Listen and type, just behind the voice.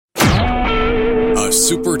a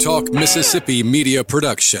Super Talk Mississippi media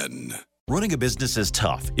production. Running a business is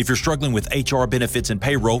tough. If you're struggling with HR, benefits, and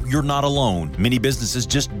payroll, you're not alone. Many businesses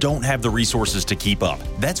just don't have the resources to keep up.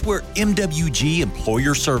 That's where MWG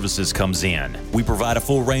Employer Services comes in. We provide a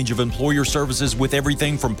full range of employer services with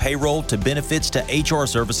everything from payroll to benefits to HR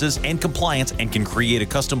services and compliance, and can create a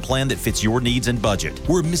custom plan that fits your needs and budget.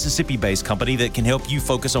 We're a Mississippi-based company that can help you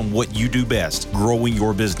focus on what you do best, growing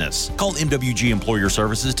your business. Call MWG Employer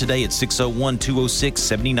Services today at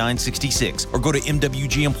 601-206-7966 or go to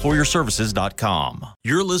MWGEmployerServices.com.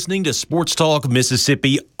 You're listening to Sports Talk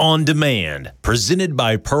Mississippi On Demand, presented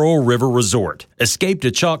by Pearl River Resort. Escape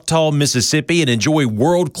to Choctaw, Mississippi and enjoy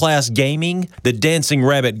world-class gaming, the Dancing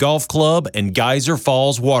Rabbit Golf Club, and Geyser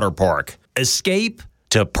Falls Water Park. Escape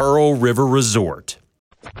to Pearl River Resort.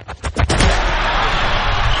 To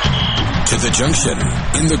the junction,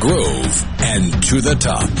 in the Grove, and to the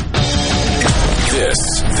top.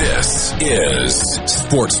 This is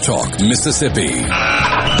Sports Talk Mississippi.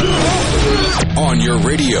 On your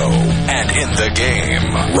radio and in the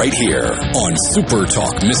game, right here on Super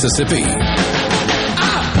Talk Mississippi.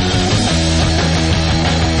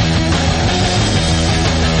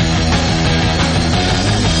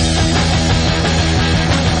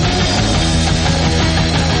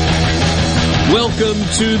 Welcome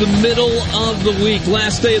to the middle of the week,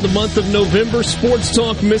 last day of the month of November. Sports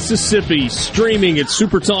Talk Mississippi, streaming at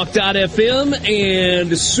supertalk.fm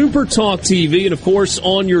and Supertalk TV, and of course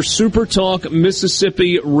on your Supertalk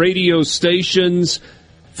Mississippi radio stations.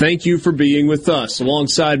 Thank you for being with us.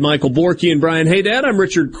 Alongside Michael Borky and Brian Haydad, I'm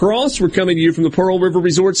Richard Cross. We're coming to you from the Pearl River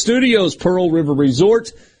Resort Studios. Pearl River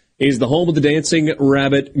Resort is the home of the Dancing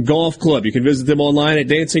Rabbit Golf Club. You can visit them online at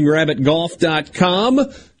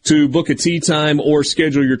dancingrabbitgolf.com to book a tee time or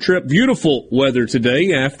schedule your trip. Beautiful weather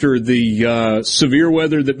today after the severe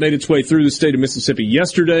weather that made its way through the state of Mississippi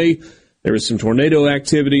yesterday. There was some tornado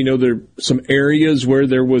activity. You know, there are some areas where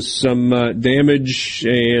there was some damage,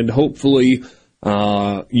 and hopefully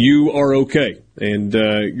you are okay. And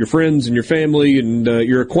your friends and your family and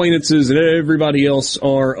your acquaintances and everybody else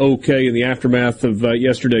are okay in the aftermath of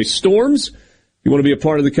yesterday's storms. If you want to be a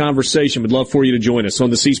part of the conversation, we'd love for you to join us on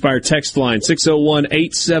the C Spire text line,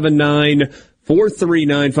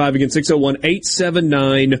 601-879-4395. Again,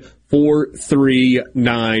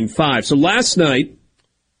 601-879-4395. So last night,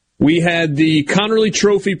 we had the Connerly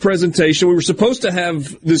Trophy presentation. We were supposed to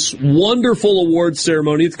have this wonderful award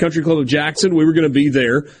ceremony at the Country Club of Jackson. We were going to be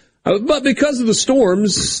there. But because of the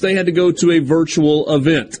storms, they had to go to a virtual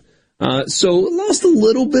event. So lost a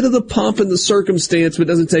little bit of the pomp and the circumstance, but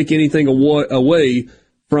doesn't take anything away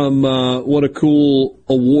from what a cool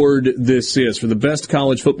award this is for the best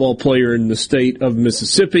college football player in the state of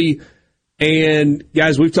Mississippi. And,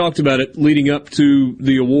 guys, we've talked about it leading up to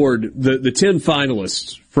the award. The 10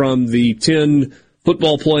 finalists from the 10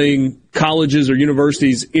 football-playing colleges or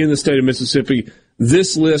universities in the state of Mississippi,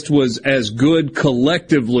 this list was as good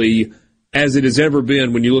collectively as it has ever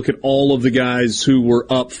been when you look at all of the guys who were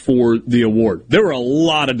up for the award. There were a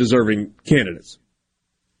lot of deserving candidates.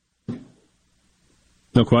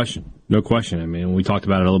 No question. No question. I mean, we talked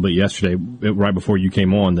about it a little bit yesterday, right before you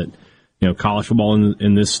came on, that, you know, college football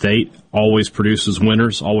in this state always produces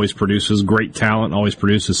winners, always produces great talent, always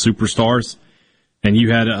produces superstars. And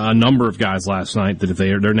you had a number of guys last night that if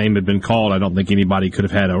their name had been called, I don't think anybody could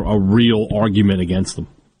have had a real argument against them.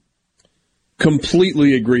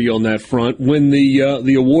 Completely agree on that front. When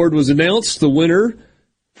the award was announced, the winner,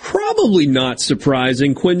 probably not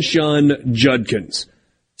surprising, Quinshon Judkins.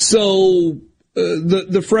 So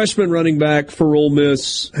the freshman running back for Ole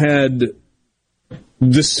Miss had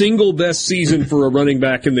the single best season for a running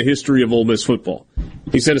back in the history of Ole Miss football.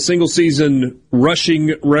 He set a single season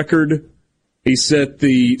rushing record. He set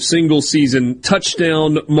the single season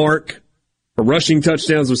touchdown mark for rushing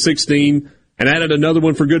touchdowns of 16. And added another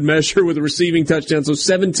one for good measure with a receiving touchdown. So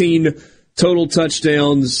 17 total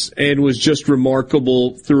touchdowns, and was just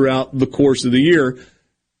remarkable throughout the course of the year.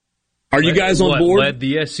 Are you guys on board? Led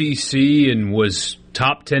the SEC and was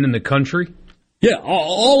top 10 in the country? Yeah,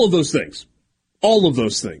 all of those things. All of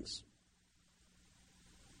those things.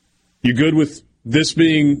 You good with this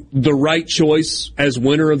being the right choice as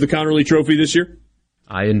winner of the Connerly Trophy this year?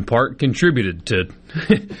 I, in part, contributed to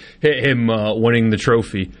him winning the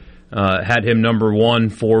trophy. Had him number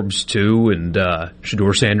 1, Forbes 2, and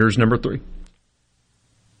Shedeur Sanders number 3.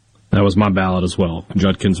 That was my ballot as well.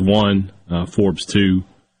 Judkins 1, Forbes 2,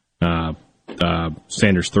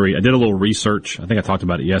 Sanders 3. I did a little research. I think I talked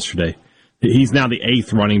about it yesterday. He's now the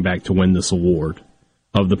 8th running back to win this award.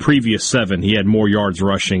 Of the previous 7, he had more yards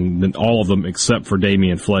rushing than all of them except for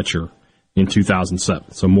Damian Fletcher in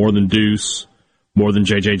 2007. So more than Deuce, more than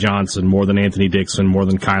J.J. Johnson, more than Anthony Dixon, more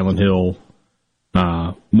than Kylan Hill,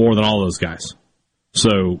 more than all those guys.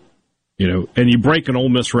 So, and you break an Ole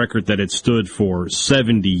Miss record that had stood for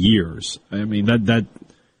 70 years. I mean,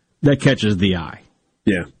 that catches the eye.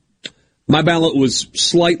 Yeah. My ballot was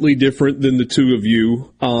slightly different than the two of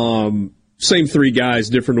you. Same three guys,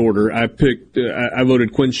 different order. I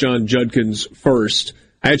voted Quinshon Judkins first.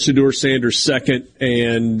 I had Shedeur Sanders second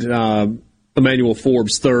and Emmanuel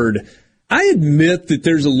Forbes third. I admit that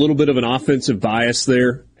there's a little bit of an offensive bias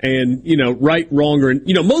there. And, right, wrong, or,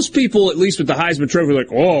 most people, at least with the Heisman Trophy, are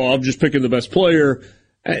like, oh, I'm just picking the best player.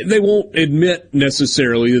 They won't admit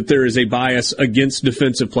necessarily that there is a bias against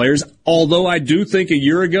defensive players. Although I do think a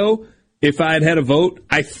year ago, if I had had a vote,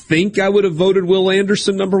 I think I would have voted Will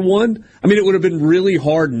Anderson number one. I mean, it would have been really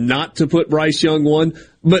hard not to put Bryce Young one.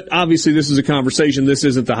 But obviously this is a conversation. This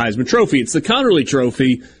isn't the Heisman Trophy. It's the Connerly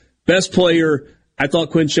Trophy. Best player. I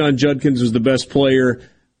thought Quinshon Judkins was the best player.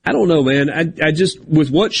 I don't know, man. I just,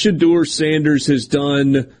 with what Shedeur Sanders has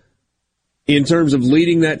done in terms of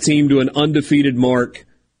leading that team to an undefeated mark,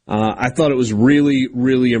 I thought it was really,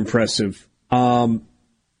 really impressive. I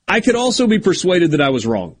could also be persuaded that I was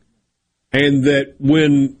wrong. And that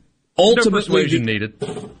when ultimately... No persuasion needed.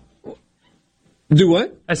 Do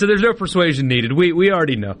what? I said there's no persuasion needed. We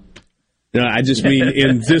already know. No, I just mean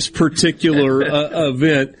in this particular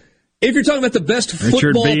event... If you're talking about the best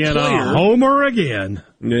football player... Richard being a homer again.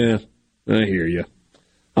 Yeah, I hear you.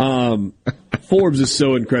 Forbes is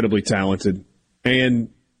so incredibly talented. And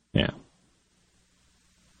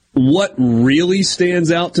what really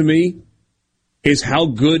stands out to me is how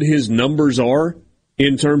good his numbers are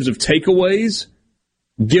in terms of takeaways,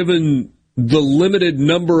 given the limited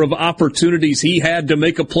number of opportunities he had to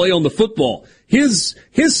make a play on the football. His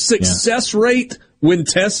success rate when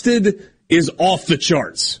tested is off the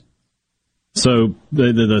charts. So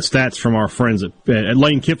the stats from our friends at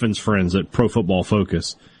Lane Kiffin's friends at Pro Football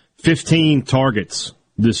Focus, 15 targets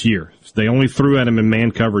this year. They only threw at him in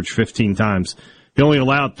man coverage 15 times. He only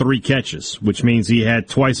allowed 3 catches, which means he had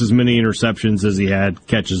twice as many interceptions as he had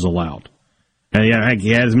catches allowed. And he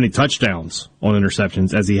had as many touchdowns on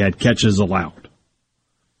interceptions as he had catches allowed.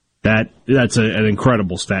 That's an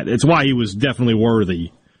incredible stat. It's why he was definitely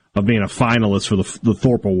worthy of being a finalist for the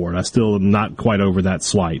Thorpe Award. I still am not quite over that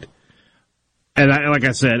slight. And like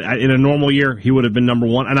I said, in a normal year, he would have been number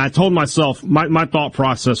one. And I told myself, my thought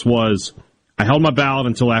process was, I held my ballot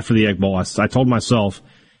until after the Egg Bowl. I told myself,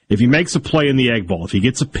 if he makes a play in the Egg Bowl, if he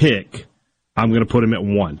gets a pick, I'm going to put him at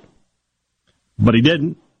 1. But he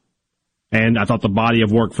didn't. And I thought the body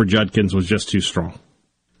of work for Judkins was just too strong.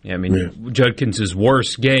 Yeah, I mean, Judkins'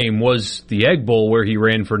 worst game was the Egg Bowl where he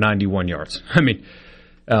ran for 91 yards. I mean,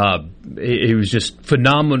 he was just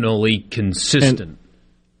phenomenally consistent.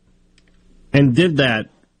 And did that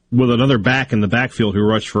with another back in the backfield who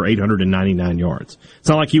rushed for 899 yards. It's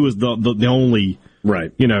not like he was the only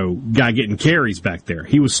guy getting carries back there.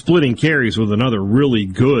 He was splitting carries with another really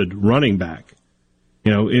good running back.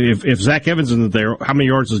 If Zach Evans isn't there, how many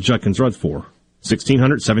yards does Judkins run for?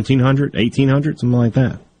 1,600, 1,700, 1,800, something like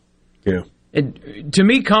that. Yeah. And to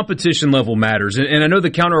me, competition level matters. And I know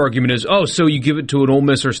the counter argument is, so you give it to an Ole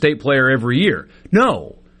Miss or State player every year.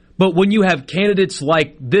 No. But when you have candidates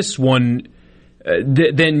like this one,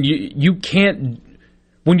 then you can't,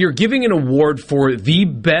 when you're giving an award for the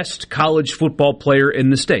best college football player in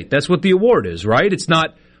the state, that's what the award is, right? It's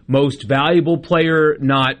not most valuable player,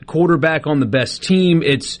 not quarterback on the best team,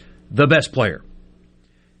 it's the best player.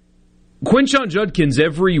 Quinshon Judkins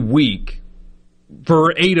every week,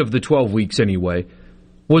 for 8 of the 12 weeks anyway,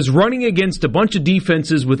 was running against a bunch of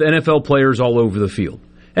defenses with NFL players all over the field.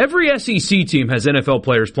 Every SEC team has NFL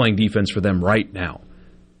players playing defense for them right now.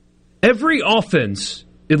 Every offense,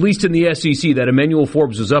 at least in the SEC, that Emmanuel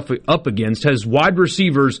Forbes was up against, has wide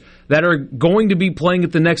receivers that are going to be playing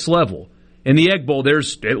at the next level. In the Egg Bowl,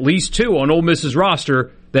 there's at least 2 on Ole Miss's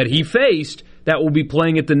roster that he faced that will be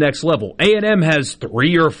playing at the next level. A&M has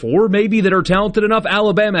 3 or 4 maybe that are talented enough.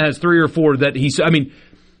 Alabama has 3 or 4 that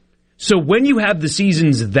so when you have the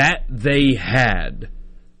seasons that they had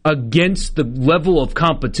against the level of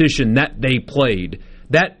competition that they played,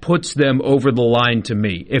 that puts them over the line to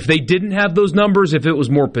me. If they didn't have those numbers, if it was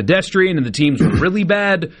more pedestrian and the teams were really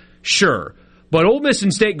bad, sure. But Ole Miss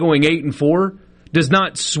and State going 8-4 does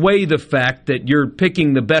not sway the fact that you're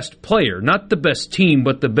picking the best player, not the best team,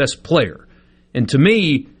 but the best player. And to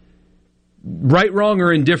me, right, wrong,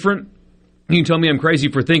 or indifferent, you can tell me I'm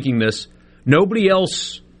crazy for thinking this, nobody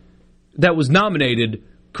else that was nominated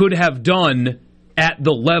could have done at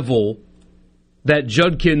the level that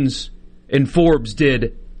Judkins and Forbes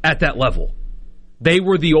did at that level. They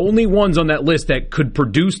were the only ones on that list that could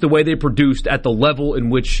produce the way they produced at the level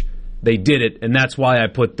in which they did it, and that's why I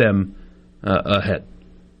put them ahead.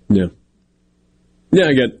 Yeah. Yeah,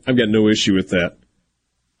 I've got no issue with that.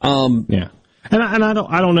 Yeah. And I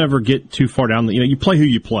don't ever get too far down. You play who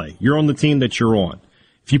you play. You're on the team that you're on.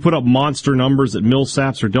 If you put up monster numbers at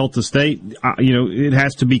Millsaps or Delta State, it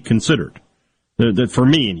has to be considered. For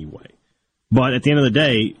me, anyway. But at the end of the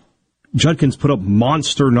day, Judkins put up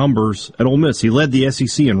monster numbers at Ole Miss. He led the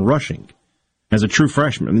SEC in rushing as a true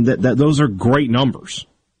freshman. I mean, those are great numbers.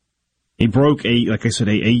 He broke a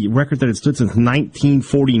record that had stood since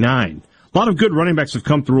 1949. A lot of good running backs have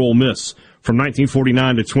come through Ole Miss from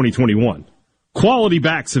 1949 to 2021. Quality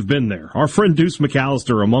backs have been there. Our friend Deuce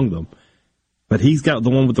McAllister among them. But he's got the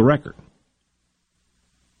one with the record.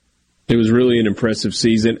 It was really an impressive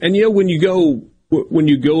season. And, when you go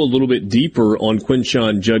a little bit deeper on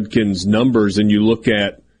Quinshon Judkins' numbers and you look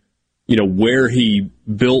at, where he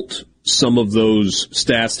built some of those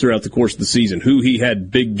stats throughout the course of the season, who he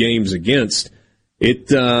had big games against,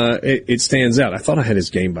 it stands out. I thought I had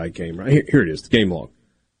his game by game, right? Here it is, the game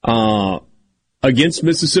log. Against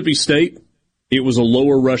Mississippi State, it was a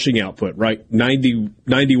lower rushing output, right?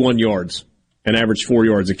 91 yards, and average 4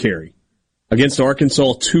 yards a carry. Against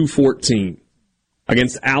Arkansas, 214.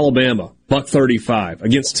 Against Alabama, $135.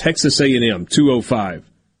 Against Texas A&M, 205.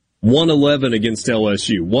 111 against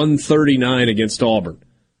LSU. 139 against Auburn.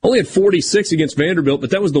 Only had 46 against Vanderbilt,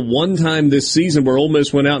 but that was the one time this season where Ole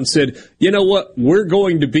Miss went out and said, you know what, we're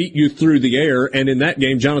going to beat you through the air. And in that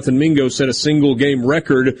game, Jonathan Mingo set a single-game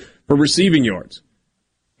record for receiving yards.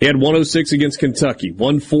 He had 106 against Kentucky,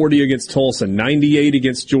 140 against Tulsa, 98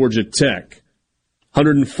 against Georgia Tech,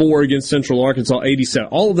 104 against Central Arkansas, 87.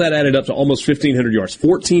 All of that added up to almost 1,500 yards,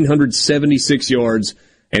 1,476 yards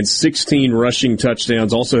and 16 rushing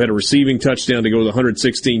touchdowns. Also had a receiving touchdown to go with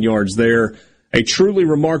 116 yards there. A truly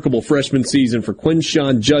remarkable freshman season for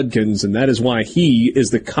Quinshon Judkins, and that is why he is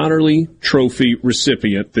the Connerly Trophy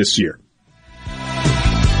recipient this year.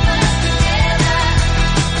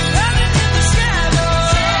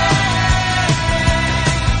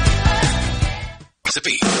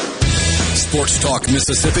 Sports Talk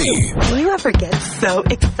Mississippi. Do you ever get so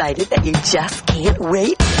excited that you just can't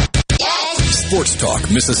wait? Yes! Sports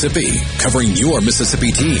Talk Mississippi, covering your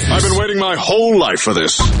Mississippi teams. I've been waiting my whole life for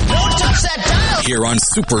this. Don't touch that dial! Here on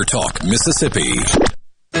Super Talk Mississippi.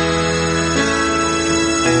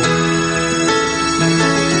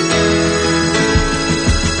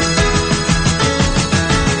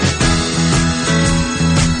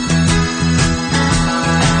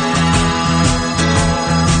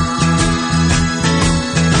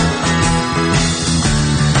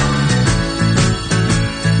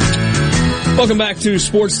 Welcome back to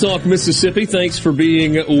Sports Talk Mississippi. Thanks for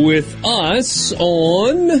being with us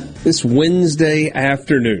on this Wednesday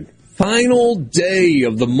afternoon. Final day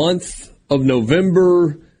of the month of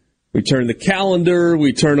November. We turn the calendar.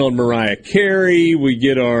 We turn on Mariah Carey. We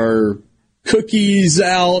get our cookies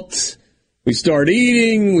out. We start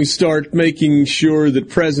eating. We start making sure that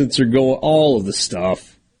presents are going. All of the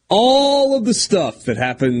stuff. All of the stuff that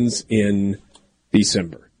happens in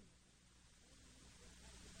December.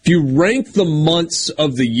 If you rank the months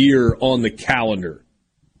of the year on the calendar,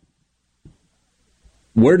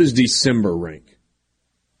 where does December rank?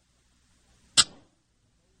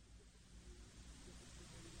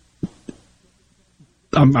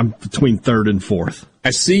 I'm between third and fourth. I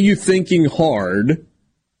see you thinking hard.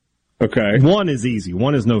 Okay. One is easy.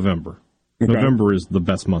 One is November. Okay. November is the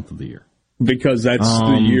best month of the year. Because that's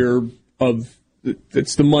the year of,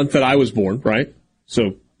 it's the month that I was born, right?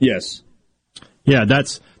 So, yes. Yeah,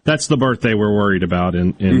 that's the birthday we're worried about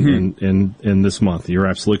in this month. You're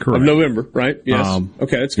absolutely correct. Of November, right? Yes.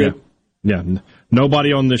 Okay, that's good. Yeah.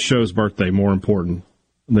 Nobody on this show's birthday more important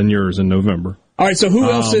than yours in November. All right, so who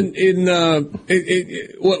else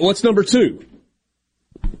what's number two?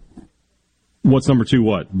 What's number two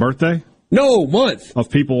what? Birthday? No, month. Of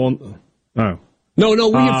people on... Oh. No,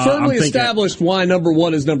 we have firmly established why number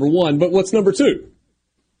one is number one, but what's number two?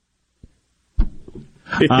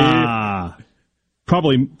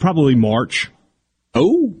 Probably March.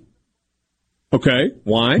 Oh. Okay.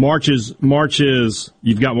 Why? March is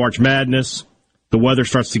you've got March Madness. The weather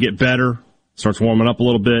starts to get better, starts warming up a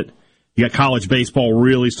little bit. You got college baseball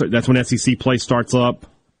that's when SEC play starts up.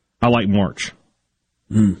 I like March.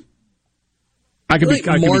 March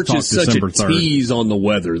is such December a tease 3rd. On the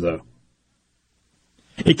weather, though.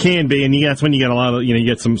 It can be, and that's when you get a lot of, you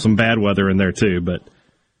get some bad weather in there too, but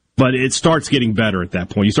it starts getting better at that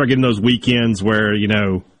point. You start getting those weekends where,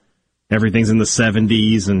 everything's in the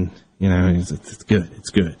 70s and, it's good. It's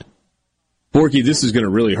good. Borky, this is going to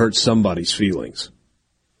really hurt somebody's feelings.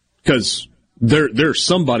 Because there's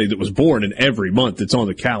somebody that was born in every month that's on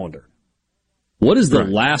the calendar. What is the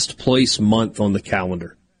last place month on the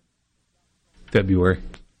calendar? February.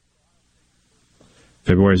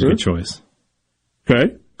 February's a good choice.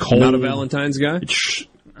 Okay. Cold. Not a Valentine's guy?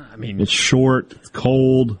 It's short. It's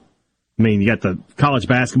cold. I mean, you got the college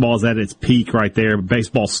basketball's at its peak right there.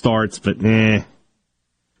 Baseball starts, but You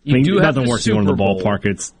do have nothing worse than going to the ballpark.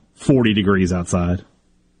 It's 40 degrees outside.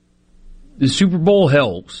 The Super Bowl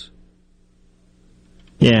helps.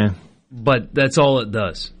 Yeah. But that's all it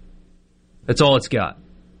does. That's all it's got.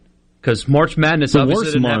 Because March Madness obviously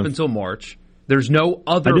didn't happen until March. There's no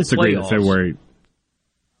other playoffs.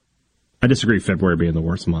 I disagree February being the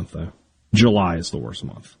worst month, though. July is the worst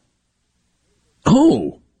month.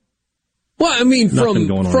 Oh. Well, I mean,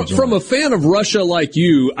 from a fan of Russia like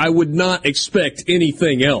you, I would not expect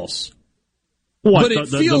anything else. What? But it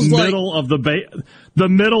feels the like middle of the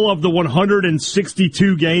middle of the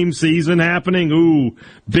 162 game season happening. Ooh,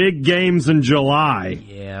 big games in July.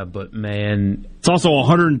 Yeah, but man, it's also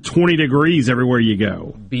 120 degrees everywhere you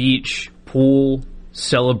go. Beach, pool,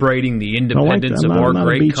 celebrating the independence of our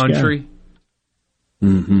great country.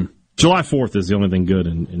 Mm-hmm. July 4th is the only thing good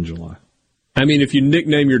in July. I mean, if you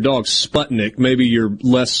nickname your dog Sputnik, maybe you're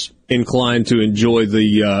less inclined to enjoy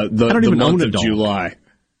the month of July.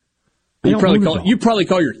 You probably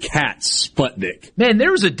call your cat Sputnik. Man,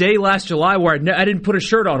 there was a day last July where I didn't put a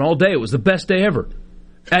shirt on all day. It was the best day ever.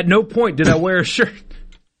 At no point did I wear a shirt.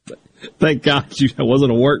 Thank God it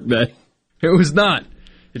wasn't a work day. It was not.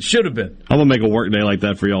 It should have been. I'm going to make a work day like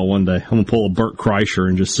that for y'all one day. I'm going to pull a Bert Kreischer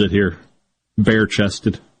and just sit here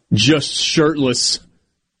bare-chested. Just shirtless.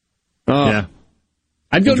 Yeah.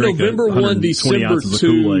 I'd go November 1, December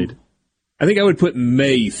 2. I think I would put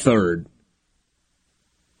May 3rd.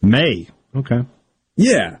 May. Okay.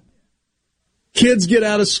 Yeah. Kids get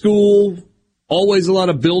out of school. Always a lot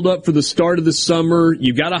of build-up for the start of the summer.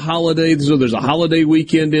 You got a holiday, so there's a holiday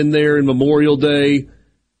weekend in there and Memorial Day.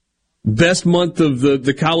 Best month of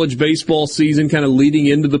the college baseball season, kind of leading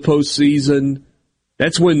into the postseason.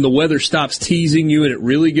 That's when the weather stops teasing you and it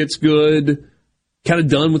really gets good. Kind of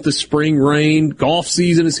done with the spring rain. Golf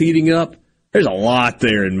season is heating up. There's a lot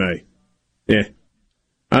there in May. Yeah.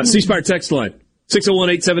 C-Spire text line,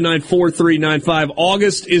 601-879-4395.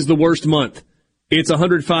 August is the worst month. It's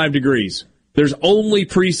 105 degrees. There's only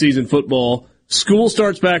preseason football. School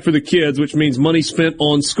starts back for the kids, which means money spent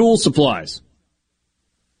on school supplies.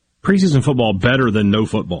 Preseason football better than no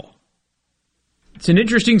football. It's an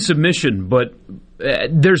interesting submission, but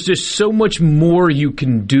there's just so much more you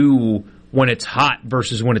can do when it's hot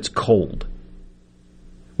versus when it's cold.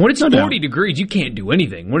 When it's 40 degrees, you can't do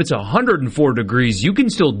anything. When it's 104 degrees, you can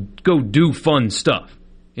still go do fun stuff.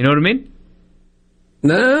 You know what I mean?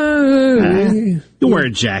 No. You'll wear a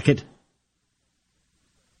jacket.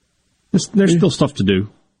 There's still stuff to do.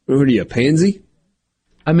 What are you, a pansy?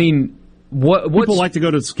 I mean, people like to go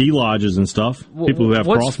to ski lodges and stuff. People who have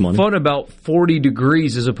cross money. What's fun about 40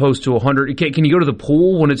 degrees as opposed to 100? Can you go to the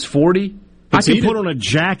pool when it's 40? I can put on a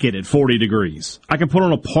jacket at 40 degrees. I can put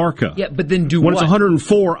on a parka. Yeah, but then when it's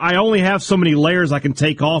 104, I only have so many layers I can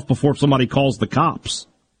take off before somebody calls the cops.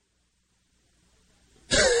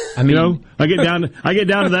 I mean, I get down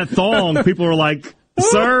to that thong. People are like,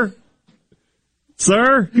 "Sir,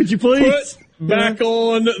 could you please put back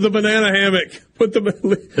on the banana hammock?"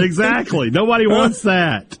 Exactly. Nobody wants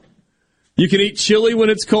that. You can eat chili when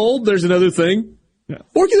it's cold. There's another thing.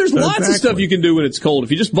 Or there's lots of stuff you can do when it's cold.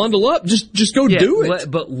 If you just bundle up, just go do it.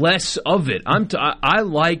 But less of it. I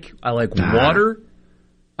like water.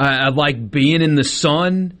 I like being in the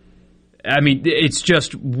sun. I mean, it's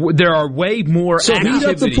just there are way more. So heat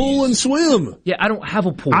up the pool and swim. Yeah, I don't have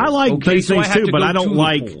a pool. I like these things too, but I don't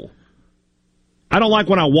like. I don't like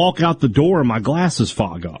when I walk out the door and my glasses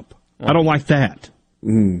fog up. I don't like that.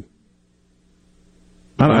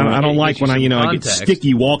 I don't like when I get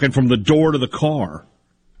sticky walking from the door to the car.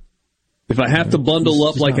 If I have to bundle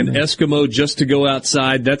up like an Eskimo just to go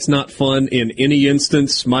outside, that's not fun in any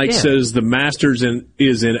instance. Mike says the Masters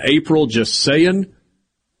is in April, just saying.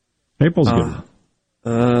 April's good.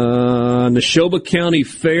 Neshoba County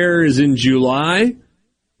Fair is in July.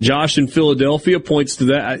 Josh in Philadelphia points to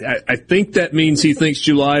that. I think that means he thinks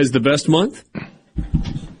July is the best month.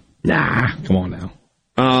 Nah, come on now.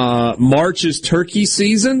 March is turkey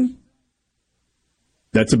season.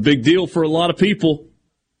 That's a big deal for a lot of people.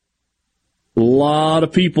 All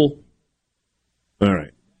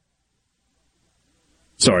right.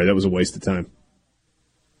 Sorry, that was a waste of time.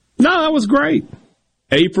 No, that was great.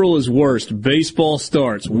 April is worst. Baseball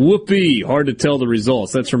starts. Whoopee. Hard to tell the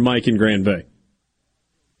results. That's from Mike in Grand Bay.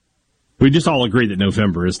 We just all agree that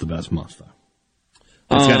November is the best month,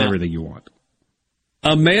 though. It's got everything you want.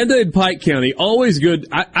 Amanda in Pike County, always good.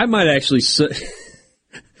 I might actually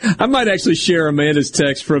I might actually share Amanda's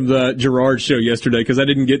text from the Gerard show yesterday because I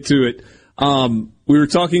didn't get to it. We were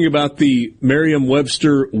talking about the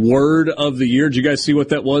Merriam-Webster word of the year. Did you guys see what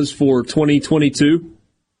that was for 2022?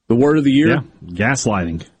 The word of the year? Yeah,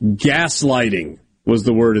 gaslighting. Gaslighting was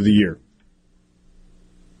the word of the year.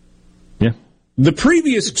 Yeah. The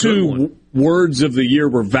previous two words of the year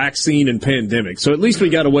were vaccine and pandemic, so at least we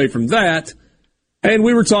got away from that. And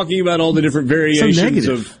we were talking about all the different variations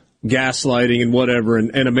of gaslighting and whatever,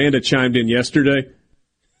 and Amanda chimed in yesterday.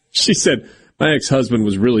 She said, my ex-husband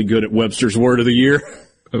was really good at Webster's word of the year.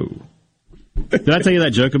 Oh. Did I tell you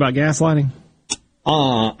that joke about gaslighting?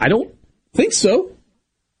 I don't think so.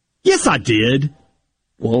 Yes, I did.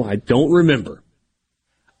 Well, I don't remember.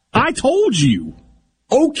 I told you.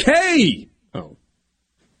 Okay. Oh.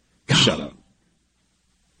 Shut up.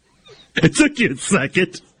 It took you a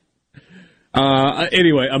second.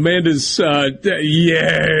 Anyway, Amanda's,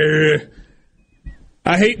 yeah.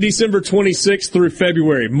 I hate December 26th through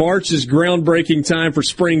February. March is groundbreaking time for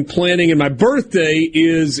spring planning, and my birthday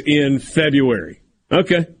is in February.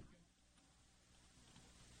 Okay.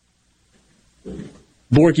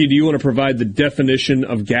 Borky, do you want to provide the definition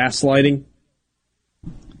of gaslighting?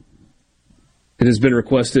 It has been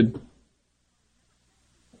requested.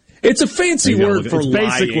 It's a fancy word for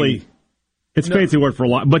lying. It's a fancy word for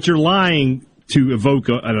lying, but you're lying to evoke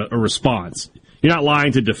a response. You're not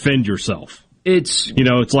lying to defend yourself. It's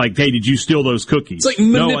like, hey, did you steal those cookies? It's like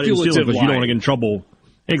manipulative No, I didn't steal them because lying. you don't want to get in trouble.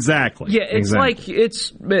 Exactly. Yeah, it's like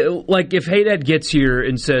if Haydad gets here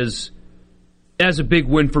and says, as a big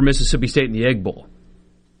win for Mississippi State in the Egg Bowl.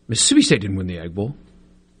 Mississippi State didn't win the Egg Bowl.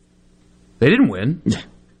 They didn't win.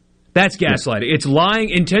 That's gaslighting. Yeah. It's lying,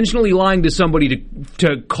 intentionally lying to somebody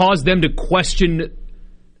to cause them to question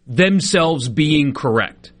themselves being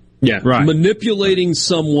correct. Yeah, right. Manipulating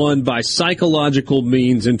someone by psychological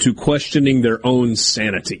means into questioning their own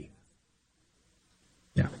sanity.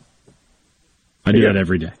 Yeah. I do that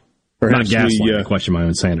every day. Perhaps not gaslight, I question my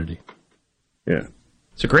own sanity. Yeah.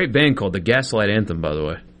 It's a great band called the Gaslight Anthem, by the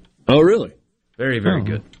way. Oh, really? Very, very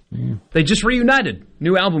good. Yeah. They just reunited.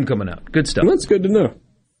 New album coming out. Good stuff. Well, that's good to know.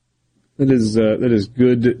 That is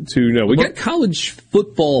good to know. We got college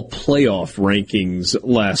football playoff rankings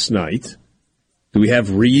last night. Do we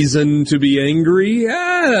have reason to be angry?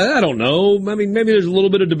 I don't know. I mean, maybe there's a little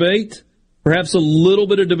bit of debate. Perhaps a little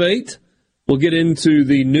bit of debate. We'll get into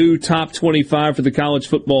the new top 25 for the college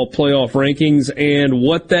football playoff rankings and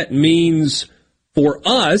what that means for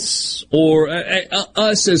us, or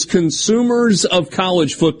us as consumers of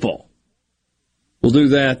college football. We'll do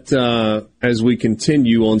that as we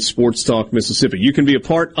continue on Sports Talk Mississippi. You can be a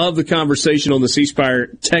part of the conversation on the C Spire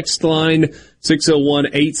text line,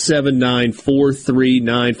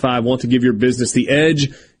 601-879-4395. Want to give your business the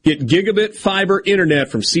edge? Get gigabit fiber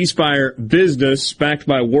internet from C Spire Business, backed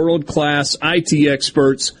by world-class IT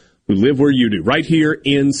experts who live where you do, right here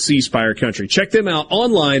in C Spire country. Check them out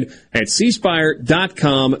online at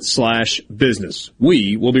cspire.com/business.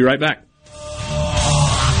 We will be right back.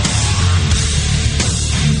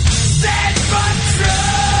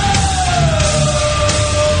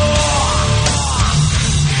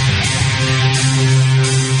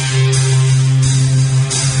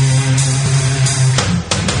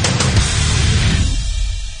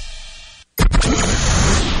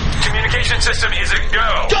 System is a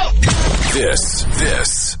go.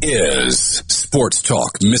 This is Sports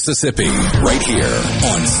Talk Mississippi, right here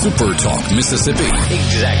on Super Talk Mississippi.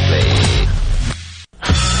 Exactly.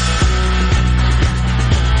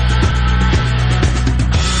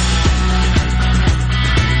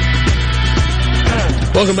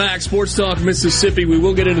 Welcome back, Sports Talk Mississippi. We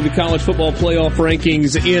will get into the college football playoff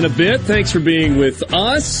rankings in a bit. Thanks for being with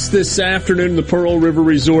us this afternoon in the Pearl River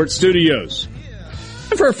Resort Studios.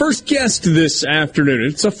 And for our first guest this afternoon,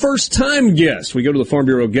 it's a first-time guest. We go to the Farm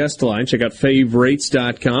Bureau guest line. Check out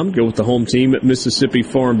favrates.com. Go with the home team at Mississippi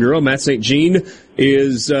Farm Bureau. Matt St. Jean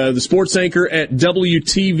is the sports anchor at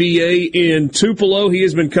WTVA in Tupelo. He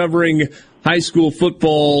has been covering high school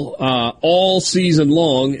football all season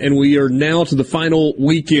long, and we are now to the final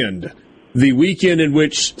weekend. The weekend in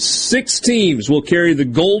which 6 teams will carry the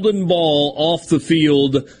golden ball off the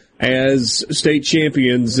field as state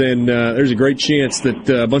champions, and there's a great chance that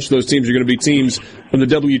a bunch of those teams are going to be teams from the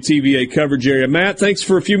WTVA coverage area. Matt, thanks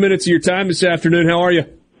for a few minutes of your time this afternoon. How are you?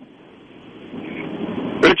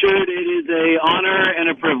 Richard, it is an honor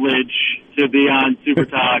and a privilege to be on Super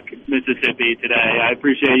Talk Mississippi today. I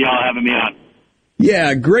appreciate y'all having me on.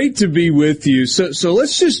 Yeah, great to be with you. So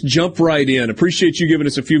let's just jump right in. Appreciate you giving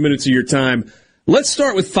us a few minutes of your time. Let's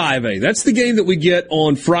start with 5A. That's the game that we get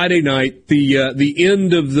on Friday night, the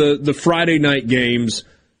end of the Friday night games.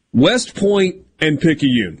 West Point and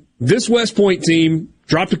Picayune. This West Point team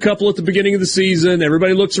dropped a couple at the beginning of the season.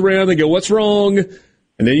 Everybody looks around, they go, what's wrong?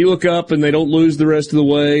 And then you look up and they don't lose the rest of the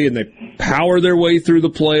way, and they power their way through the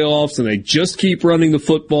playoffs, and they just keep running the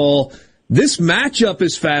football. This matchup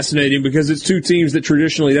is fascinating because it's two teams that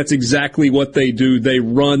traditionally, that's exactly what they do. They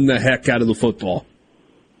run the heck out of the football.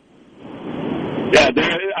 Yeah,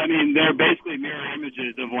 they're basically mirror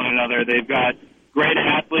images of one another. They've got great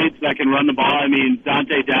athletes that can run the ball. I mean,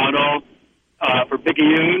 Dante Dowdle for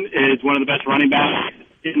Picayune is one of the best running backs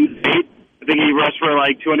in the state. I think he rushed for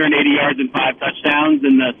like 280 yards and 5 touchdowns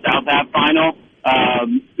in the South Half final.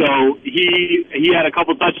 So he had a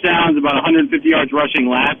couple touchdowns, about 150 yards rushing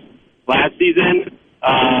last season.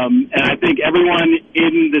 And I think everyone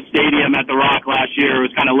in the stadium at the Rock last year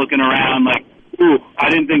was kind of looking around like, ooh, I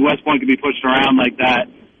didn't think West Point could be pushed around like that.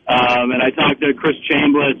 And I talked to Chris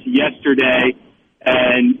Chambliss yesterday,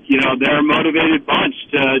 and, they're a motivated bunch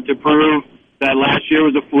to prove that last year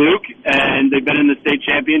was a fluke, and they've been in the state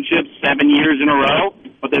championship 7 years in a row,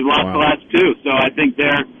 but they've lost the last 2. So I think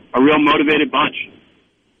they're a real motivated bunch.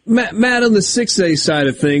 Matt, on the 6A side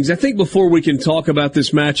of things, I think before we can talk about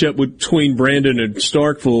this matchup between Brandon and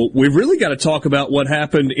Starkville, we've really got to talk about what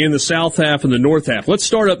happened in the South Half and the North Half. Let's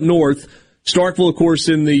start up north. Starkville, of course,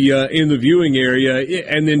 in the viewing area,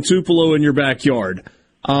 and then Tupelo in your backyard.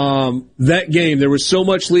 That game, there was so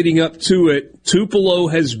much leading up to it. Tupelo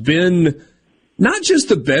has been not just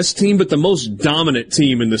the best team, but the most dominant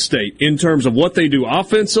team in the state in terms of what they do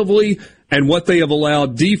offensively and what they have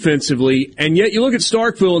allowed defensively. And yet you look at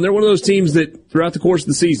Starkville, and they're one of those teams that throughout the course of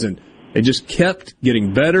the season, they just kept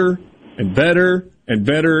getting better and better and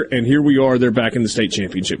better, and here we are, they're back in the state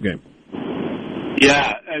championship game.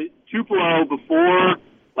 Yeah, Tupelo before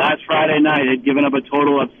last Friday night had given up a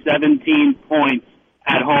total of 17 points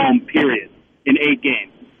at home, period, in 8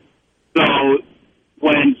 games. So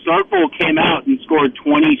when Starkville came out and scored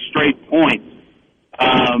 20 straight points,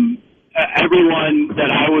 everyone that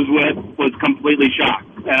I was with was completely shocked.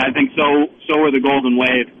 And I think so were the Golden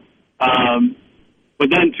Wave. But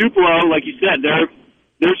then Tupelo, like you said, they're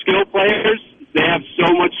skilled players. They have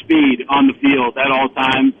so much speed on the field at all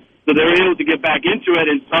times. So they were able to get back into it,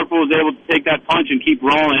 and Starkville was able to take that punch and keep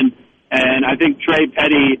rolling. And I think Trey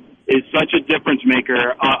Petty is such a difference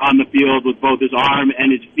maker on the field with both his arm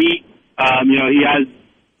and his feet. He has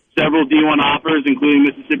several D1 offers, including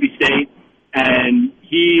Mississippi State, and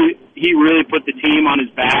he really put the team on his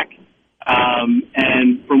back.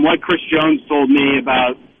 And from what Chris Jones told me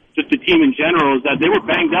about just the team in general is that they were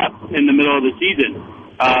banged up in the middle of the season.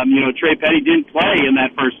 Trey Petty didn't play in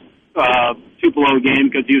that first Tupelo game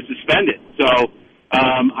because he was suspended. So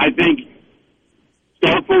I think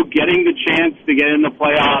Starkville getting the chance to get in the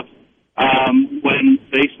playoffs, when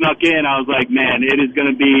they snuck in, I was like, man, it is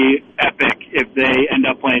going to be epic if they end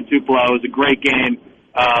up playing Tupelo. It was a great game.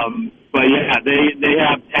 But, yeah, they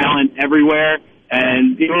have talent everywhere.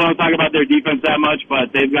 And people don't talk about their defense that much,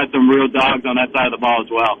 but they've got some real dogs on that side of the ball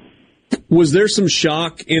as well. Was there some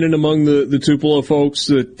shock in and among the Tupelo folks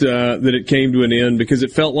that it came to an end? Because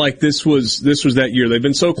it felt like this was that year. They've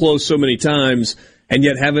been so close so many times, and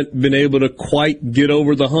yet haven't been able to quite get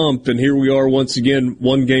over the hump. And here we are once again,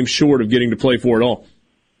 one game short of getting to play for it all.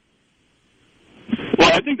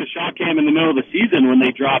 Well, I think the shock came in the middle of the season when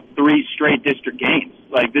they dropped 3 straight district games.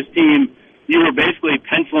 Like this team, you were basically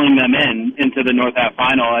penciling them into the North Half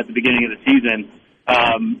final at the beginning of the season,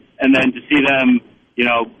 and then to see them,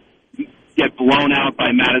 get blown out by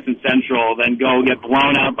Madison Central, then go get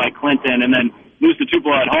blown out by Clinton, and then lose to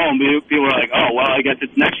Tupelo at home. People were like, oh, well, I guess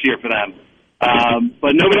it's next year for them.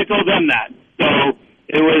 But nobody told them that. So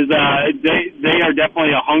it was they are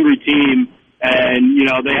definitely a hungry team, and,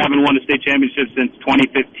 they haven't won a state championship since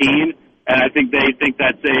 2015, and I think they think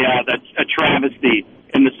that's a travesty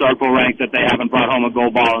in the Starkville ranks that they haven't brought home a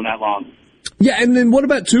gold ball in that long. Yeah, and then what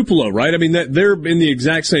about Tupelo, right? I mean, they're in the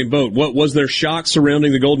exact same boat. What was there shock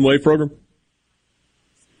surrounding the Golden Wave program?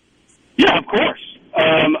 Yeah, of course.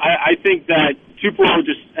 I think that Tupelo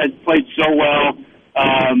just has played so well.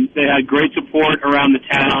 They had great support around the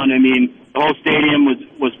town. I mean, the whole stadium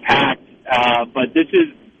was packed. But this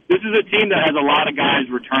is a team that has a lot of guys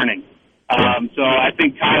returning. So I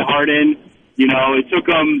think Ty Harden, it took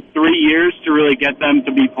them 3 years to really get them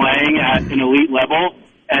to be playing at an elite level.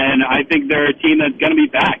 And I think they're a team that's going to be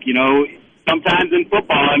back. Sometimes in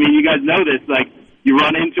football, I mean, you guys know this, like you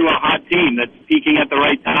run into a hot team that's peaking at the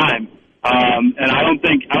right time. And I don't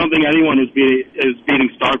think anyone is beating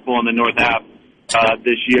Starkville in the North Half.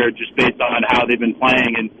 this year, just based on how they've been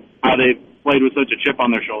playing and how they've played with such a chip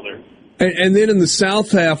on their shoulder. And then in the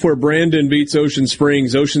south half, where Brandon beats Ocean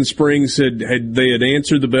Springs had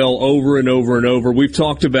answered the bell over and over and over. We've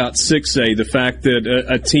talked about 6A, the fact that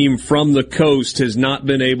a team from the coast has not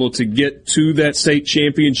been able to get to that state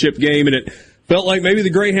championship game, and it felt like maybe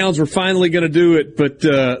the Greyhounds were finally going to do it, but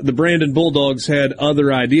the Brandon Bulldogs had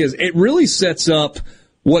other ideas. It really sets up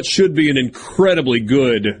what should be an incredibly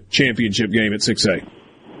good championship game at 6A.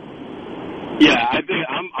 Yeah, I think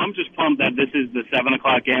I'm just pumped that this is the 7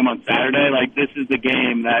 o'clock game on Saturday. Like, this is the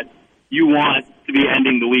game that you want to be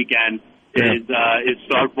ending the weekend. Is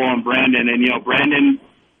Starkville and Brandon, and Brandon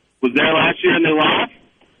was there last year and they lost,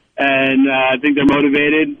 and I think they're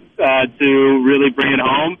motivated to really bring it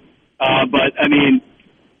home. But I mean,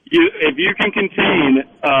 if you can contain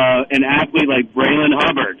an athlete like Braylon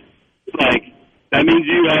Hubbard, that means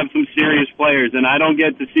you have some serious players, and I don't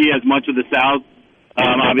get to see as much of the South.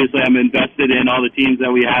 Obviously, I'm invested in all the teams that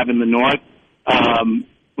we have in the North.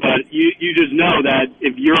 But you just know that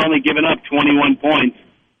if you're only giving up 21 points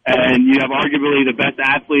and you have arguably the best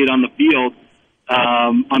athlete on the field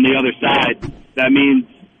on the other side, that means,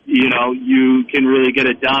 you can really get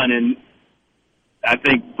it done. And I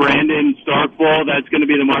think Brandon, Starkville, that's going to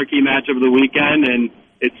be the marquee matchup of the weekend, and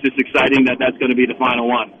it's just exciting that that's going to be the final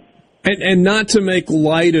one. And not to make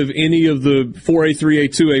light of any of the 4A, 3A,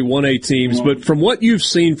 2A, 1A teams, but from what you've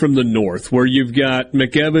seen from the North, where you've got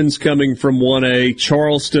McEvans coming from 1A,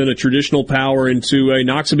 Charleston, a traditional power in 2A,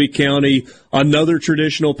 Noxubee County, another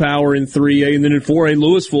traditional power in 3A, and then in 4A,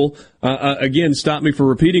 Louisville, again, stop me for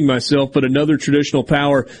repeating myself, but another traditional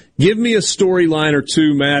power. Give me a storyline or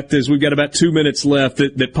two, Matt, as we've got about 2 minutes left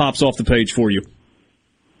that pops off the page for you.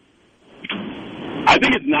 I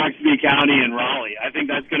think it's Noxubee County and Raleigh. I think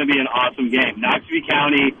that's going to be an awesome game. Noxubee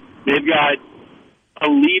County, they've got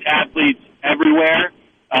elite athletes everywhere,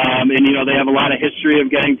 and they have a lot of history of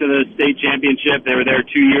getting to the state championship. They were there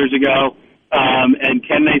 2 years ago, and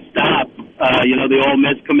can they stop, the Ole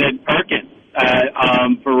Miss commit Perkins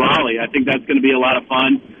for Raleigh? I think that's going to be a lot of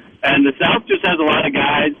fun. And the South just has a lot of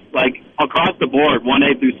guys, across the board,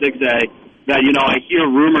 1A through 6A, that, I hear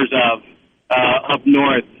rumors of up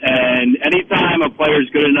north, and anytime a player's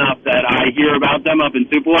good enough that I hear about them up in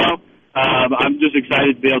Tupelo, I'm just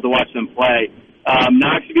excited to be able to watch them play.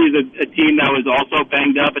 Noxubee is a team that was also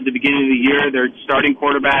banged up at the beginning of the year. Their starting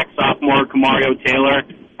quarterback, sophomore Kamario Taylor,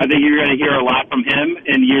 I think you're going to hear a lot from him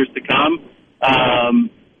in years to come,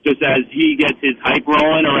 just as he gets his hype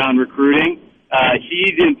rolling around recruiting.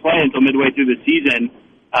 He didn't play until midway through the season,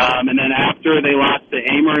 and then after they lost to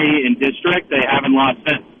Amory in district, they haven't lost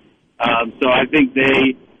since. So I think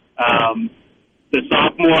the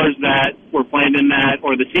sophomores that were playing in that,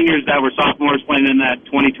 or the seniors that were sophomores playing in that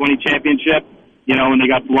 2020 championship, when they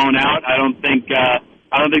got blown out, I don't think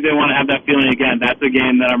they want to have that feeling again. That's a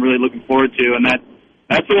game that I'm really looking forward to, and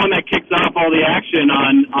that's the one that kicks off all the action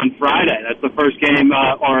on Friday. That's the first game,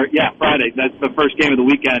 Friday. That's the first game of the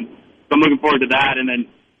weekend. So I'm looking forward to that. And then,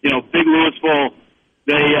 Big Louisville,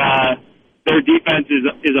 their defense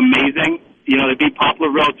is amazing. They beat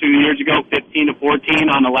Poplarville 2 years ago,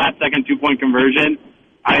 15-14 on the last-second 2-point conversion.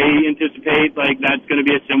 I anticipate that's going to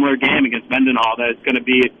be a similar game against Mendenhall. That it's going to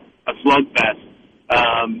be a slugfest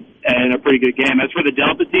and a pretty good game. As for the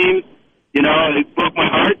Delta teams, it broke my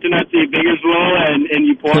heart to not see Biggersville and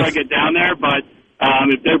Eupora get down there. But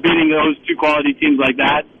if they're beating those two quality teams like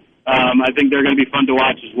that, I think they're going to be fun to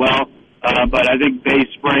watch as well. But I think Bay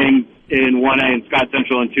Spring in 1A and Scott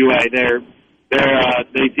Central in 2A,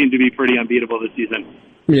 they seem to be pretty unbeatable this season.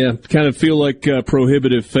 Yeah, kind of feel like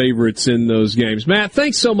prohibitive favorites in those games. Matt,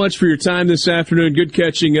 thanks so much for your time this afternoon. Good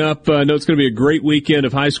catching up. I know it's going to be a great weekend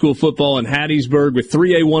of high school football in Hattiesburg with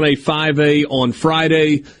 3A, 1A, 5A on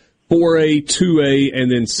Friday, 4A, 2A, and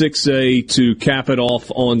then 6A to cap it off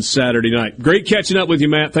on Saturday night. Great catching up with you,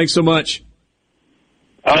 Matt. Thanks so much.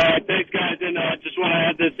 All right, thanks, guys. And just want to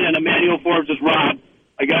add this in. Emmanuel Forbes is robbed.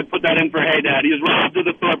 I got to put that in for Hey Dad. He was robbed of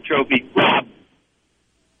the Thorpe Trophy. Robbed.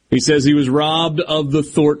 He says he was robbed of the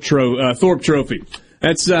Thorpe Trophy.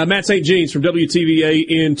 That's Matt St. Jeans from WTVA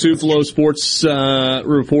in Tupelo, sports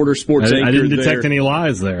reporter, sports anchor. I didn't detect any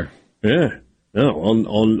lies there. Yeah. No,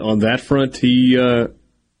 on that front, he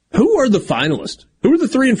who are the finalists? Who are the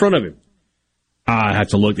three in front of him? I have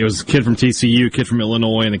to look. It was a kid from TCU, a kid from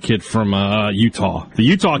Illinois, and a kid from Utah. The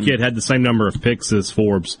Utah kid had the same number of picks as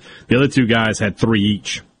Forbes. The other two guys had 3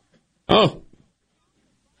 each. Oh.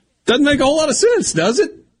 Doesn't make a whole lot of sense, does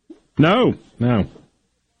it? No.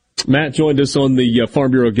 Matt joined us on the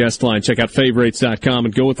Farm Bureau guest line. Check out favorites.com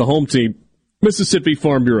and go with the home team, Mississippi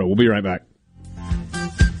Farm Bureau. We'll be right back.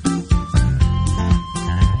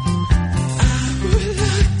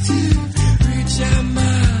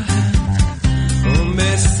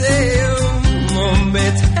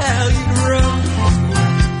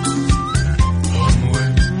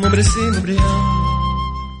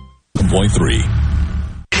 .3.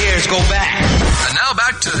 Here's go back. And now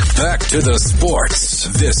back to the sports.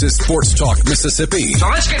 This is Sports Talk Mississippi. So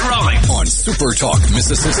let's get rolling on Super Talk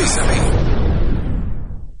Mississippi.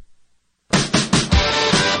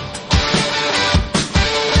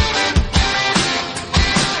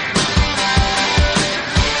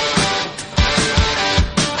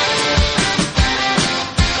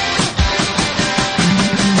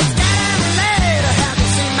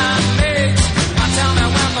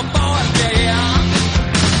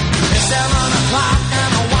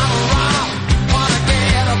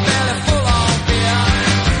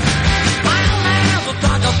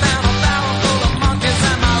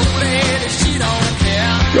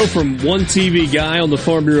 Go from one TV guy on the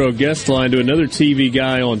Farm Bureau guest line to another TV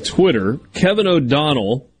guy on Twitter. Kevin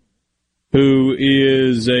O'Donnell, who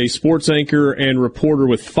is a sports anchor and reporter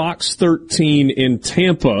with Fox 13 in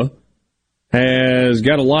Tampa, has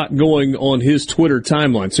got a lot going on his Twitter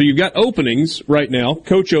timeline. So you've got openings right now,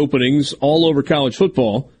 coach openings all over college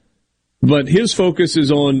football, but his focus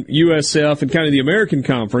is on USF and kind of the American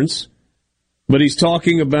Conference, but he's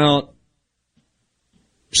talking about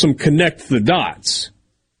some connect the dots.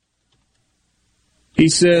 He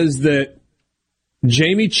says that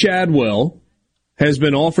Jamie Chadwell has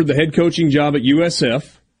been offered the head coaching job at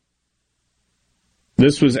USF.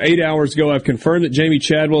 This was 8 hours ago. I've confirmed that Jamie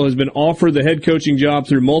Chadwell has been offered the head coaching job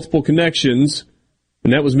through multiple connections,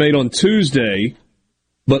 and that was made on Tuesday.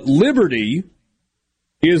 But Liberty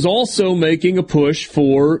is also making a push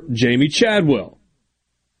for Jamie Chadwell.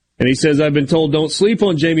 And he says, I've been told don't sleep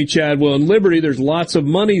on Jamie Chadwell and Liberty. There's lots of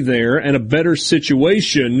money there and a better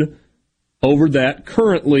situation over that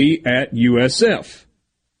currently at USF.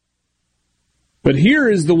 But here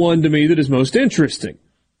is the one to me that is most interesting.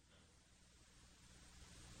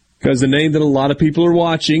 Because the name that a lot of people are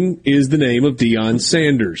watching is the name of Deion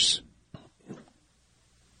Sanders.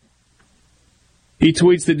 He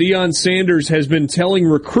tweets that Deion Sanders has been telling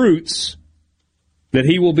recruits that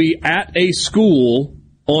he will be at a school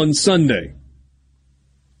on Sunday.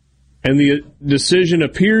 And the decision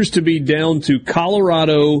appears to be down to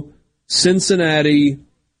Colorado, Cincinnati,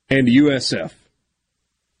 and USF.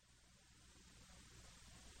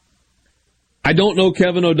 I don't know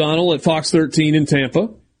Kevin O'Donnell at Fox 13 in Tampa.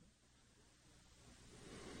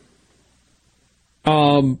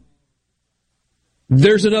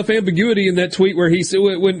 There's enough ambiguity in that tweet where he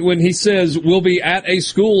when he says we'll be at a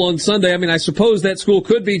school on Sunday. I mean, I suppose that school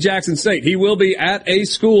could be Jackson State. He will be at a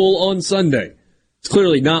school on Sunday. It's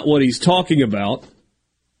clearly not what he's talking about.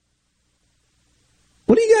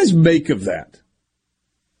 What do you guys make of that?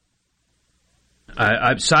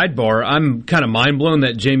 Sidebar, I'm kind of mind blown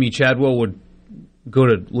that Jamie Chadwell would go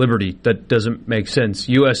to Liberty. That doesn't make sense.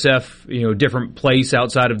 USF, different place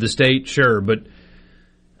outside of the state, sure, but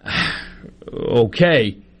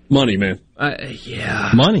okay. Money, man.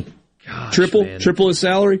 Yeah. Money. Gosh, triple his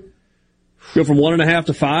salary? Go from 1.5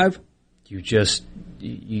 to 5?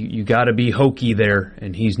 You got to be hokey there,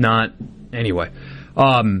 and he's not. Anyway,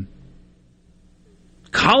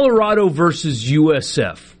 Colorado versus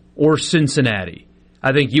USF or Cincinnati.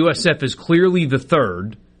 I think USF is clearly the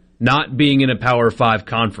third, not being in a Power 5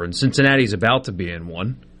 conference. Cincinnati's about to be in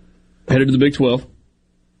one. Headed to the Big 12.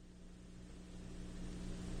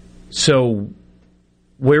 So,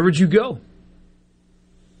 where would you go?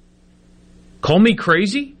 Call me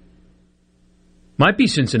crazy? Might be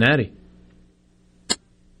Cincinnati.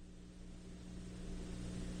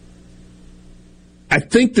 I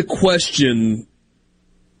think the question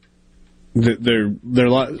that they're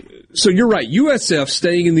so you're right. USF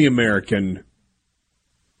staying in the American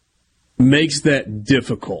makes that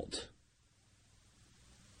difficult,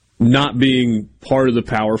 not being part of the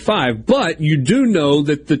Power 5. But you do know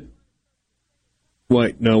that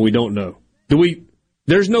wait, no, we don't know. Do we?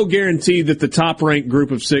 There's no guarantee that the top-ranked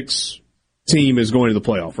Group of 6 team is going to the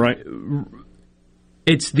playoff, right?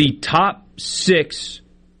 It's the top 6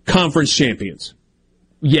 conference champions.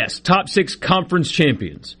 Yes, top 6 conference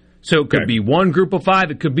champions. So it could be one Group of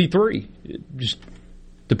 5, it could be 3. It just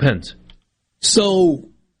depends. So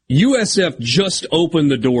USF just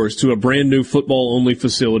opened the doors to a brand new football-only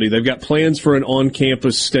facility. They've got plans for an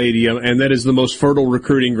on-campus stadium, and that is the most fertile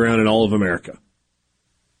recruiting ground in all of America.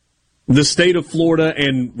 The state of Florida,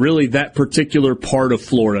 and really that particular part of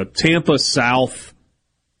Florida, Tampa South,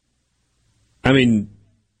 I mean,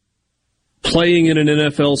 playing in an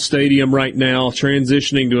NFL stadium right now,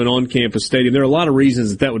 transitioning to an on-campus stadium, there are a lot of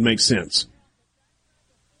reasons that would make sense.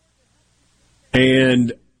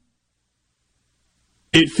 And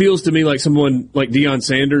it feels to me like someone like Deion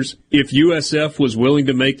Sanders, if USF was willing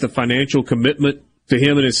to make the financial commitment to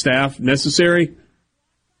him and his staff necessary,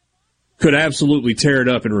 could absolutely tear it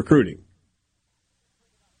up in recruiting.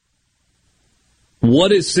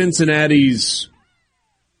 What is Cincinnati's...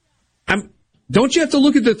 Don't you have to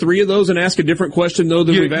look at the three of those and ask a different question, though,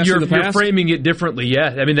 than we've asked in the past? You're framing it differently,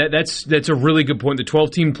 yeah. I mean, that's a really good point. The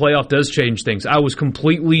 12-team playoff does change things. I was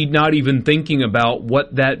completely not even thinking about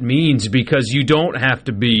what that means because you don't have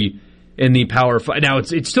to be in the Power 5. Now,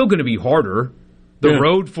 it's still going to be harder. The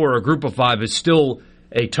road for a group of 5 is still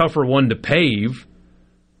a tougher one to pave,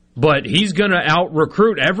 but he's going to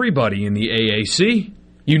out-recruit everybody in the AAC.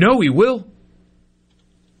 You know he will.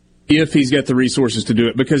 If he's got the resources to do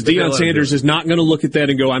it, because Deion Sanders is not going to look at that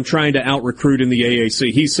and go, I'm trying to out-recruit in the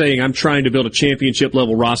AAC. He's saying, I'm trying to build a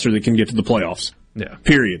championship-level roster that can get to the playoffs. Yeah.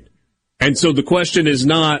 Period. And so the question is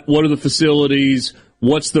not, what are the facilities,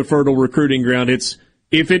 what's the fertile recruiting ground? It's,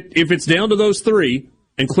 if it's down to those three,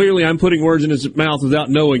 and clearly I'm putting words in his mouth without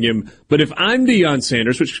knowing him, but if I'm Deion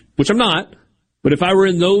Sanders, which I'm not, but if I were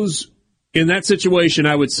in that situation,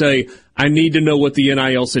 I would say, I need to know what the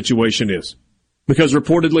NIL situation is. Because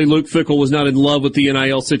reportedly Luke Fickell was not in love with the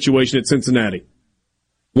NIL situation at Cincinnati.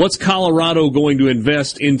 What's Colorado going to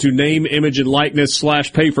invest into name, image, and likeness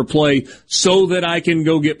 / pay for play so that I can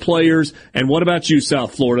go get players? And what about you,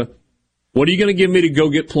 South Florida? What are you going to give me to go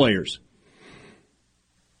get players?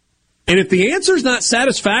 And if the answer is not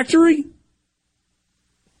satisfactory,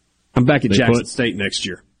 I'm back at Jackson State next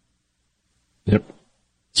year. Yep.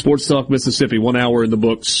 Sports Talk Mississippi, 1 hour in the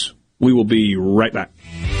books. We will be right back.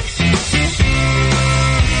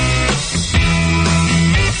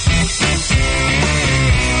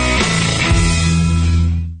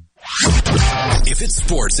 If it's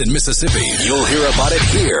sports in Mississippi, you'll hear about it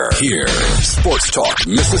here. Sports Talk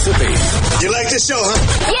Mississippi. You like this show,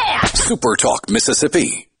 huh? Yeah! Super Talk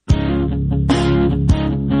Mississippi.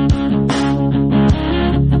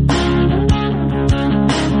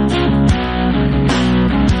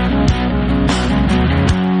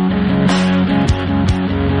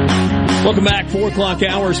 Welcome back, 4 o'clock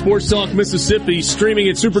hour, Sports Talk Mississippi, streaming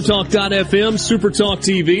at supertalk.fm, Supertalk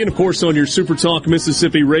TV, and of course on your Supertalk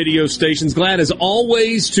Mississippi radio stations. Glad as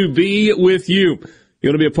always to be with you. You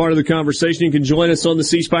want to be a part of the conversation, you can join us on the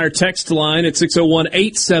C Spire text line at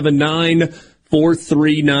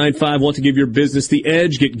 601-879-4395. Want to give your business the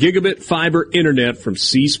edge? Get gigabit fiber internet from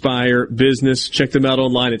C Spire Business. Check them out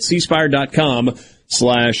online at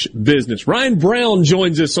cspire.com/business. Ryan Brown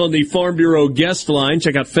joins us on the Farm Bureau guest line.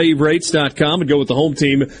 Check out favrates.com and go with the home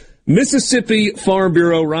team, Mississippi Farm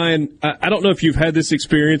Bureau. Ryan, I don't know if you've had this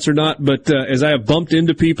experience or not, but as I have bumped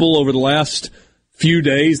into people over the last few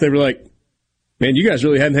days, they were like, man, you guys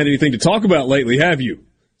really hadn't had anything to talk about lately, have you?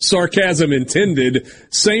 Sarcasm intended.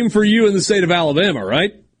 Same for you in the state of Alabama,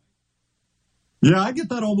 right? Yeah, I get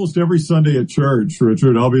that almost every Sunday at church,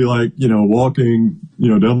 Richard. I'll be like, walking,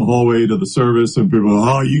 down the hallway to the service and people go,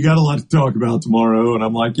 oh, you got a lot to talk about tomorrow. And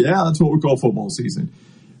I'm like, yeah, that's what we call football season.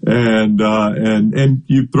 And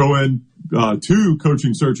you throw in, 2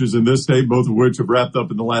 coaching searches in this state, both of which have wrapped up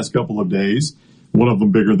in the last couple of days. One of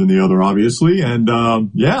them bigger than the other, obviously. And,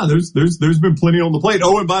 there's been plenty on the plate.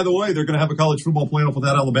 Oh, and by the way, they're going to have a college football playoff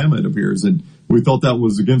without Alabama, it appears. And we thought that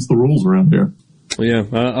was against the rules around here. Yeah,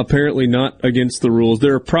 apparently not against the rules.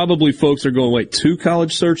 There are probably folks that are going, wait, 2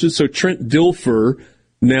 college searches? So Trent Dilfer,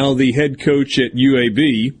 now the head coach at UAB,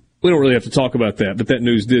 we don't really have to talk about that, but that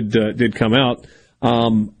news did come out.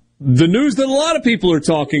 The news that a lot of people are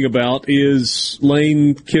talking about is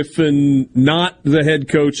Lane Kiffin not the head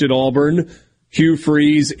coach at Auburn. Hugh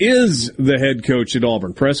Freeze is the head coach at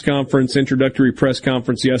Auburn. Introductory press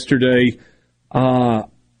conference yesterday.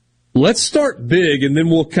 Let's start big, and then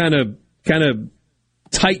we'll kind of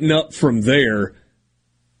tighten up from there.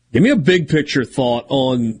 Give me a big picture thought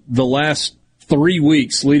on the last 3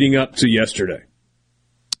 weeks leading up to yesterday.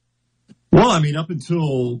 Well, up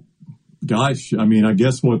until, I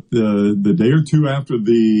guess the day or two after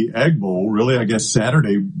the Egg Bowl, really, I guess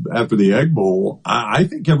Saturday after the Egg Bowl, I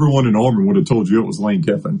think everyone in Auburn would have told you it was Lane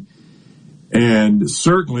Kiffin. And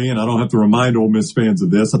certainly, and I don't have to remind Ole Miss fans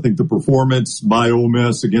of this, I think the performance by Ole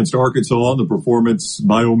Miss against Arkansas and the performance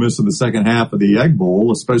by Ole Miss in the second half of the Egg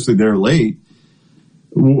Bowl, especially there late,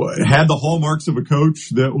 had the hallmarks of a coach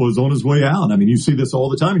that was on his way out. You see this all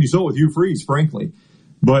the time, and you saw it with Hugh Freeze, frankly.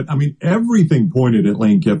 But, everything pointed at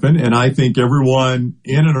Lane Kiffin, and I think everyone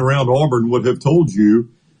in and around Auburn would have told you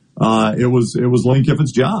it was Lane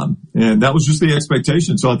Kiffin's job. And that was just the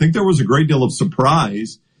expectation. So I think there was a great deal of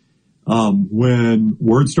surprise when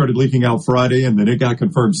word started leaking out Friday and then it got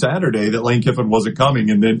confirmed Saturday that Lane Kiffin wasn't coming.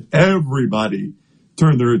 And then everybody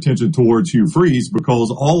turned their attention towards Hugh Freeze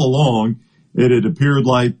because all along it had appeared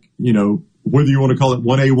like, whether you want to call it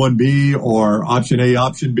 1A, 1B or option A,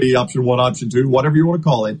 option B, option 1, option 2, whatever you want to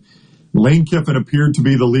call it, Lane Kiffin appeared to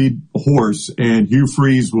be the lead horse, and Hugh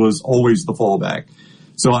Freeze was always the fallback.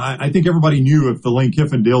 So I think everybody knew if the Lane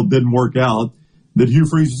Kiffin deal didn't work out, that Hugh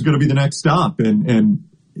Freeze was going to be the next stop. And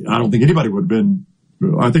I don't think anybody would have been,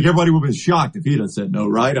 I think everybody would have been shocked if he had said no,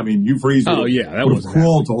 right? I mean, Hugh Freeze would have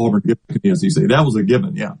crawled to Auburn in the SEC. That was a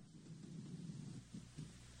given, yeah.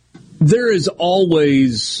 There is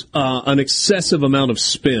always an excessive amount of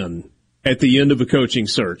spin at the end of a coaching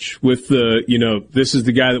search with this is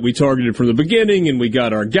the guy that we targeted from the beginning and we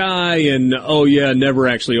got our guy and, never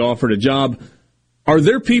actually offered a job. Are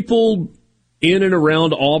there people in and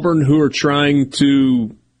around Auburn who are trying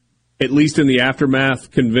to, at least in the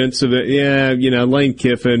aftermath, convince of it, Lane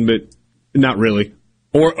Kiffin, but not really?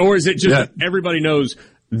 Or is it just everybody knows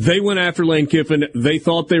they went after Lane Kiffin, they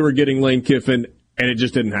thought they were getting Lane Kiffin, and it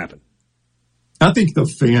just didn't happen? I think the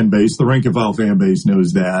fan base, the rank and file fan base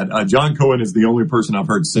knows that. John Cohen is the only person I've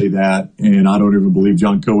heard say that, and I don't even believe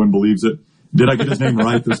John Cohen believes it. Did I get his name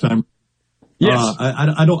right this time? Yes.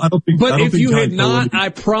 I don't think. But if you had not, I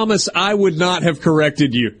promise I would not have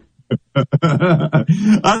corrected you.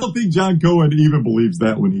 I don't think John Cohen even believes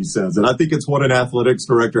that when he says it. I think it's what an athletics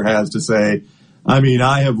director has to say. I mean,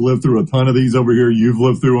 I have lived through a ton of these over here. You've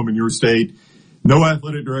lived through them in your state. No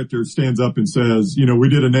athletic director stands up and says, we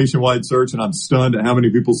did a nationwide search and I'm stunned at how many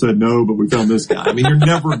people said no, but we found this guy. I mean, you're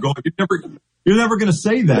never going to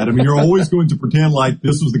say that. I mean, you're always going to pretend like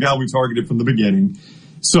this was the guy we targeted from the beginning.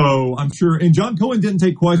 So I'm sure, and John Cohen didn't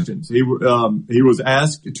take questions. He was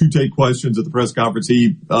asked to take questions at the press conference.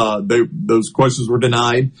 Those questions were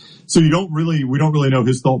denied. So we don't really know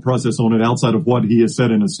his thought process on it outside of what he has said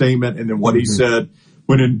in a statement and then what he said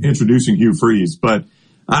when introducing Hugh Freeze. But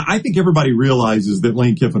I think everybody realizes that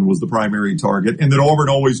Lane Kiffin was the primary target and that Auburn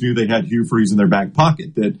always knew they had Hugh Freeze in their back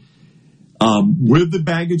pocket. That with the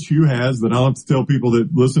baggage Hugh has, that I don't have to tell people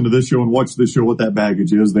that listen to this show and watch this show what that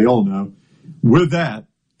baggage is. They all know. With that,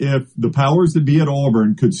 if the powers that be at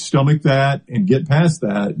Auburn could stomach that and get past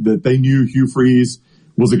that they knew Hugh Freeze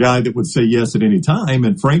was a guy that would say yes at any time.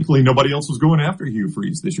 And frankly, nobody else was going after Hugh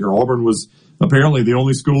Freeze this year. Auburn was apparently the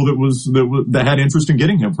only school that had interest in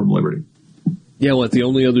getting him from Liberty. Yeah, the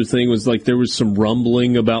only other thing was there was some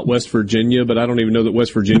rumbling about West Virginia, but I don't even know that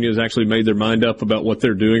West Virginia has actually made their mind up about what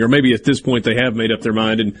they're doing. Or maybe at this point they have made up their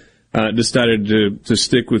mind and decided to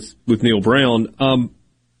stick with Neil Brown.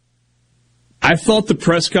 I thought the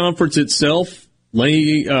press conference itself,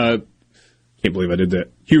 can't believe I did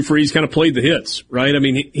that. Hugh Freeze kind of played the hits, right? I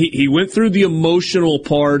mean, he went through the emotional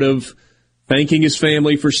part of thanking his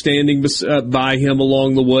family for standing by him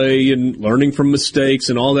along the way and learning from mistakes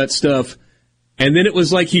and all that stuff. And then it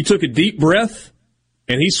was like he took a deep breath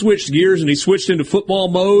and he switched gears and he switched into football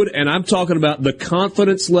mode. And I'm talking about the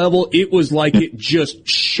confidence level. It was like it just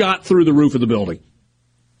shot through the roof of the building.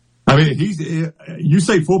 I mean, you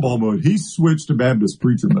say football mode. He switched to Baptist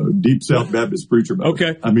preacher mode, Deep South Baptist preacher mode.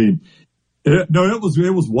 Okay. I mean, it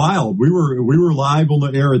was wild. We were live on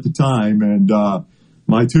the air at the time, and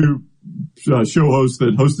my two show hosts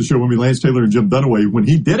that host the show with me, Lance Taylor and Jim Dunaway, when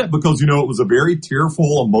he did it, because it was a very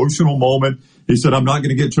tearful, emotional moment. He said, "I'm not going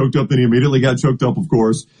to get choked up." Then he immediately got choked up, of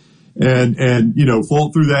course, and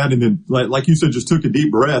fought through that, and then like you said, just took a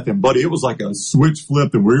deep breath. And buddy, it was like a switch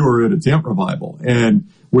flipped, and we were at a tent revival, and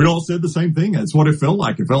we all said the same thing. That's what it felt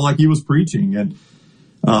like. It felt like he was preaching, and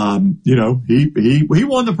he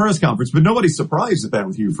won the press conference, but nobody's surprised at that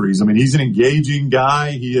with Hugh Freeze. I mean, he's an engaging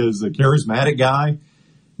guy. He is a charismatic guy.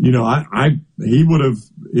 He would have,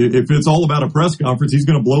 if it's all about a press conference, he's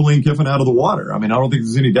going to blow Lane Kiffin out of the water. I mean, I don't think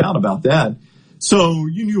there's any doubt about that. So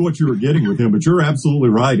you knew what you were getting with him, but you're absolutely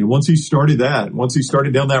right. And once he started down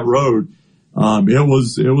that road, it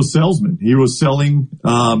was salesman. He was selling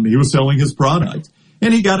his product.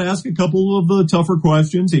 And he got to ask a couple of the tougher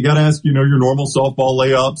questions. He got to ask, your normal softball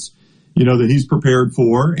layups, that he's prepared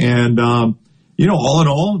for. And, all in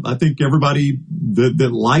all, I think everybody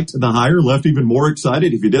that liked the hire left even more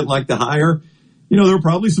excited. If you didn't like the hire, there were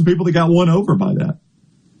probably some people that got won over by that.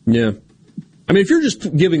 Yeah. I mean, if you're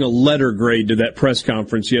just giving a letter grade to that press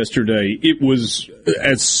conference yesterday, it was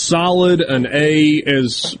as solid an A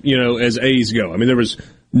as A's go. I mean, there was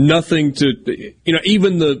nothing to,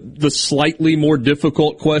 even the slightly more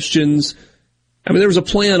difficult questions. I mean, there was a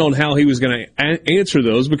plan on how he was going to answer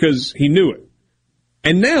those because he knew it.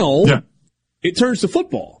 And now it turns to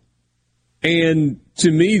football. And to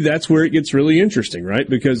me, that's where it gets really interesting, right?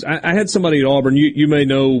 Because I had somebody at Auburn, you may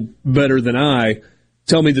know better than I,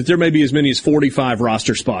 tell me that there may be as many as 45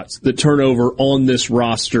 roster spots that turn over on this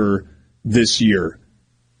roster this year.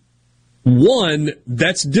 One,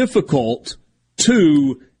 that's difficult.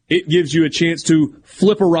 Two, it gives you a chance to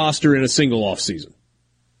flip a roster in a single offseason.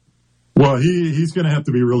 Well, he's going to have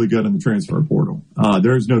to be really good in the transfer portal.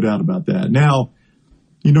 There's no doubt about that. Now,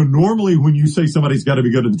 normally when you say somebody's got to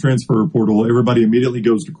be good in the transfer portal, everybody immediately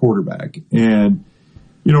goes to quarterback. And,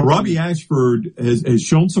 Robbie Ashford has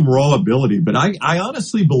shown some raw ability, but I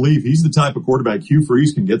honestly believe he's the type of quarterback Hugh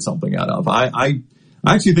Freeze can get something out of. I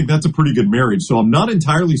actually think that's a pretty good marriage. So I'm not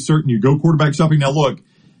entirely certain you go quarterback shopping. Now, look,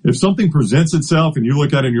 if something presents itself and you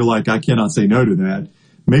look at it and you're like, I cannot say no to that,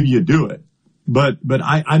 maybe you do it. But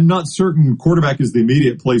I'm not certain quarterback is the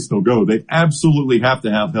immediate place they'll go. They absolutely have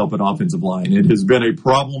to have help at offensive line. It has been a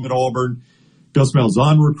problem at Auburn. Gus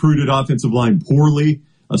Malzahn recruited offensive line poorly,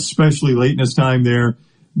 especially late in his time there.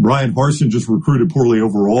 Brian Harsin just recruited poorly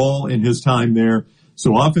overall in his time there.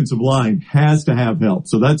 So offensive line has to have help.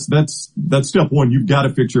 So that's step one. You've got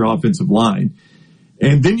to fix your offensive line.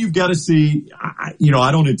 And then you've got to see, I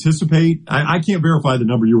don't anticipate, I can't verify the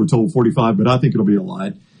number you were told, 45, but I think it'll be a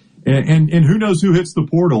lot. And who knows who hits the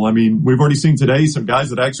portal? I mean, we've already seen today some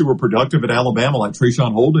guys that actually were productive at Alabama, like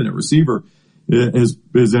Trayshawn Holden at receiver, has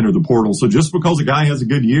entered the portal. So just because a guy has a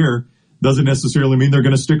good year doesn't necessarily mean they're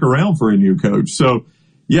going to stick around for a new coach. So,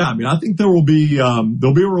 yeah, I mean, I think there'll be a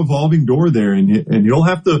revolving door there, and he'll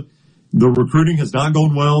have to. The recruiting has not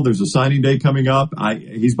gone well. There's a signing day coming up.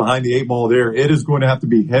 He's behind the eight ball there. It is going to have to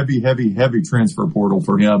be heavy transfer portal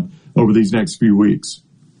for him over these next few weeks.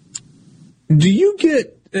 Do you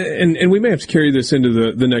get? And we may have to carry this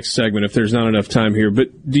into the next segment if there's not enough time here,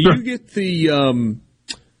 but do you get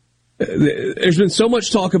there's been so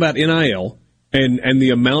much talk about NIL and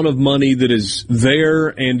the amount of money that is there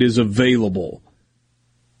and is available.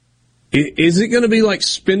 Is it going to be like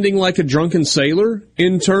spending like a drunken sailor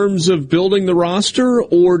in terms of building the roster,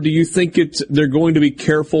 or do you think they're going to be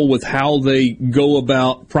careful with how they go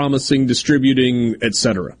about promising, distributing,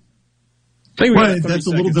 etc.? That's a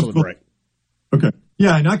little difficult. Okay.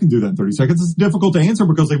 Yeah, and I can do that in 30 seconds. It's difficult to answer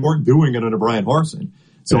because they weren't doing it under Brian Harsin.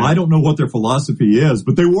 So I don't know what their philosophy is,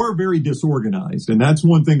 but they were very disorganized. And that's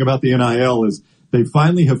one thing about the NIL is they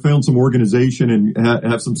finally have found some organization and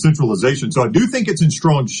have some centralization. So I do think it's in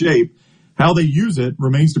strong shape. How they use it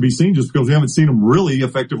remains to be seen just because we haven't seen them really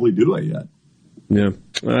effectively do it yet. Yeah,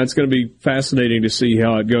 it's going to be fascinating to see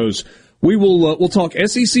how it goes. We'll talk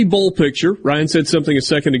SEC bowl picture. Ryan said something a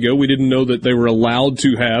second ago. We didn't know that they were allowed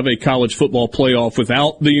to have a college football playoff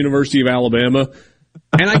without the University of Alabama.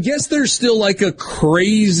 And I guess there's still like a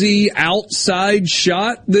crazy outside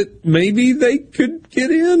shot that maybe they could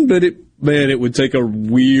get in, but it would take a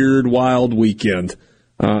weird, wild weekend.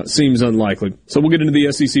 Seems unlikely. So we'll get into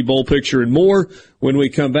the SEC bowl picture and more when we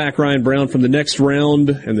come back. Ryan Brown from The Next Round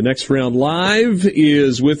and The Next Round Live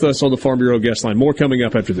is with us on the Farm Bureau guest line. More coming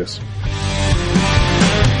up after this.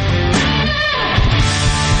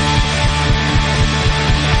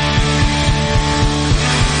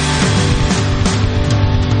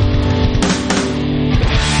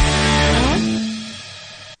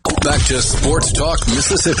 Back to Sports Talk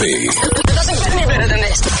Mississippi. It doesn't get any better than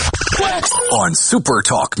this. On Super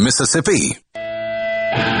Talk Mississippi.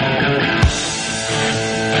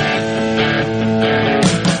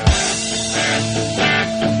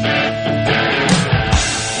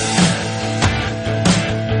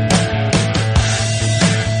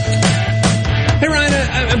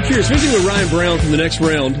 I'm curious. Speaking with Ryan Brown from The Next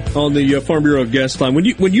Round on the Farm Bureau guest line, when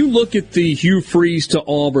you look at the Hugh Freeze to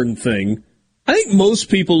Auburn thing, I think most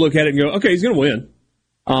people look at it and go, okay, he's going to win.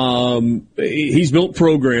 He's built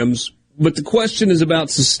programs, but the question is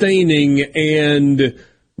about sustaining, and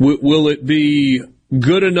will it be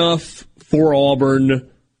good enough for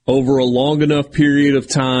Auburn over a long enough period of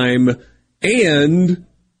time? And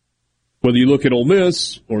whether you look at Ole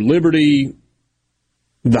Miss or Liberty,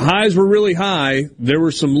 the highs were really high. There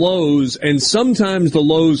were some lows, and sometimes the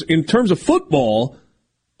lows, in terms of football,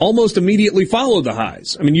 almost immediately follow the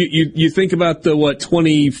highs. I mean, you think about the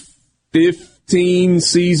 2015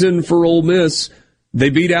 season for Ole Miss. They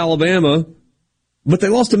beat Alabama, but they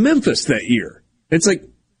lost to Memphis that year. It's like,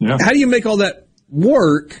 How do you make all that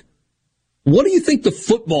work? What do you think the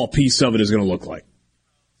football piece of it is going to look like?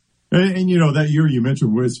 And that year you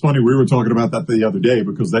mentioned, it's funny, we were talking about that the other day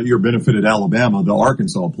because that year benefited Alabama, the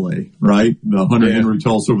Arkansas play, right? The Hunter Henry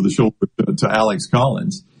toss over the shoulder to Alex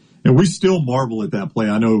Collins. And we still marvel at that play.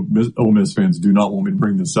 I know Ole Miss fans do not want me to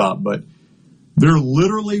bring this up, but there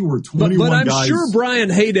literally were 21 but I'm guys. Sure Brian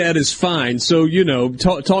Haydad is fine, so,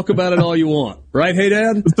 talk about it all you want. Right,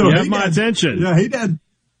 Haydad? So you have my attention.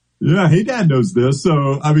 Yeah, Haydad knows this.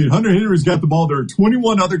 So, I mean, Hunter Henry's got the ball. There are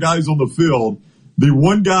 21 other guys on the field. The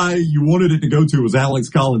one guy you wanted it to go to was Alex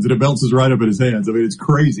Collins, and it bounces right up in his hands. I mean, it's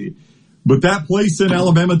crazy. But that play sent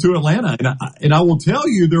Alabama to Atlanta. And I will tell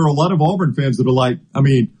you, there are a lot of Auburn fans that are like, I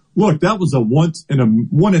mean, look, that was a one in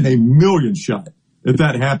a million shot at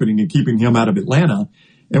that happening and keeping him out of Atlanta.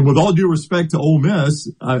 And with all due respect to Ole Miss,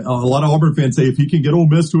 a lot of Auburn fans say if he can get Ole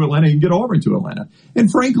Miss to Atlanta, he can get Auburn to Atlanta. And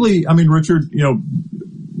frankly, I mean, Richard, Brian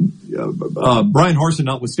Harsin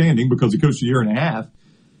notwithstanding, because he coached a year and a half,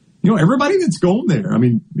 everybody that's going there. I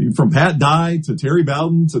mean, from Pat Dye to Terry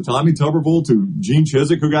Bowden to Tommy Tuberville to Gene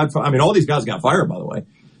Chizik, all these guys got fired, by the way.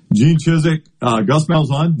 Gene Chizik, Gus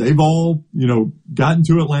Malzahn, they've all, gotten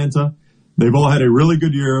to Atlanta. They've all had a really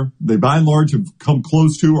good year. They, by and large, have come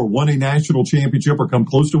close to or won a national championship or come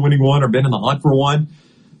close to winning one or been in the hunt for one.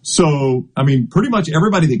 So, I mean, pretty much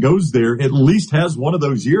everybody that goes there at least has one of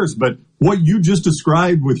those years. But what you just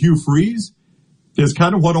described with Hugh Freeze is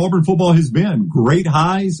kind of what Auburn football has been. Great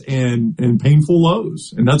highs and painful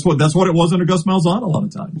lows. And that's what it was under Gus Malzahn a lot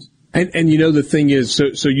of times. And the thing is,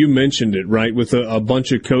 so you mentioned it, right, with a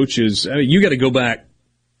bunch of coaches. I mean, you got to go back.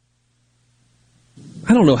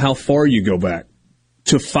 I don't know how far you go back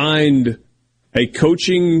to find a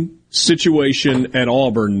coaching situation at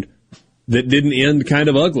Auburn that didn't end kind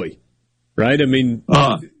of ugly, right? I mean,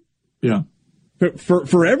 yeah.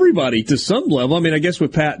 For everybody to some level. I mean, I guess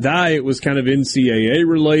with Pat Dye, it was kind of NCAA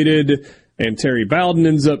related, and Terry Bowden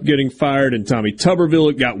ends up getting fired, and Tommy Tuberville,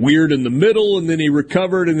 it got weird in the middle, and then he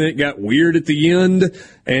recovered, and then it got weird at the end,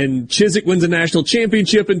 and Chizik wins a national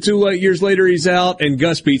championship, and 2 years later he's out, and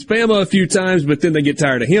Gus beats Bama a few times, but then they get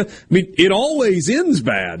tired of him. I mean, it always ends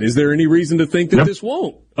bad. Is there any reason to think that this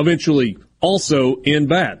won't eventually also end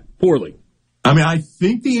bad, poorly? I mean, I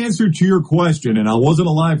think the answer to your question, and I wasn't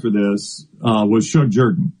alive for this, was Shug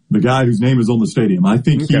Jordan, the guy whose name is on the stadium. I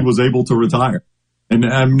think he was able to retire.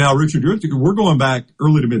 And now, Richard, we're going back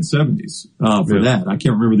early to mid-'70s for that. I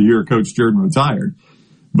can't remember the year Coach Jordan retired.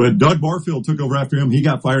 But Doug Barfield took over after him. He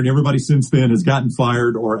got fired, and everybody since then has gotten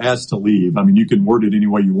fired or asked to leave. I mean, you can word it any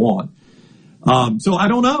way you want. So I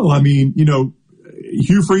don't know. I mean,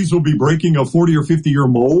 Hugh Freeze will be breaking a 40 or 50-year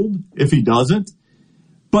mold if he doesn't.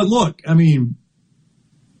 But look, I mean,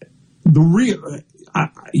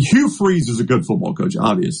 Hugh Freeze is a good football coach,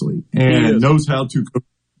 obviously, and knows how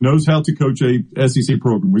to coach a SEC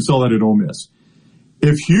program. We saw that at Ole Miss.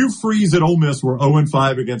 If Hugh Freeze at Ole Miss were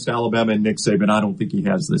 0-5 against Alabama and Nick Saban, I don't think he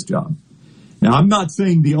has this job. Now, I'm not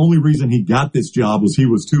saying the only reason he got this job was he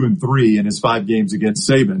was 2-3 in his 5 games against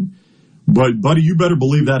Saban, but buddy, you better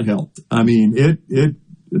believe that helped. I mean,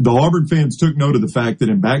 the Auburn fans took note of the fact that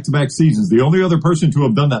in back-to-back seasons, the only other person to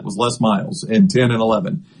have done that was Les Miles in 10 and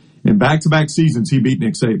 11. In back-to-back seasons, he beat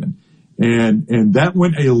Nick Saban. And that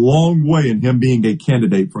went a long way in him being a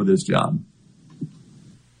candidate for this job.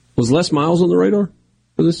 Was Les Miles on the radar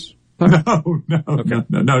for this? No.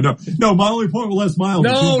 My only point with Les Miles.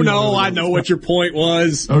 No, I know what your point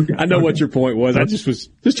was. Okay, I know what your point was. I just was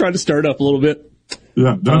trying to stir it up a little bit.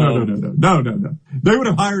 Yeah, no. They would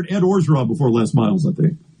have hired Ed Orgeron before Les Miles, I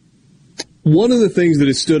think. One of the things that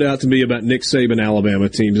has stood out to me about Nick Saban Alabama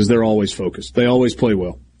teams is they're always focused. They always play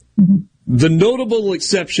well. Mm-hmm. The notable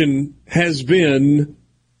exception has been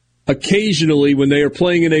occasionally when they are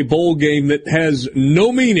playing in a bowl game that has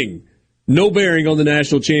no meaning, no bearing on the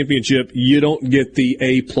national championship, you don't get the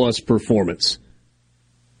A+ performance.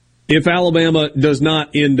 If Alabama does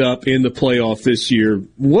not end up in the playoff this year,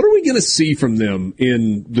 what are we going to see from them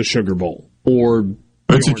in the Sugar Bowl or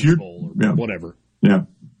the Orange Bowl or whatever? Yeah.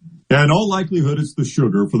 In all likelihood, it's the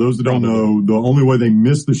Sugar. For those that don't know, the only way they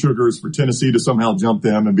miss the Sugar is for Tennessee to somehow jump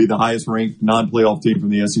them and be the highest-ranked non-playoff team from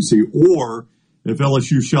the SEC, or if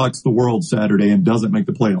LSU shocks the world Saturday and doesn't make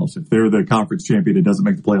the playoffs. If they're the conference champion and doesn't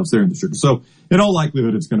make the playoffs, they're in the Sugar. So in all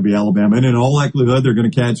likelihood, it's going to be Alabama. And in all likelihood, they're going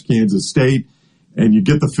to catch Kansas State. And you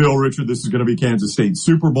get the feel, Richard, this is going to be Kansas State's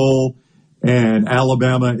Super Bowl, and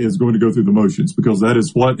Alabama is going to go through the motions because that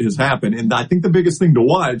is what has happened. And I think the biggest thing to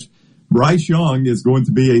watch, Bryce Young is going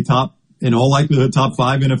to be in all likelihood, top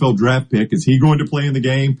 5 NFL draft pick. Is he going to play in the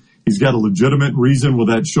game? He's got a legitimate reason with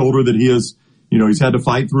that shoulder that he's had to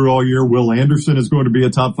fight through all year. Will Anderson is going to be a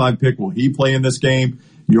top 5 pick. Will he play in this game?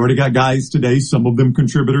 You already got guys today, some of them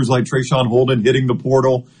contributors like Trayshawn Holden hitting the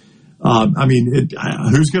portal. Who's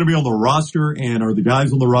going to be on the roster, and are the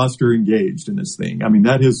guys on the roster engaged in this thing? I mean,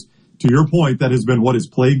 that is, to your point, that has been what has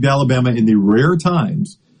plagued Alabama in the rare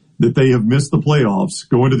times that they have missed the playoffs.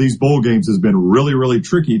 Going to these bowl games has been really, really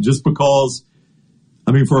tricky just because,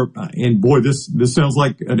 this sounds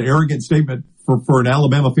like an arrogant statement for an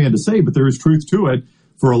Alabama fan to say, but there is truth to it.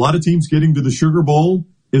 For a lot of teams, getting to the Sugar Bowl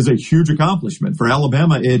is a huge accomplishment. For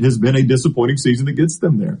Alabama, it has been a disappointing season that gets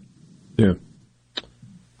them there. Yeah.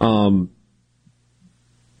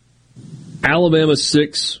 Alabama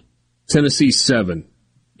 6, Tennessee 7.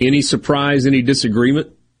 Any surprise, any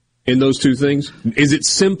disagreement in those two things? Is it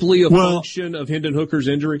simply a function of Hendon Hooker's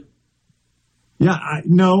injury? Yeah,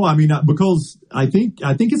 because I think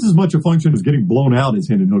it's as much a function as getting blown out as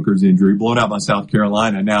Hendon Hooker's injury, blown out by South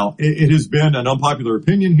Carolina. Now, it has been an unpopular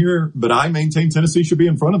opinion here, but I maintain Tennessee should be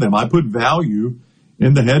in front of them. I put value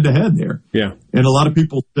in the head-to-head there. Yeah. And a lot of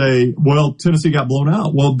people say, well, Tennessee got blown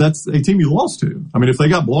out. Well, that's a team you lost to. I mean, if they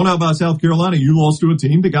got blown out by South Carolina, you lost to a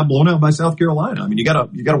team that got blown out by South Carolina. I mean, you gotta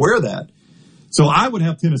wear that. So I would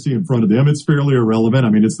have Tennessee in front of them. It's fairly irrelevant. I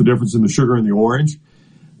mean, it's the difference in the sugar and the orange.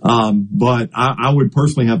 But I would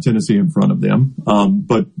personally have Tennessee in front of them.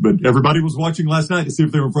 But everybody was watching last night to see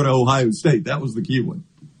if they were in front of Ohio State. That was the key one.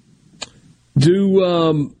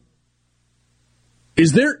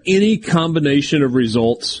 Is there any combination of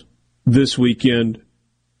results this weekend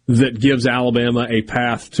that gives Alabama a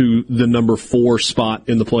path to the number 4 spot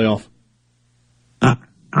in the playoff?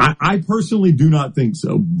 I personally do not think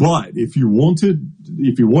so. But if you wanted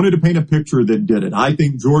to paint a picture that did it, I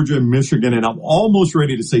think Georgia and Michigan, and I'm almost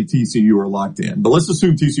ready to say TCU are locked in. But let's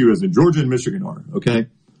assume TCU isn't. Georgia and Michigan are, okay?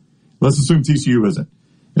 Let's assume TCU isn't.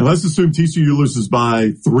 And let's assume TCU loses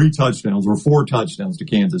by 3 touchdowns or 4 touchdowns to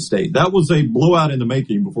Kansas State. That was a blowout in the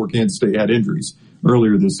making before Kansas State had injuries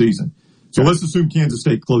earlier this season. So let's assume Kansas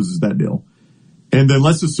State closes that deal. And then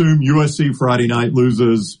let's assume USC Friday night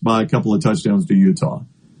loses by a couple of touchdowns to Utah.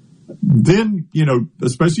 Then,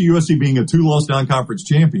 especially USC being a 2-loss non-conference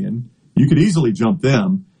champion, you could easily jump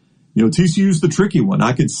them. TCU's the tricky one.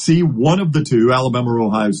 I could see one of the two, Alabama or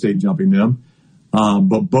Ohio State, jumping them.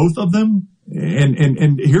 But both of them,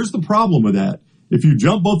 and here's the problem with that. If you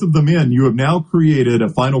jump both of them in, you have now created a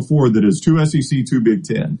Final Four that is 2 SEC, 2 Big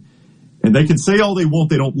Ten. And they can say all they want,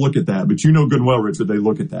 they don't look at that. But you know good and well, Richard, they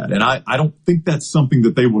look at that. And I don't think that's something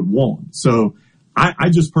that they would want. So I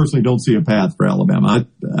just personally don't see a path for Alabama.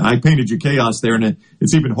 I painted you chaos there, and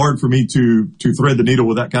it's even hard for me to thread the needle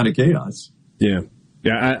with that kind of chaos. Yeah.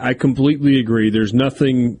 Yeah, I completely agree. There's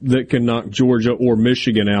nothing that can knock Georgia or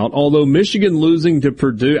Michigan out. Although Michigan losing to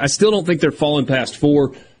Purdue, I still don't think they're falling past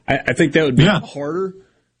 4. I think that would be harder.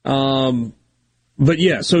 But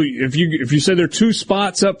yeah, so if you say there are 2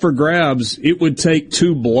 spots up for grabs, it would take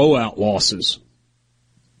 2 blowout losses.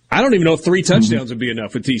 I don't even know if 3 touchdowns would be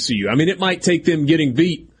enough with TCU. I mean, it might take them getting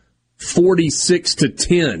beat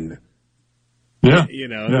 46-10. Yeah.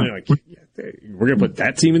 Like, we're going to put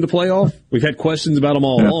that team in the playoff? We've had questions about them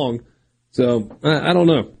all along. So, I don't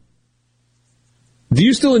know. Do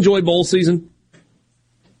you still enjoy bowl season?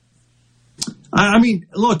 I mean,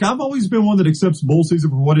 look, I've always been one that accepts bowl season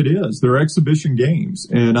for what it is. They're exhibition games.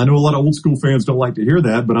 And I know a lot of old school fans don't like to hear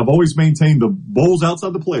that, but I've always maintained the bowls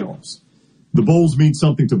outside the playoffs. The bowls mean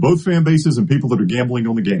something to both fan bases and people that are gambling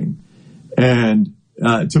on the game. And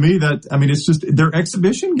to me, it's just, they're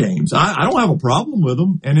exhibition games. I don't have a problem with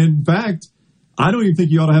them. And in fact, I don't even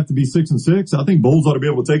think you ought to have to be 6-6. I think bowls ought to be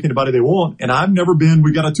able to take anybody they want. And I've never been,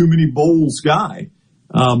 we got a too many bowls guy.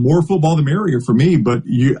 More football the merrier for me, but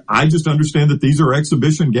I just understand that these are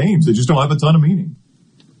exhibition games. They just don't have a ton of meaning.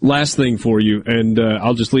 Last thing for you, and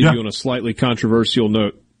I'll just leave you on a slightly controversial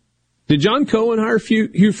note. Did John Cohen hire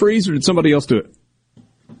Hugh Freeze, or did somebody else do it?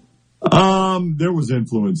 There was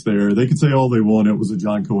influence there. They could say all they want. It was a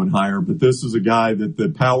John Cohen hire, but this is a guy that the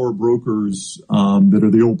power brokers that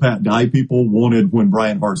are the old Pat Dye people wanted when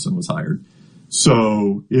Brian Harsin was hired.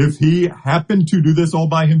 So if he happened to do this all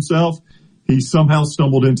by himself, he somehow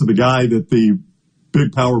stumbled into the guy that the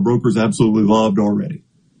big power brokers absolutely loved already.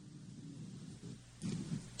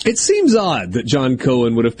 It seems odd that John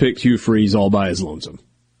Cohen would have picked Hugh Freeze all by his lonesome.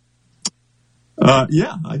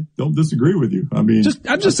 Yeah, I don't disagree with you. I mean,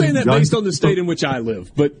 I'm just saying that based on the state in which I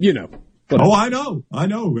live, but whatever. Oh, I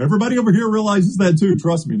know. Everybody over here realizes that too.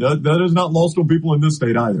 Trust me. That is not lost on people in this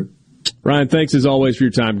state either. Ryan, thanks as always for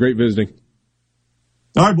your time. Great visiting.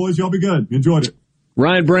 All right, boys, y'all be good. Enjoyed it.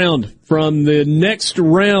 Ryan Brown from the Next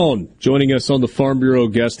Round joining us on the Farm Bureau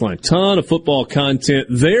guest line. Ton of football content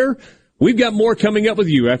there. We've got more coming up with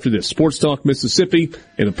you after this. Sports Talk Mississippi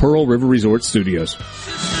in the Pearl River Resort Studios.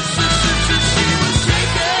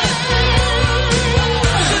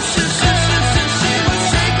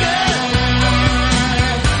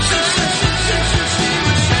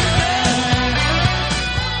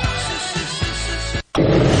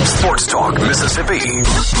 Sports Talk Mississippi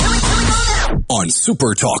on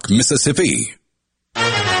Super Talk Mississippi.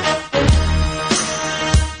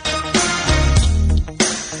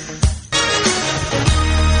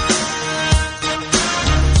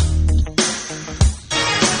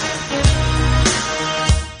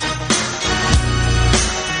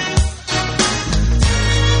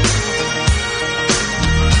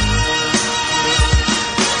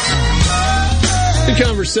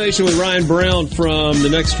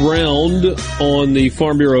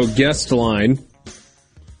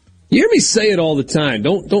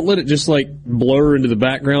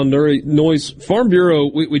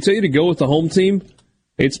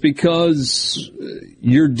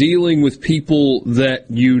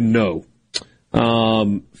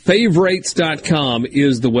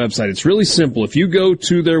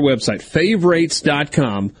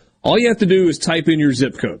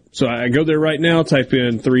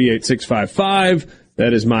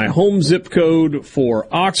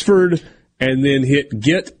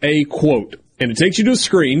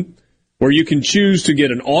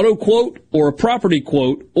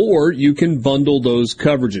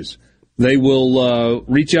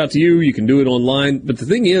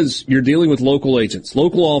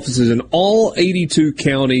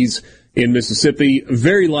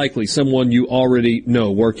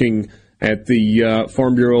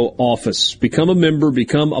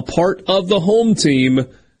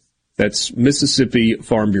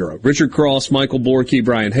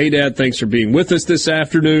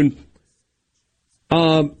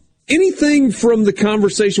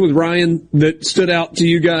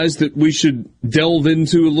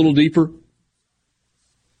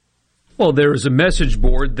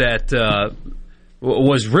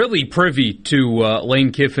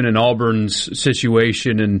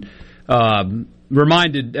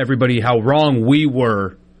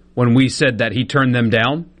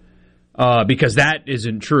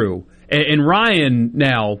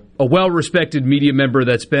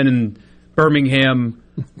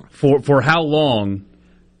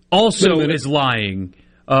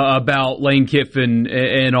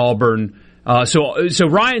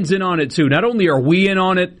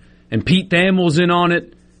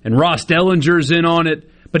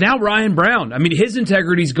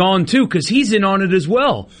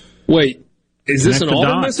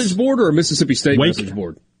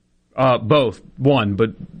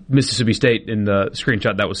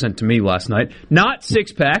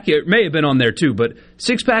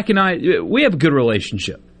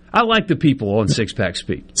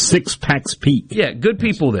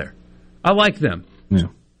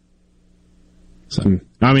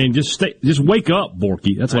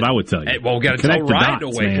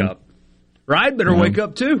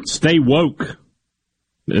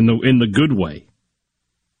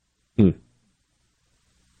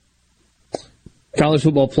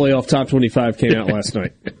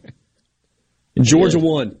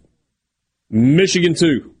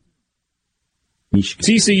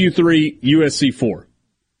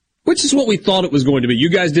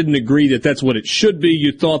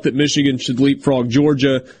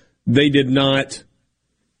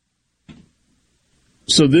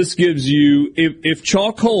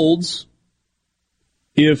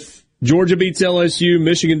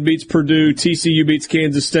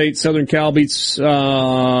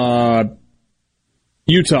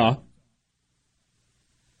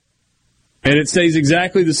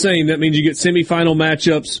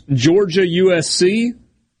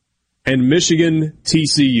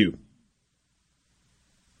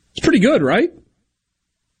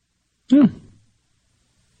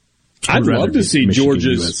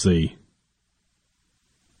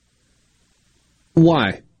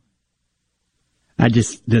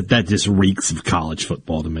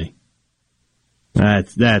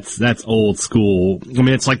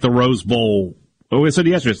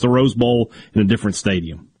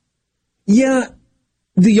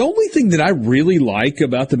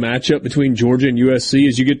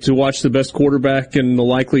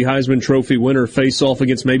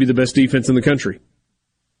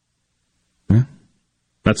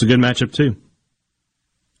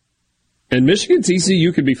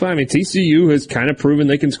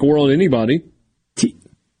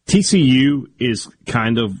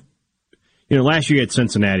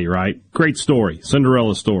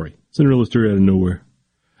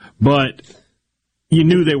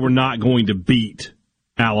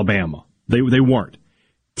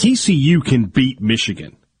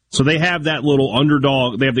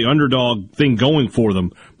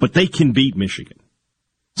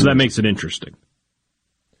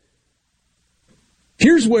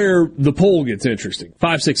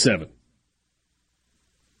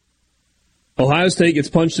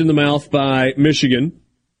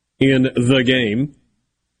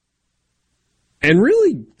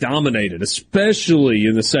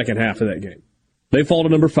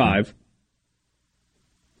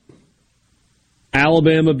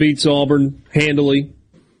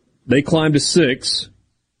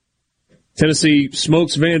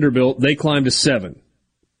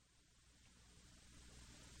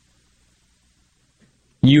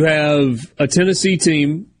 You have a Tennessee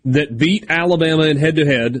team that beat Alabama in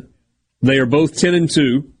head-to-head. They are both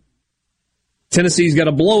 10-2. Tennessee's got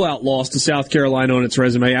a blowout loss to South Carolina on its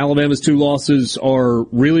resume. Alabama's 2 losses are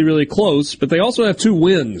really, really close, but they also have 2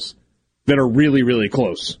 wins that are really, really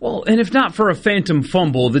close. Well, and if not for a phantom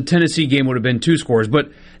fumble, the Tennessee game would have been 2 scores.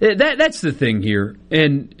 But that's the thing here.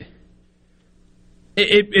 And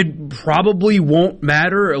it probably won't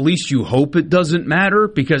matter. At least you hope it doesn't matter,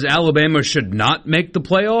 because Alabama should not make the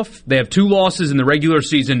playoff. They have 2 losses in the regular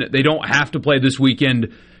season. They don't have to play this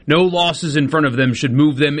weekend. No losses in front of them should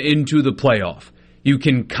move them into the playoff. You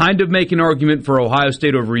can kind of make an argument for Ohio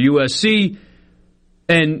State over USC,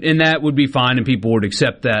 and that would be fine, and people would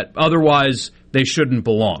accept that. Otherwise, they shouldn't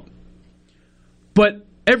belong. But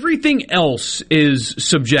everything else is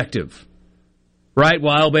subjective, right?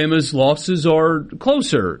 Well, Alabama's losses are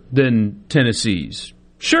closer than Tennessee's.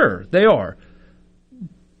 Sure, they are.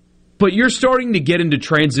 But you're starting to get into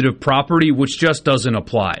transitive property, which just doesn't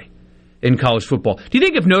apply in college football. Do you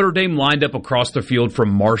think if Notre Dame lined up across the field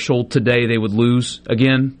from Marshall today, they would lose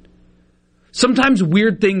again? Sometimes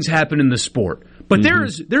weird things happen in the sport. But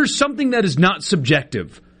there's something that is not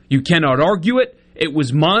subjective. You cannot argue it. It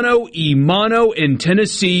was mano-a-mano, and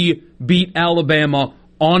Tennessee beat Alabama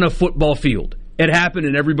on a football field. It happened,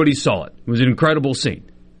 and everybody saw it. It was an incredible scene.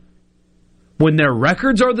 When their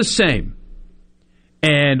records are the same,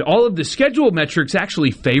 and all of the schedule metrics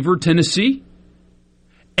actually favor Tennessee,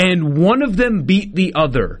 and one of them beat the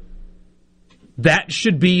other, that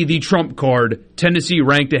should be the trump card. Tennessee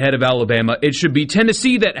ranked ahead of Alabama. It should be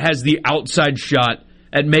Tennessee that has the outside shot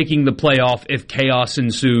at making the playoff if chaos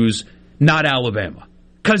ensues, not Alabama.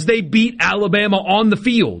 Because they beat Alabama on the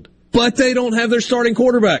field. But they don't have their starting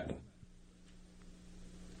quarterback.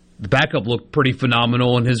 The backup looked pretty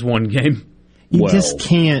phenomenal in his one game. You just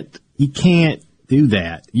can't. You can't do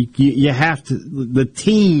that. You have to. The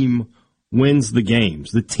team wins the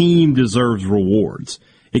games. The team deserves rewards.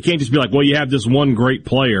 It can't just be like, well, you have this one great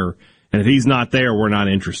player, and if he's not there, we're not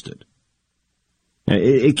interested.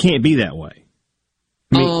 It can't be that way.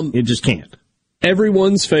 I mean, it just can't.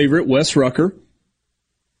 Everyone's favorite, Wes Rucker,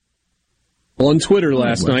 on Twitter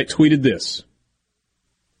last night tweeted this.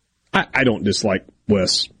 I don't dislike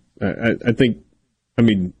Wes. I think,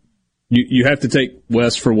 you have to take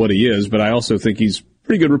Wes for what he is, but I also think he's a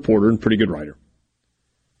pretty good reporter and pretty good writer.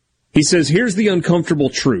 He says, here's the uncomfortable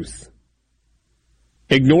truth.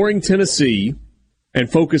 Ignoring Tennessee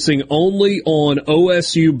and focusing only on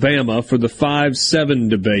OSU-Bama for the 5-7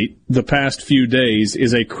 debate the past few days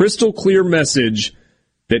is a crystal clear message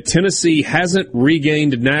that Tennessee hasn't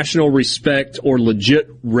regained national respect or legit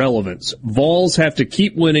relevance. Vols have to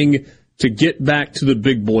keep winning to get back to the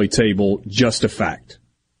big boy table. Just a fact.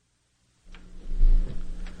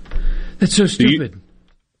 That's so stupid.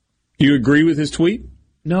 You agree with his tweet?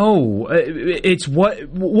 No, it's what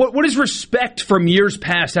does respect from years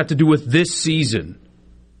past have to do with this season?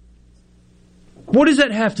 What does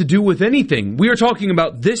that have to do with anything? We are talking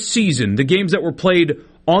about this season, the games that were played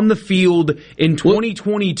on the field in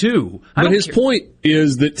 2022. But his point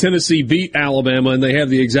is that Tennessee beat Alabama and they have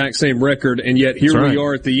the exact same record, and yet here we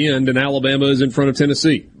are at the end, and Alabama is in front of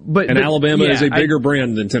Tennessee. But Alabama is a bigger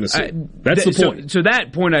brand than Tennessee. That's the point. So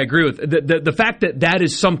that point I agree with. The fact that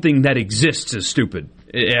is something that exists is stupid.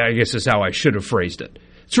 I guess is how I should have phrased it.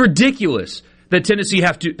 It's ridiculous that Tennessee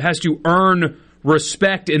has to earn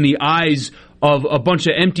respect in the eyes of a bunch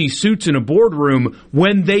of empty suits in a boardroom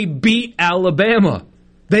when they beat Alabama.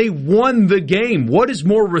 They won the game. What is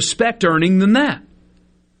more respect earning than that?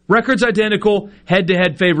 Records identical,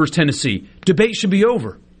 head-to-head favors Tennessee. Debate should be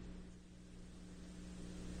over.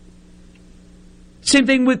 Same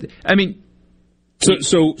thing with,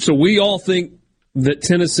 So we all think that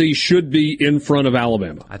Tennessee should be in front of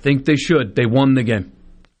Alabama. I think they should. They won the game.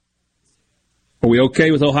 Are we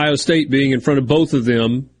okay with Ohio State being in front of both of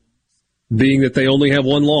them, being that they only have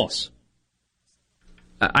one loss?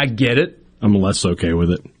 I get it. I'm less okay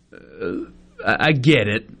with it. I get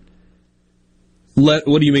it. What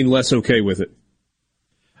do you mean less okay with it?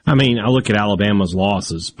 I look at Alabama's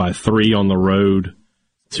losses by 3 on the road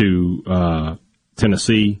to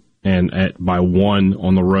Tennessee and by 1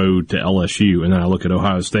 on the road to LSU. And then I look at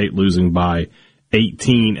Ohio State losing by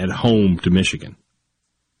 18 at home to Michigan.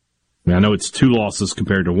 I know it's 2 losses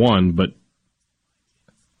compared to 1, but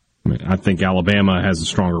I think Alabama has a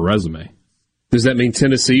stronger resume. Does that mean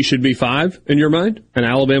Tennessee should be 5 in your mind, and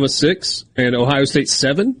Alabama 6, and Ohio State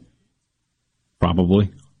 7? Probably.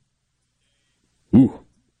 Ooh.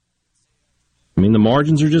 The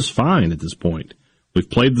margins are just fine at this point. We've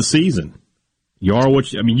played the season. You are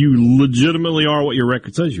what you legitimately are what your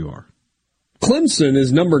record says you are. Clemson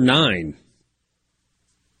is number 9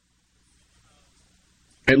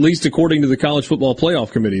 At least according to the College Football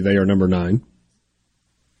Playoff Committee, they are number 9.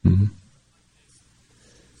 Mm-hmm.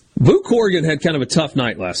 Vu Corrigan had kind of a tough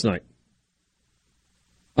night last night.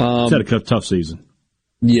 He's had a tough season.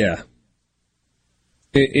 Yeah.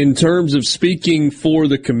 In terms of speaking for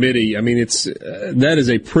the committee, I mean, that is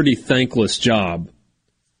a pretty thankless job.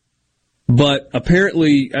 But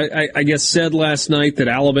apparently, I guess said last night that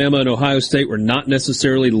Alabama and Ohio State were not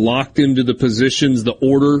necessarily locked into the positions, the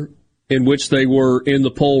order in which they were in the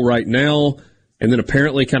poll right now, and then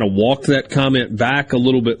apparently kind of walked that comment back a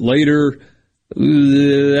little bit later.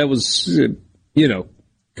 That was,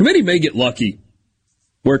 committee may get lucky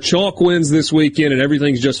where chalk wins this weekend and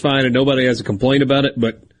everything's just fine and nobody has a complaint about it,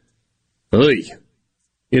 but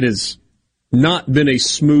it has not been a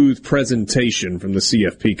smooth presentation from the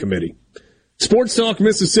CFP committee. Sports Talk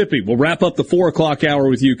Mississippi. We'll wrap up the 4 o'clock hour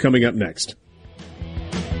with you coming up next.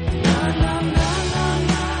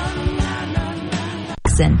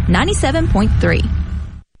 97.3.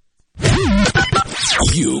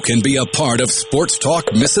 You can be a part of Sports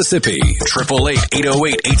Talk Mississippi.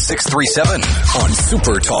 888-808-8637 on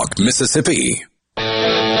Super Talk Mississippi.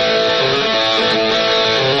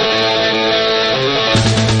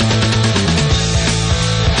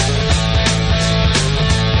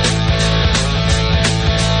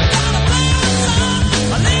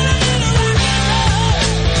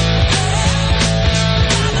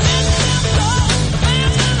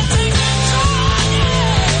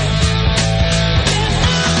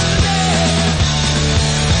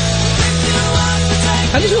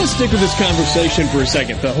 I just want to stick with this conversation for a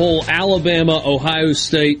second. The whole Alabama, Ohio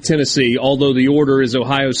State, Tennessee, although the order is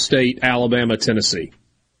Ohio State, Alabama, Tennessee.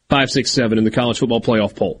 5, 6, 7 in the college football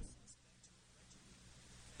playoff poll.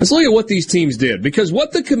 Let's look at what these teams did, because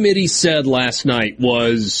what the committee said last night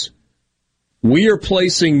was we are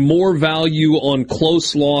placing more value on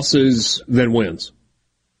close losses than wins.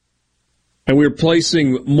 And we're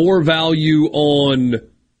placing more value on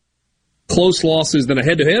close losses than a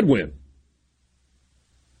head-to-head win.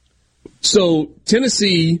 So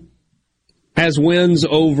Tennessee has wins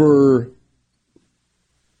over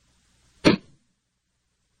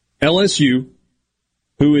LSU,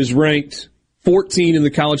 who is ranked 14 in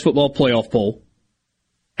the college football playoff poll.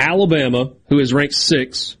 Alabama, who is ranked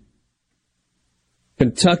 6.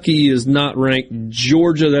 Kentucky is not ranked.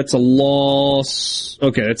 Georgia, that's a loss.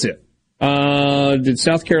 Okay, that's it. Did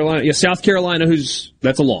South Carolina? Yeah, South Carolina,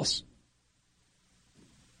 that's a loss.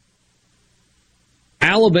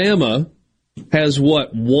 Alabama has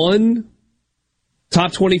one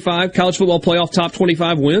top 25 college football playoff top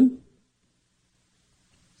 25 win?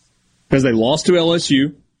 Because they lost to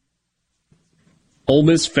LSU. Ole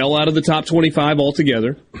Miss fell out of the top 25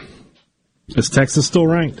 altogether. Is Texas still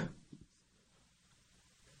ranked?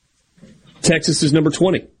 Texas is number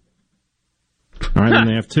 20. All right, then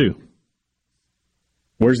they have 2.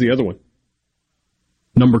 Where's the other one?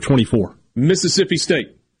 Number 24. Mississippi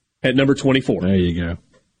State at number 24. There you go.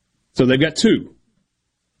 So they've got 2.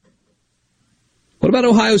 What about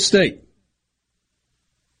Ohio State?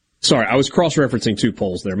 Sorry, I was cross-referencing 2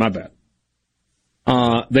 polls there. My bad.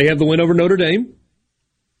 They have the win over Notre Dame.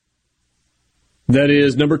 That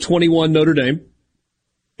is number 21 Notre Dame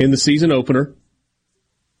in the season opener.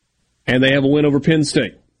 And they have a win over Penn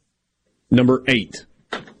State, number 8.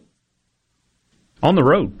 On the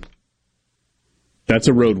road. That's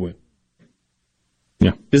a road win.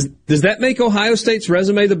 Yeah. Does that make Ohio State's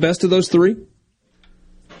resume the best of those 3?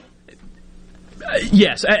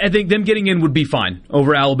 Yes, I think them getting in would be fine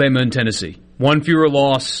over Alabama and Tennessee. 1 fewer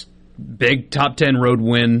loss, big top 10 road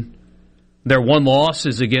win. Their 1 loss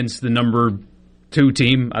is against the number 2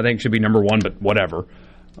 team. I think should be number 1, but whatever.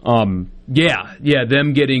 Yeah,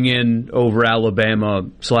 them getting in over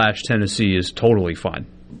Alabama/Tennessee is totally fine.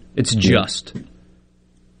 It's just.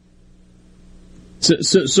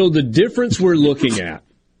 So the difference we're looking at,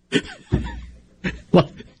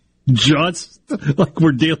 just like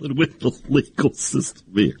we're dealing with the legal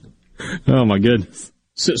system here. Oh my goodness!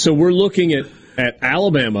 So we're looking at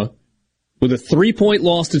Alabama with a 3-point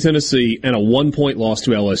loss to Tennessee and a 1-point loss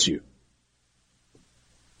to LSU.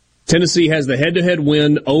 Tennessee has the head-to-head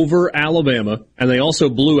win over Alabama, and they also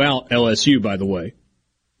blew out LSU, by the way.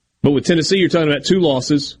 But with Tennessee, you're talking about 2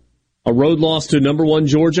 losses, a road loss to number 1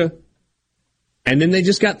 Georgia, and then they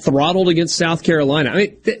just got throttled against South Carolina. I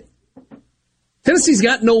mean, Tennessee's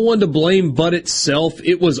got no one to blame but itself.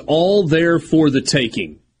 It was all there for the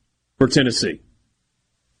taking for Tennessee.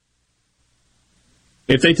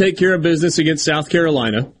 If they take care of business against South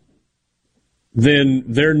Carolina, then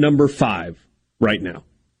they're number 5 right now.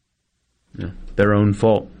 Yeah, their own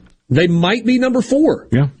fault. They might be number 4.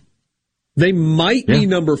 Yeah. They might be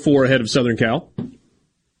number 4 ahead of Southern Cal.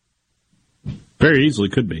 Very easily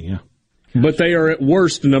could be, yeah. But they are at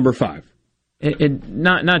worst number 5. And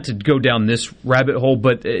not to go down this rabbit hole,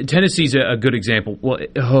 but Tennessee's a good example. Well,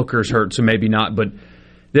 Hooker's hurt, so maybe not. But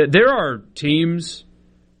there are teams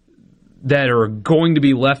that are going to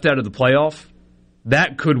be left out of the playoff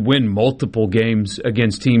that could win multiple games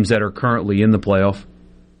against teams that are currently in the playoff.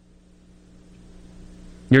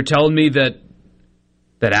 You're telling me that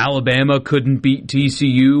Alabama couldn't beat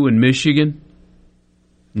TCU and Michigan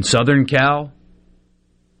and Southern Cal?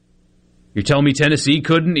 You're telling me Tennessee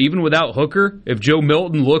couldn't, even without Hooker, if Joe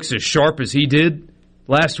Milton looks as sharp as he did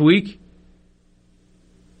last week?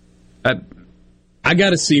 I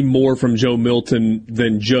got to see more from Joe Milton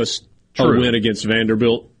than just a win against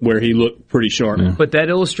Vanderbilt, where he looked pretty sharp. Yeah. But that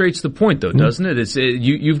illustrates the point, though, doesn't it?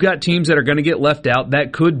 You've got teams that are going to get left out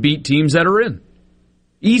that could beat teams that are in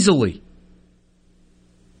easily.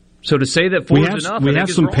 So to say that 4 is enough, we have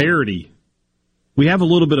some parity. We have a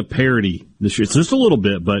little bit of parity this year. It's just a little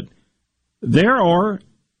bit, but there are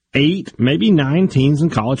 8, maybe 9 teams in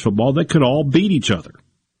college football that could all beat each other.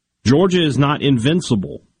 Georgia is not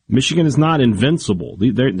invincible. Michigan is not invincible.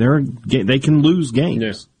 They can lose games.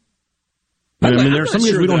 Yes. I mean, there are some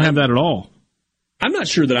years we don't have that at all. I'm not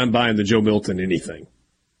sure that I'm buying the Joe Milton anything.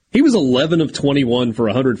 He was 11 of 21 for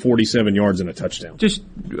 147 yards and a touchdown. He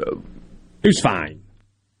was fine.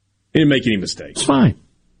 He didn't make any mistakes. It's fine.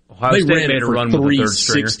 Ohio State made a run with the third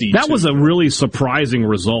stringer. That was a really surprising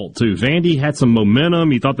result, too. Vandy had some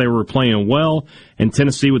momentum. He thought they were playing well, and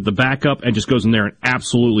Tennessee with the backup and just goes in there and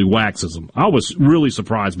absolutely waxes them. I was really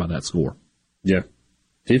surprised by that score. Yeah.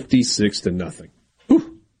 56-0.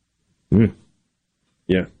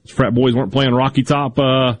 Yeah. Those frat boys weren't playing Rocky Top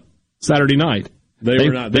Saturday night. They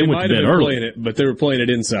were not. They might have been playing it, but they were playing it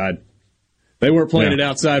inside. They weren't playing it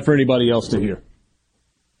outside for anybody else to hear.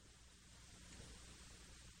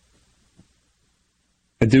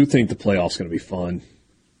 I do think the playoff's going to be fun.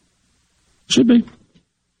 Should be.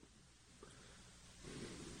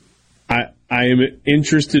 I am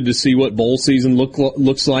interested to see what bowl season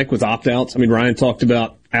looks like with opt-outs. I mean, Ryan talked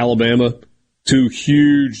about Alabama, 2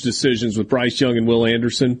 huge decisions with Bryce Young and Will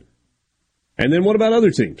Anderson. And then what about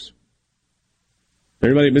other teams?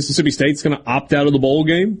 Everybody at Mississippi State's going to opt out of the bowl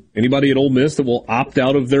game? Anybody at Ole Miss that will opt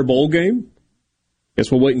out of their bowl game?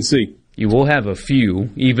 Guess we'll wait and see. You will have a few,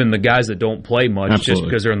 even the guys that don't play much, just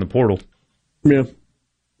because they're in the portal. Yeah,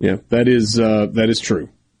 that is true.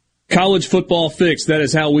 College football fix. That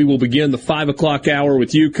is how we will begin the 5 o'clock hour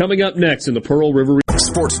with you. Coming up next in the Pearl River.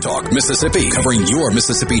 Sports Talk Mississippi, covering your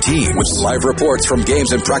Mississippi team with live reports from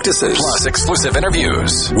games and practices, plus exclusive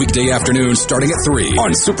interviews. Weekday afternoons starting at 3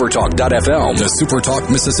 on supertalk.fm, the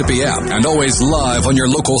Supertalk Mississippi app, and always live on your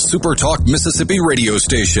local Supertalk Mississippi radio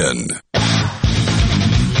station.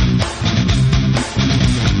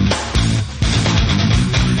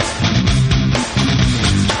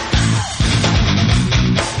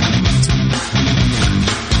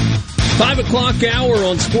 O'clock hour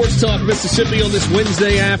on Sports Talk Mississippi on this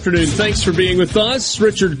Wednesday afternoon. Thanks for being with us.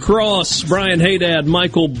 Richard Cross, Brian Haydad,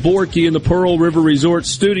 Michael Borky in the Pearl River Resort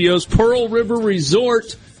studios. Pearl River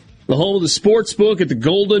Resort, the home of the sports book at the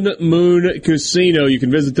Golden Moon Casino. You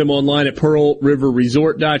can visit them online at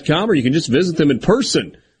pearlriverresort.com, or you can just visit them in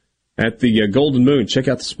person at the Golden Moon. Check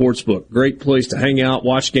out the sports book. Great place to hang out,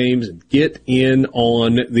 watch games, and get in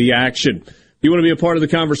on the action. If you want to be a part of the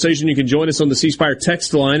conversation, you can join us on the C Spire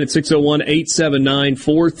text line at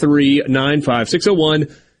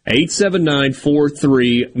 601-879-4395.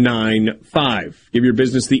 601-879-4395. Give your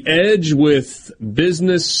business the edge with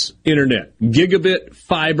business internet. Gigabit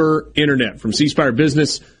fiber internet from C Spire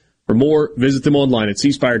Business. For more, visit them online at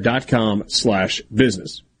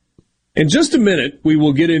cspire.com/business. In just a minute, we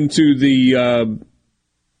will get into the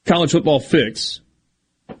college football fix.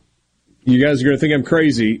 You guys are going to think I'm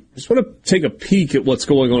crazy. Just want to take a peek at what's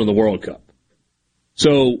going on in the World Cup.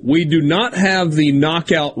 So we do not have the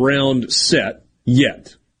knockout round set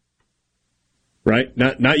yet. Right?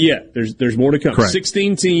 Not yet. There's more to come. Correct.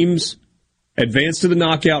 16 teams advance to the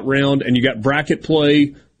knockout round, and you got bracket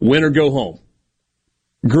play, win or go home.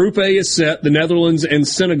 Group A is set. The Netherlands and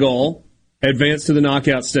Senegal advance to the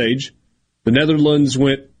knockout stage. The Netherlands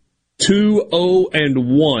went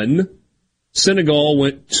 2-0-1. Senegal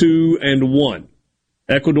went 2-1.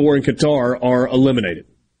 Ecuador and Qatar are eliminated.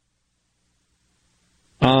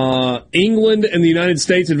 England and the United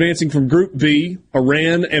States advancing from Group B.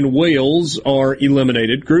 Iran and Wales are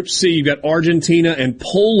eliminated. Group C, you've got Argentina and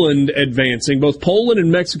Poland advancing. Both Poland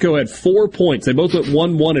and Mexico had 4 points. They both went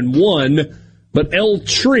 1-1-1, but El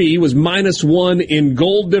Tri was -1 in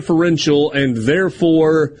goal differential, and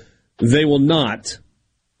therefore they will not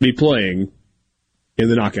be playing in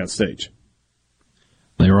the knockout stage.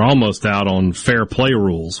 They were almost out on fair play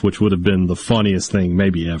rules, which would have been the funniest thing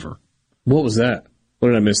maybe ever. What was that? What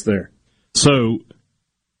did I miss there? So,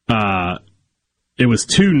 it was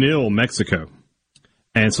 2-0 Mexico,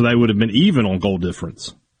 and so they would have been even on goal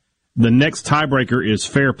difference. The next tiebreaker is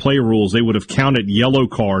fair play rules. They would have counted yellow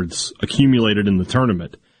cards accumulated in the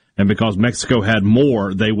tournament, and because Mexico had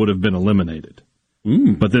more, they would have been eliminated.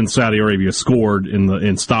 But then Saudi Arabia scored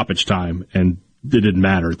in stoppage time, and it didn't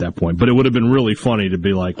matter at that point. But it would have been really funny to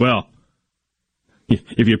be like, well,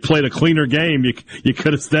 if you played a cleaner game, you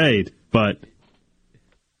could have stayed. But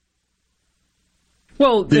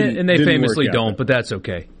well, and they famously don't, but that's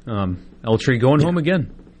okay. Eltree going home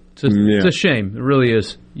again. It's a shame. It really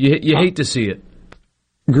is. You hate to see it.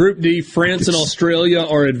 Group D, France and Australia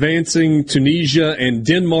are advancing. Tunisia and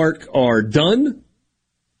Denmark are done.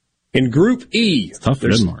 In Group E, tough for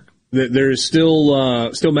Denmark. There's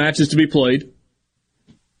still matches to be played.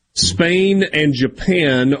 Spain and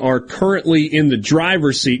Japan are currently in the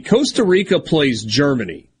driver's seat. Costa Rica plays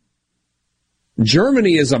Germany.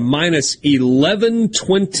 Germany is a minus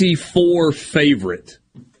 1124 favorite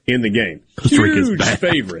in the game. Costa Rica's Huge bad.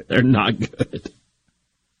 favorite. They're not good.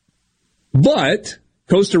 But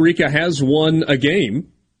Costa Rica has won a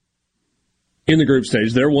game in the group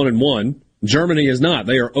stage. They're 1-1. Germany is not.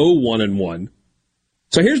 They are 0-1-1.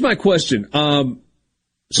 So here's my question.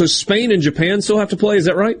 So Spain and Japan still have to play, is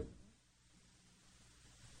that right?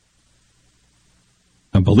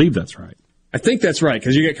 I believe that's right. I think that's right,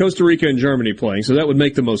 because you got Costa Rica and Germany playing, so that would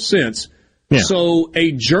make the most sense. Yeah. So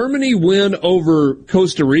a Germany win over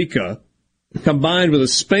Costa Rica combined with a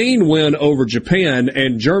Spain win over Japan,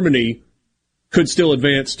 and Germany could still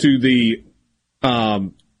advance to the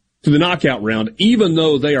knockout round, even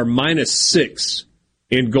though they are -6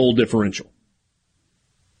 in goal differential.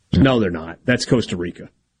 No, they're not. That's Costa Rica.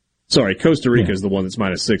 Sorry, Costa Rica is the one that's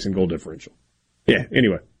 -6 in goal differential. Yeah,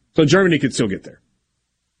 anyway. So Germany could still get there.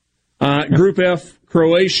 Group F,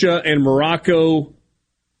 Croatia and Morocco.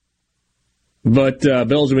 But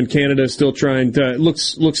Belgium and Canada still trying to...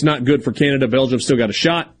 Looks not good for Canada. Belgium still got a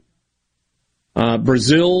shot.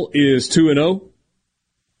 Brazil is 2-0.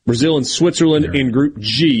 Brazil and Switzerland in Group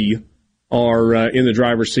G are in the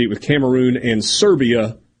driver's seat, with Cameroon and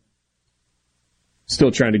Serbia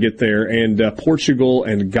still trying to get there, and Portugal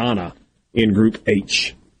and Ghana in Group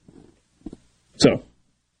H. So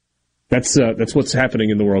that's what's happening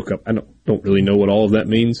in the World Cup. I don't really know what all of that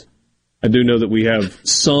means. I do know that we have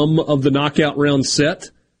some of the knockout round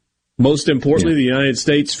set. Most importantly, the United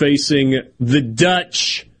States facing the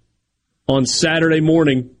Dutch on Saturday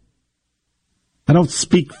morning. I don't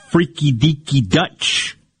speak freaky deaky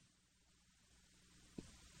Dutch.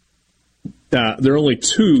 There are only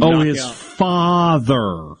two. His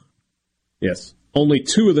father. Yes. Only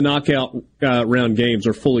two of the knockout round games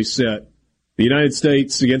are fully set. The United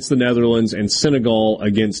States against the Netherlands and Senegal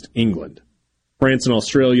against England. France and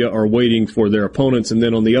Australia are waiting for their opponents. And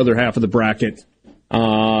then on the other half of the bracket,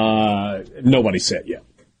 nobody's set yet.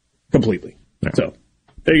 Completely. Yeah. So,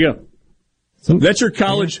 there you go. That's your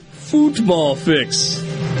college football fix.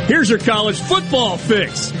 Here's your college football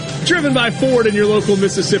fix. Driven by Ford and your local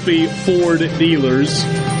Mississippi Ford dealers.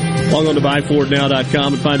 Log on to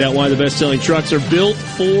buyfordnow.com and find out why the best-selling trucks are built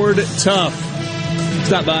Ford tough.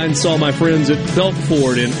 Stopped by and saw my friends at Belk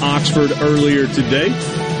Ford in Oxford earlier today.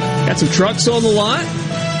 Got some trucks on the lot.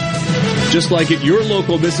 Just like at your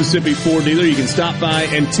local Mississippi Ford dealer, you can stop by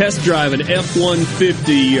and test drive an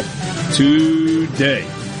F-150 today.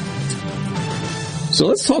 So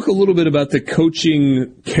let's talk a little bit about the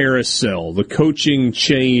coaching carousel, the coaching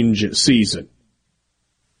change season.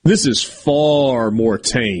 This is far more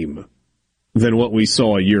tame than what we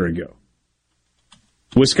saw a year ago.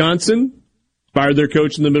 Wisconsin fired their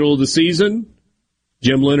coach in the middle of the season.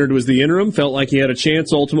 Jim Leonard was the interim, felt like he had a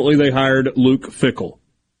chance. Ultimately, they hired Luke Fickell.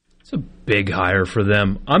 It's a big hire for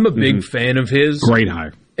them. I'm a big fan of his. Great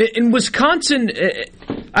hire. In Wisconsin,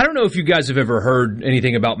 I don't know if you guys have ever heard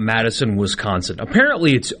anything about Madison, Wisconsin.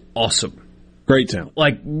 Apparently, it's awesome. Great town.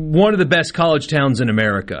 Like one of the best college towns in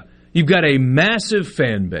America. You've got a massive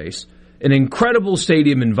fan base, an incredible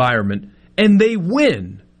stadium environment, and they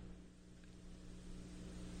win.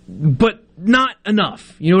 But not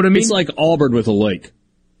enough. You know what I mean? It's like Auburn with a lake.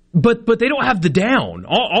 But they don't have the down.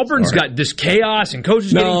 Auburn's got this chaos and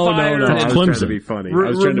coaches getting fired. No. And I was trying to be funny.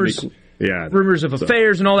 Rumors of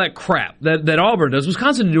affairs and all that crap that Auburn does.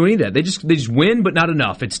 Wisconsin didn't do any of that. They just win, but not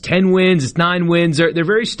enough. It's 10 wins. It's 9 wins. They're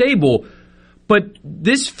very stable. But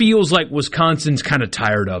this feels like Wisconsin's kind of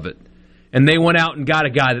tired of it. And they went out and got a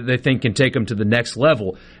guy that they think can take them to the next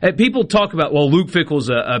level. And people talk about, well, Luke Fickell's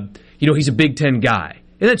he's a Big Ten guy.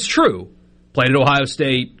 And that's true. Played at Ohio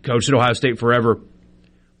State, coached at Ohio State forever.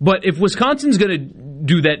 But if Wisconsin's going to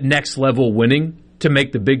do that next level winning to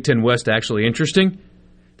make the Big Ten West actually interesting,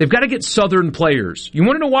 they've got to get Southern players. You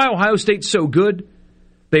want to know why Ohio State's so good?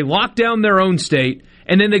 They lock down their own state,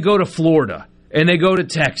 and then they go to Florida, and they go to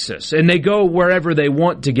Texas, and they go wherever they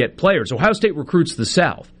want to get players. Ohio State recruits the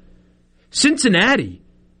South. Cincinnati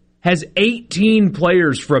has 18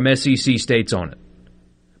 players from SEC states on it.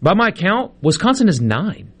 By my count, Wisconsin has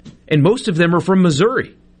 9, and most of them are from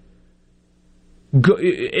Missouri.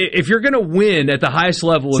 If you're going to win at the highest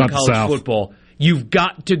level in college football, you've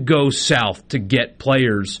got to go south to get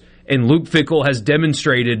players. And Luke Fickell has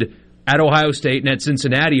demonstrated at Ohio State and at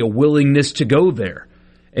Cincinnati a willingness to go there.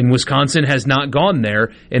 And Wisconsin has not gone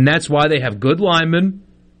there, and that's why they have good linemen,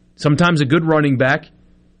 sometimes a good running back,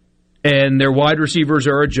 and their wide receivers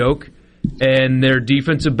are a joke, and their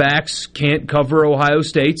defensive backs can't cover Ohio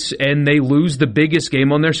State's, and they lose the biggest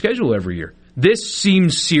game on their schedule every year. This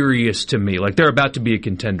seems serious to me, like they're about to be a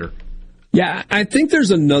contender. Yeah, I think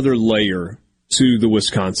there's another layer to the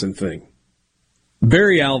Wisconsin thing.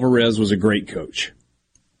 Barry Alvarez was a great coach.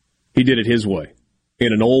 He did it his way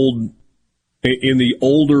in the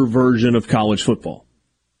older version of college football.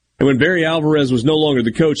 And when Barry Alvarez was no longer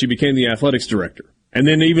the coach, he became the athletics director. And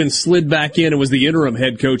then even slid back in and was the interim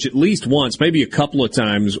head coach at least once, maybe a couple of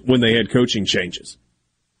times when they had coaching changes.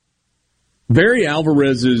 Barry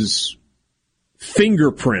Alvarez's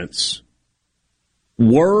fingerprints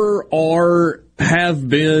were, are, have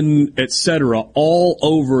been, etc., all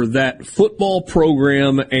over that football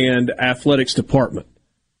program and athletics department.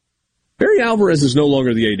 Barry Alvarez is no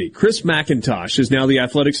longer the AD. Chris McIntosh is now the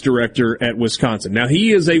athletics director at Wisconsin. Now,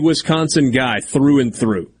 he is a Wisconsin guy through and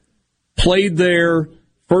through. Played there,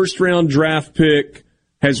 first-round draft pick,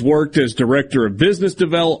 has worked as director of business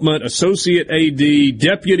development, associate AD,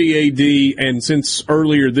 deputy AD, and since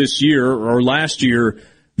earlier this year, or last year,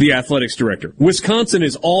 the athletics director. Wisconsin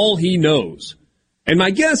is all he knows. And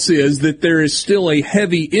my guess is that there is still a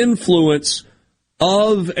heavy influence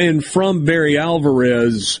of and from Barry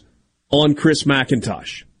Alvarez on Chris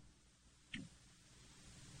McIntosh.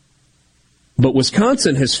 But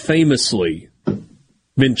Wisconsin has famously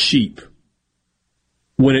been cheap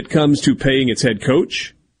when it comes to paying its head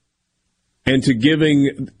coach and to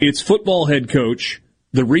giving its football head coach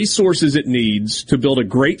the resources it needs to build a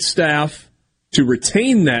great staff, to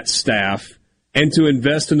retain that staff, and to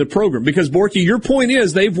invest in the program. Because, Borky, your point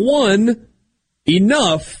is they've won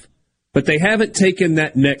enough, but they haven't taken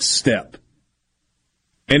that next step.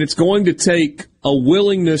 And it's going to take a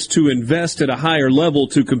willingness to invest at a higher level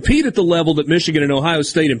to compete at the level that Michigan and Ohio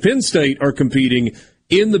State and Penn State are competing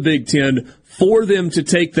in the Big Ten for them to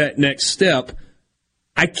take that next step.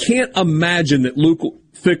 I can't imagine that Luke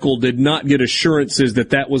Fickell did not get assurances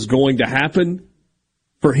that that was going to happen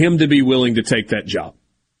for him to be willing to take that job.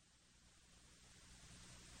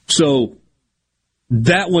 So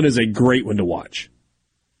that one is a great one to watch.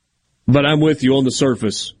 But I'm with you on the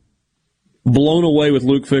surface. Blown away with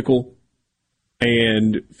Luke Fickell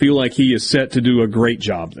and feel like he is set to do a great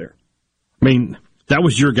job there. I mean, that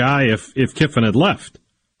was your guy if Kiffin had left.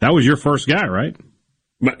 That was your first guy, right?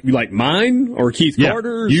 Like mine or Keith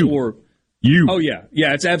Carter's? You. Oh, yeah.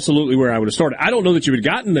 Yeah, it's absolutely where I would have started. I don't know that you would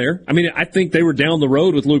have gotten there. I mean, I think they were down the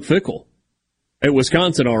road with Luke Fickell at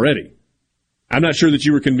Wisconsin already. I'm not sure that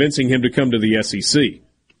you were convincing him to come to the SEC.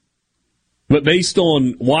 But based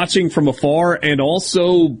on watching from afar and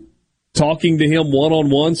also talking to him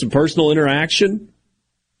one-on-one, some personal interaction,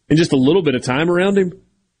 and just a little bit of time around him,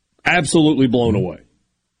 absolutely blown away.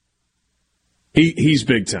 He's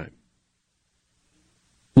big time.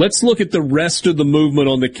 Let's look at the rest of the movement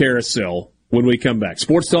on the carousel when we come back.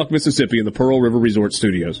 Sports Talk Mississippi in the Pearl River Resort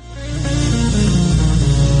Studios.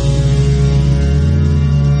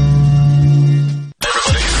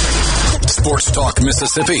 Sports Talk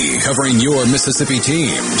Mississippi, covering your Mississippi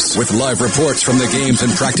teams with live reports from the games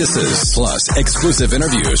and practices, plus exclusive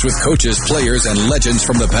interviews with coaches, players, and legends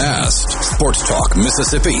from the past. Sports Talk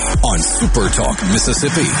Mississippi on Super Talk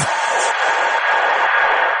Mississippi.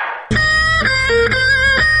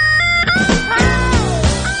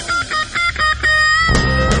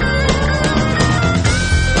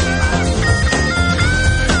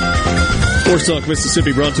 Sports Talk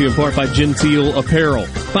Mississippi brought to you in part by Genteel Apparel.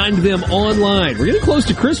 Find them online. We're getting close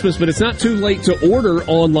to Christmas, but it's not too late to order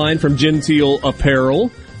online from Genteel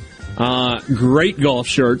Apparel. Great golf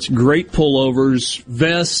shirts, great pullovers,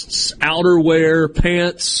 vests, outerwear,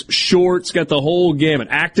 pants, shorts, got the whole gamut.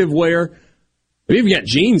 Activewear. We've even got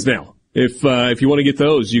jeans now. If you want to get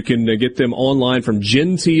those, you can get them online from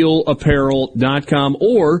GenteelApparel.com,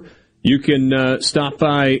 or you can stop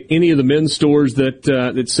by any of the men's stores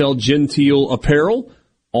that sell Genteel Apparel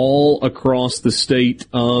all across the state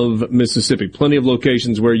of Mississippi. Plenty of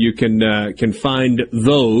locations where you can find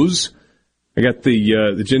those. I got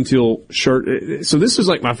the Gentile shirt. So this is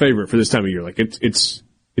like my favorite for this time of year. Like it's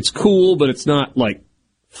cool, but it's not like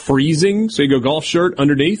freezing. So you go golf shirt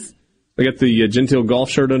underneath. I got the Gentile golf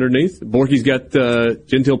shirt underneath. Borky's got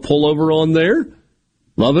Gentile pullover on there.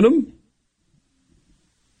 Loving them.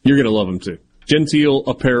 You're going to love them too.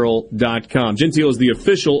 GentileApparel.com. Gentile is the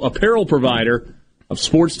official apparel provider of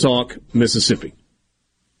Sports Talk Mississippi.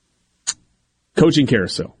 Coaching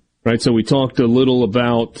carousel, right? So we talked a little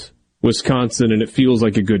about Wisconsin, and it feels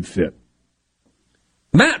like a good fit.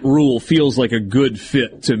 Matt Rule feels like a good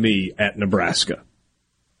fit to me at Nebraska.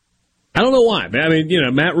 I don't know why. I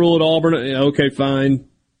mean, Matt Rule at Auburn, okay, fine.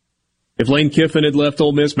 If Lane Kiffin had left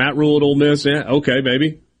Ole Miss, Matt Rule at Ole Miss, yeah, okay,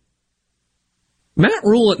 baby. Matt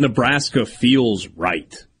Rule at Nebraska feels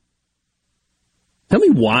right. Tell me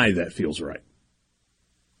why that feels right.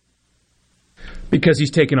 Because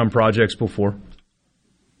he's taken on projects before.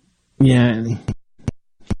 Yeah,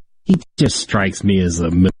 he just strikes me as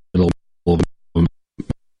a middle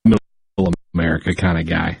America kind of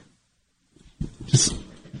guy.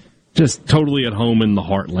 Just totally at home in the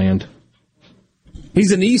heartland.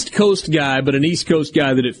 He's an East Coast guy, but an East Coast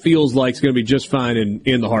guy that it feels like is going to be just fine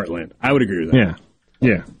in the heartland. I would agree with that.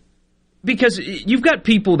 Yeah. Because you've got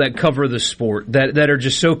people that cover the sport that are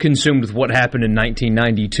just so consumed with what happened in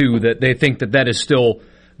 1992 that they think that is still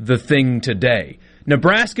the thing today.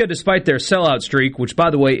 Nebraska, despite their sellout streak, which,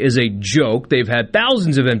 by the way, is a joke, they've had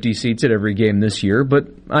thousands of empty seats at every game this year, but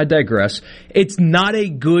I digress. It's not a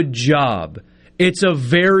good job. It's a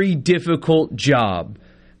very difficult job.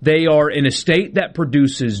 They are in a state that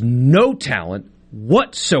produces no talent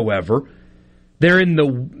whatsoever. They're in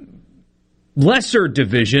the lesser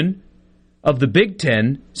division of the Big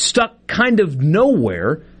Ten, stuck kind of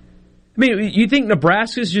nowhere. I mean, you think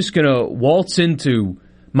Nebraska's just going to waltz into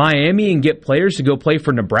Miami and get players to go play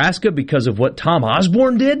for Nebraska because of what Tom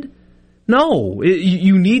Osborne did? No.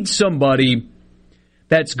 You need somebody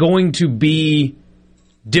that's going to be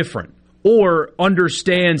different or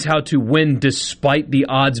understands how to win despite the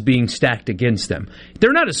odds being stacked against them.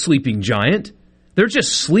 They're not a sleeping giant. They're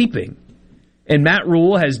just sleeping. And Matt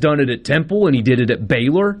Rule has done it at Temple, and he did it at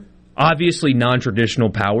Baylor. Obviously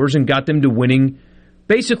non-traditional powers, and got them to winning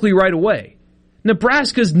basically right away.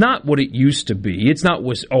 Nebraska's not what it used to be. It's not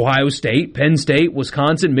Ohio State, Penn State,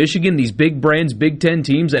 Wisconsin, Michigan, these big brands, Big Ten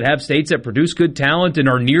teams that have states that produce good talent and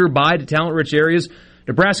are nearby to talent-rich areas.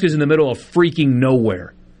 Nebraska's in the middle of freaking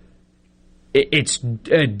nowhere. It's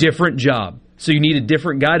a different job, so you need a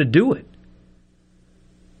different guy to do it.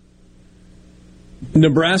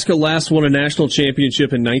 Nebraska last won a national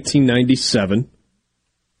championship in 1997.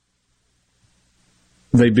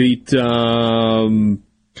 They beat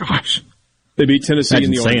They beat Tennessee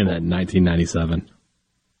in the saying that in 1997.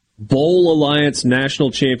 Bowl Alliance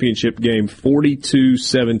National Championship game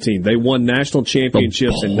 42-17. They won national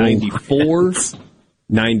championships in 94,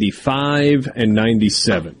 95, and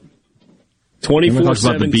 97. 24-17.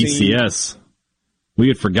 About the BCS. We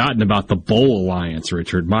had forgotten about the Bowl Alliance,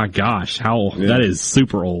 Richard. My gosh, that is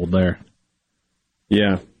super old there.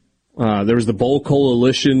 Yeah. There was the Bowl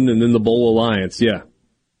Coalition and then the Bowl Alliance, yeah.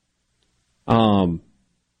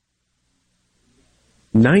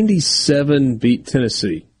 97 beat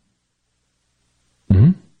Tennessee.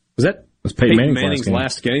 Mm-hmm. Was that Peyton Manning's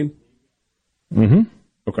last game? Mm-hmm.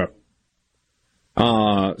 Okay.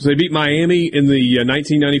 So they beat Miami in the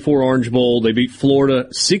 1994 Orange Bowl. They beat Florida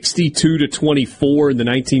 62-24 in the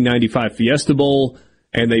 1995 Fiesta Bowl,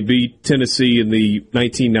 and they beat Tennessee in the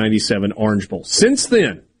 1997 Orange Bowl. Since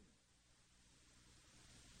then,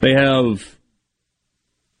 they have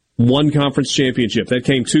one conference championship. That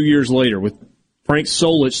came 2 years later with Frank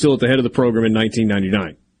Solich still at the head of the program in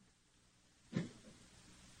 1999.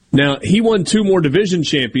 Now, he won 2 more division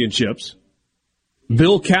championships.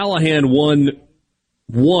 Bill Callahan won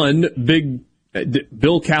one big.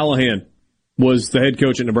 Bill Callahan was the head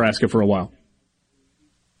coach at Nebraska for a while.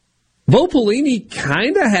 Bo Pelini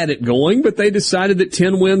kind of had it going, but they decided that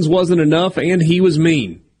 10 wins wasn't enough, and he was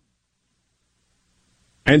mean.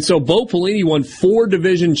 And so Bo Pelini won 4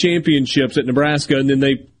 division championships at Nebraska, and then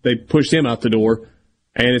they pushed him out the door,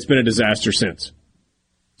 and it's been a disaster since.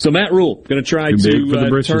 So Matt Rule going to try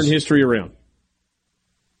to turn history around.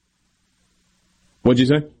 What'd you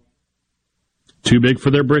say? Too big for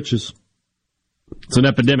their britches. It's an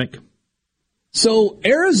epidemic. So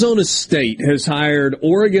Arizona State has hired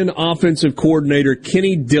Oregon offensive coordinator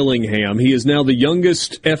Kenny Dillingham. He is now the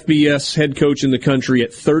youngest FBS head coach in the country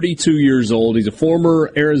at 32 years old. He's a former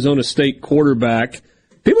Arizona State quarterback.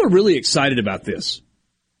 People are really excited about this.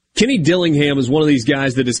 Kenny Dillingham is one of these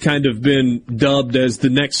guys that has kind of been dubbed as the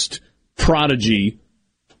next prodigy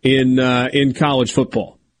in college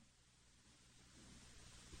football.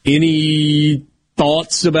 Any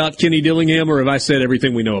thoughts about Kenny Dillingham, or have I said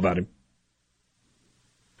everything we know about him?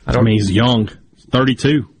 I mean, he's young. He's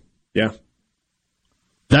 32. Yeah.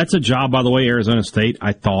 That's a job, by the way, Arizona State,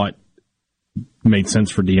 I thought made sense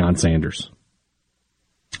for Deion Sanders.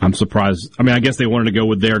 I'm surprised. I mean, I guess they wanted to go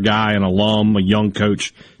with their guy, an alum, a young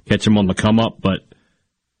coach, catch him on the come up, but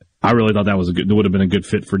I really thought that would have been a good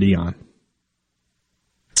fit for Deion.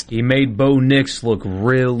 He made Bo Nix look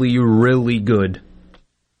really, really good.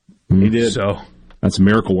 He did. So that's a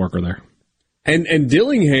miracle worker there. And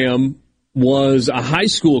Dillingham was a high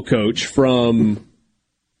school coach from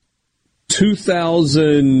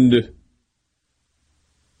 2000.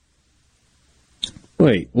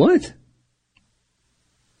 Wait, what?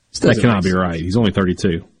 That cannot be right. He's only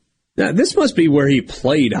 32. Now, this must be where he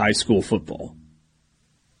played high school football.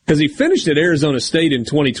 Because he finished at Arizona State in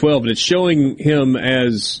 2012, and it's showing him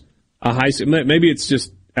as a high school. Maybe it's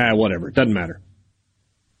just, whatever. It doesn't matter.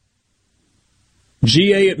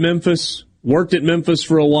 GA at Memphis, worked at Memphis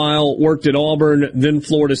for a while, worked at Auburn, then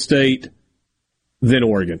Florida State, then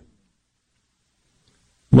Oregon.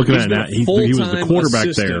 Looking at that, he was the quarterback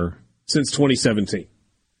there since 2017.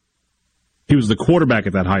 He was the quarterback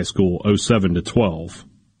at that high school, 07 to 12.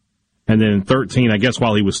 And then in 13, I guess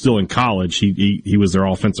while he was still in college, he was their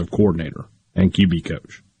offensive coordinator and QB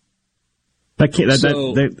coach.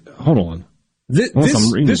 Hold on.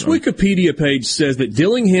 This Wikipedia page says that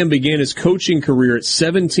Dillingham began his coaching career at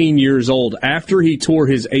 17 years old after he tore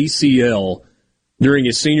his ACL during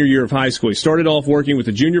his senior year of high school. He started off working with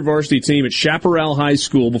the junior varsity team at Chaparral High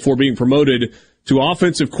School before being promoted to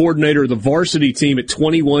offensive coordinator of the varsity team at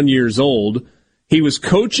 21 years old. He was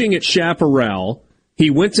coaching at Chaparral. He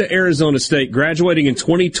went to Arizona State, graduating in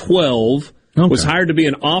 2012. Was hired to be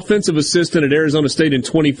an offensive assistant at Arizona State in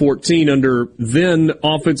 2014 under then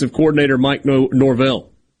offensive coordinator Mike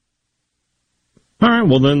Norvell. All right,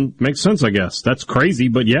 well then makes sense, I guess. That's crazy,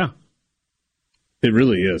 but yeah. It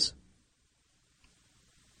really is.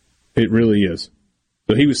 It really is.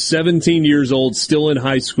 So he was 17 years old, still in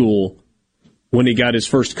high school, when he got his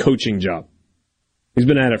first coaching job. He's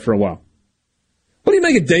been at it for a while. What do you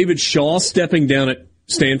make of David Shaw stepping down at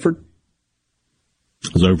Stanford?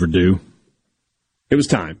 It was overdue. It was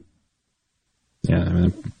time. Yeah, I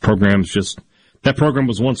mean, that program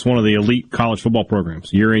was once one of the elite college football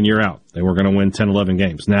programs, year in, year out. They were going to win 10, 11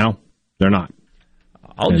 games. Now, they're not.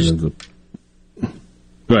 Go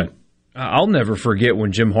ahead. I'll never forget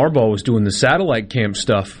when Jim Harbaugh was doing the satellite camp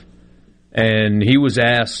stuff, and he was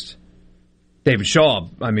asked, David Shaw,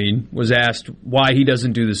 was asked why he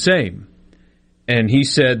doesn't do the same. And he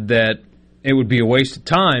said that it would be a waste of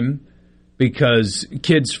time because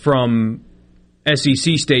kids from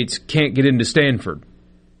SEC states can't get into Stanford.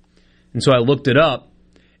 And so I looked it up,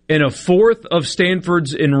 and a fourth of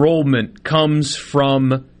Stanford's enrollment comes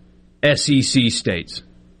from SEC states.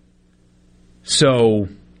 So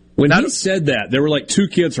when he said that, there were like two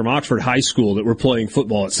kids from Oxford High School that were playing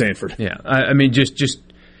football at Stanford. Yeah, just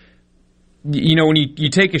when you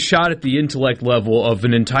take a shot at the intellect level of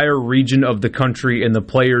an entire region of the country and the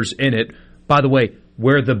players in it, by the way,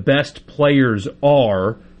 where the best players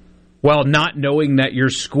are, while not knowing that your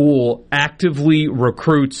school actively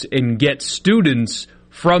recruits and gets students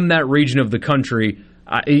from that region of the country,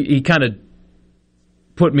 he kind of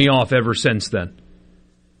put me off ever since then.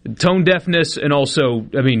 Tone deafness, and also,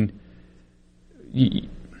 painting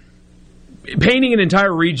an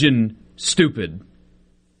entire region stupid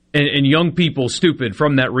and young people stupid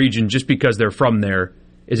from that region just because they're from there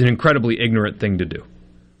is an incredibly ignorant thing to do.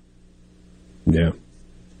 Yeah.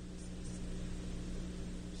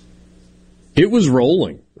 It was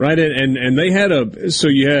rolling, right? And they had so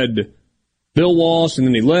you had Bill Walsh, and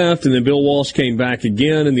then he left, and then Bill Walsh came back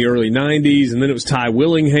again in the early 90s, and then it was Ty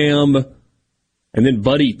Willingham, and then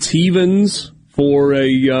Buddy Tevens for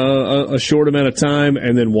a short amount of time,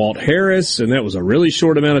 and then Walt Harris, and that was a really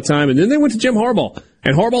short amount of time, and then they went to Jim Harbaugh,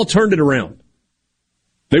 and Harbaugh turned it around.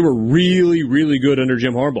 They were really, really good under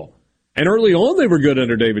Jim Harbaugh. And early on they were good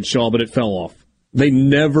under David Shaw, but it fell off. They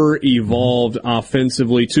never evolved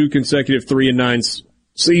offensively. 2 consecutive 3-9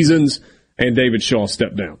 seasons, and David Shaw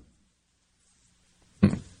stepped down.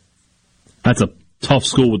 That's a tough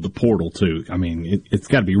school with the portal, too. It's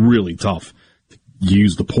got to be really tough to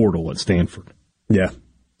use the portal at Stanford. Yeah.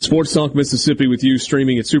 Sports Talk Mississippi with you,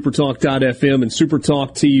 streaming at supertalk.fm and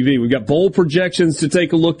Supertalk TV. We've got bowl projections to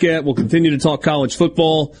take a look at. We'll continue to talk college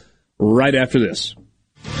football right after this.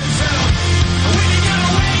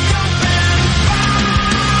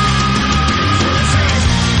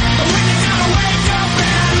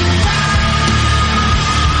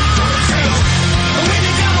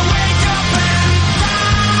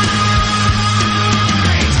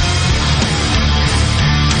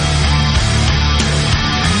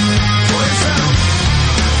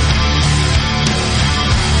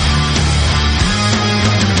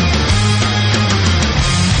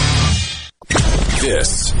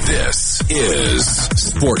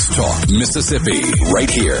 Sports Talk Mississippi, right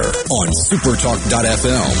here on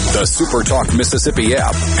supertalk.fm, the SuperTalk Mississippi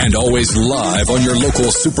app, and always live on your local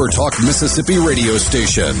SuperTalk Mississippi radio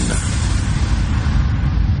station.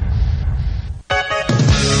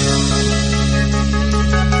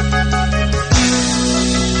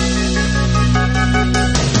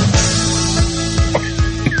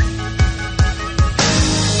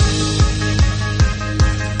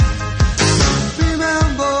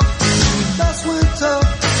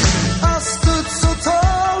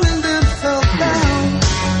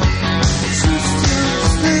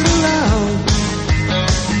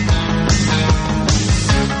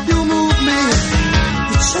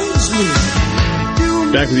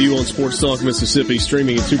 Back with you on Sports Talk Mississippi,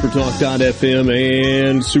 streaming at supertalk.fm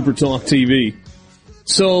and Supertalk TV.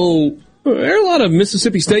 So, there are a lot of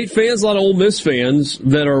Mississippi State fans, a lot of Ole Miss fans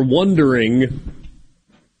that are wondering,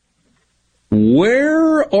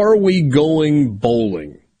 where are we going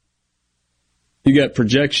bowling? You got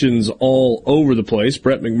projections all over the place.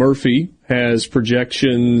 Brett McMurphy has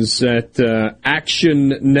projections at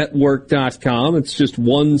actionnetwork.com. It's just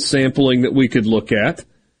one sampling that we could look at.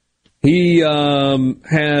 He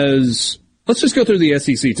has, let's just go through the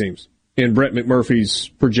SEC teams in Brett McMurphy's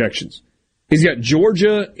projections. He's got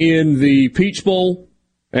Georgia in the Peach Bowl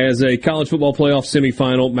as a college football playoff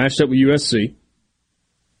semifinal matched up with USC.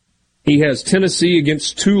 He has Tennessee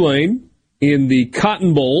against Tulane in the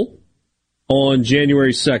Cotton Bowl on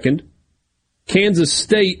January 2nd. Kansas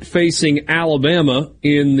State facing Alabama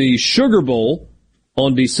in the Sugar Bowl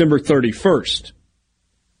on December 31st.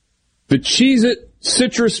 The Cheez-It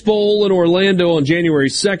Citrus Bowl in Orlando on January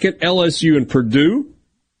 2nd, LSU and Purdue.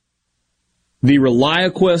 The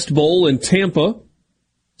ReliaQuest Bowl in Tampa,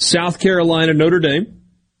 South Carolina, Notre Dame.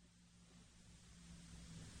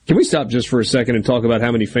 Can we stop just for a second and talk about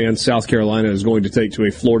how many fans South Carolina is going to take to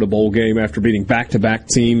a Florida Bowl game after beating back-to-back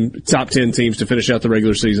top 10 teams to finish out the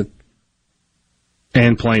regular season?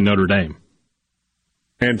 And play Notre Dame.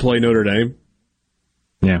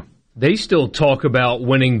 Yeah. They still talk about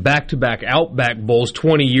winning back-to-back Outback Bowls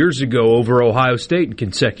 20 years ago over Ohio State in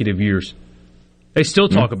consecutive years. They still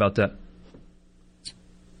talk about that.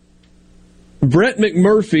 Brett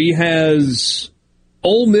McMurphy has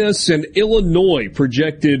Ole Miss and Illinois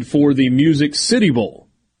projected for the Music City Bowl.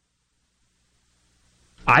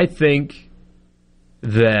 I think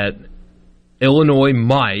that Illinois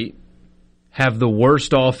might have the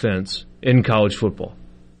worst offense in college football.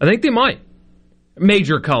 I think they might.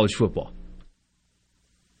 Major college football.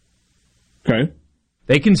 Okay.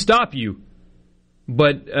 They can stop you,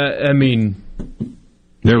 but, they're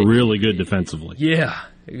really good defensively. Yeah.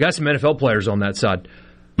 You got some NFL players on that side.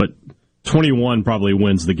 But 21 probably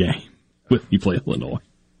wins the game when you play Illinois.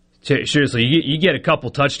 Seriously, you get a couple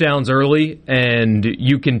touchdowns early, and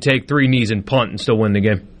you can take 3 knees and punt and still win the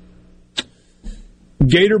game.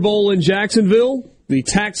 Gator Bowl in Jacksonville, the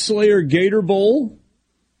Tax Slayer Gator Bowl,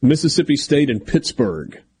 Mississippi State and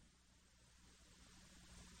Pittsburgh.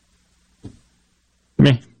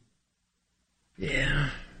 Meh. Yeah.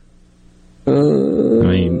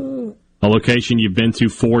 A location you've been to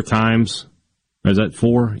 4 times. Is that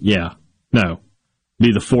 4? Yeah. No.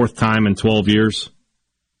 Be the 4th time in 12 years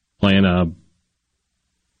playing a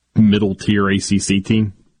middle-tier ACC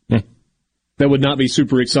team. That would not be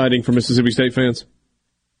super exciting for Mississippi State fans?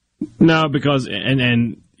 No, because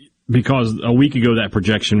because a week ago that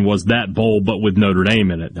projection was that bowl, but with Notre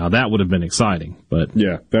Dame in it. Now, that would have been exciting. But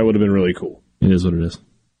yeah, that would have been really cool. It is what it is.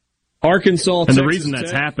 Arkansas, and Texas the reason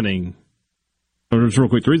that's Tech. happening, just real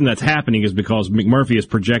quick, the reason that's happening is because McMurphy is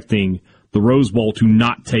projecting the Rose Bowl to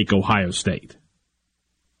not take Ohio State.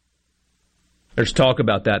 There's talk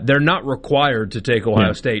about that. They're not required to take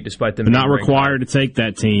Ohio State, despite them. They're not required to take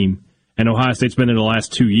that team, and Ohio State's been in the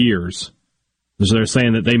last 2 years. So they're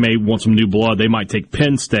saying that they may want some new blood. They might take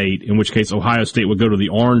Penn State, in which case Ohio State would go to the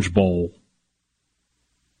Orange Bowl,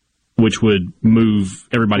 which would move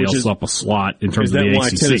everybody else up a slot in terms of the ACC. Is that why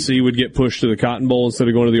Tennessee would get pushed to the Cotton Bowl instead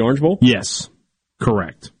of going to the Orange Bowl? Yes,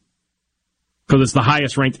 correct. Because it's the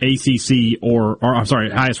highest-ranked ACC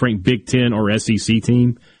highest-ranked Big Ten or SEC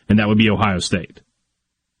team, and that would be Ohio State.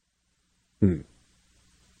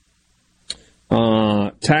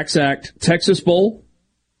 Tax Act Texas Bowl,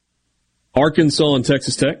 Arkansas and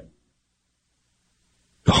Texas Tech.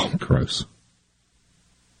 Oh, gross.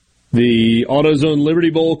 The AutoZone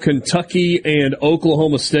Liberty Bowl, Kentucky and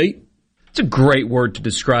Oklahoma State. It's a great word to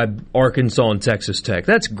describe Arkansas and Texas Tech.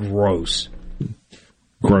 That's gross.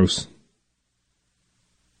 Gross.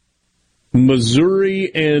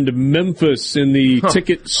 Missouri and Memphis in the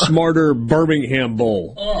Ticket Smarter Birmingham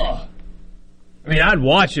Bowl. Oh. I mean, I'd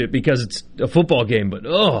watch it because it's a football game, but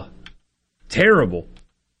terrible.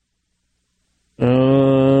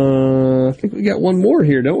 I think we got one more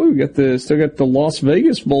here, don't we? Still got the Las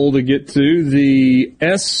Vegas Bowl to get to. The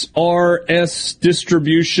SRS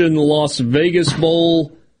Distribution Las Vegas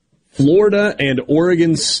Bowl, Florida and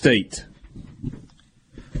Oregon State.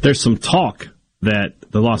 There's some talk that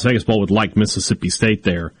the Las Vegas Bowl would like Mississippi State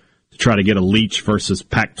there to try to get a Leach versus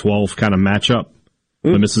Pac-12 kind of matchup.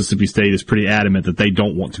 But Mississippi State is pretty adamant that they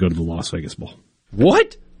don't want to go to the Las Vegas Bowl.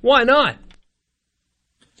 What? Why not?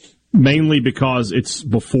 Mainly because it's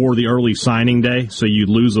before the early signing day, so you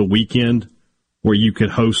lose a weekend where you could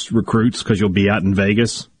host recruits because you'll be out in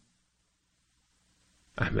Vegas.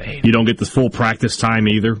 I mean, you don't get the full practice time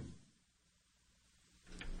either.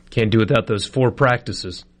 Can't do without those 4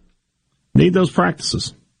 practices. Need those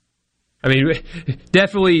practices. I mean,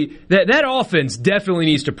 definitely, that offense definitely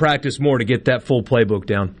needs to practice more to get that full playbook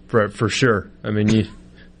down, for sure. I mean, you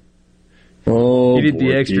need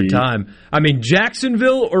the extra time. I mean,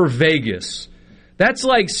 Jacksonville or Vegas? That's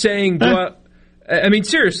like saying, I mean,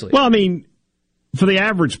 seriously. Well, I mean, for the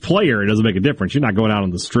average player, it doesn't make a difference. You're not going out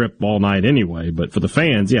on the strip all night anyway, but for the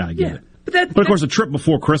fans, yeah, I get it. But of course, a trip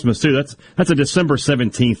before Christmas, too, that's a December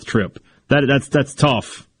 17th trip. That's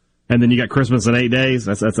tough. And then you got Christmas in 8 days.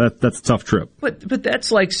 That's a tough trip. But that's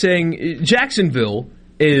like saying Jacksonville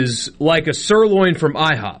is like a sirloin from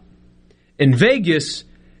IHOP, and Vegas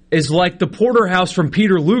is like the porterhouse from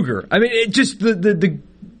Peter Luger. I mean, it just the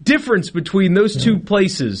difference between those two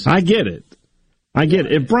places. I get it.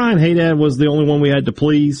 If Brian Haydad was the only one we had to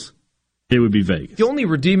please, it would be Vegas. The only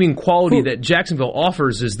redeeming quality that Jacksonville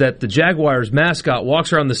offers is that the Jaguars mascot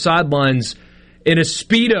walks around the sidelines in a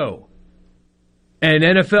Speedo. And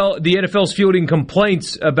the NFL's fielding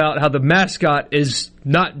complaints about how the mascot is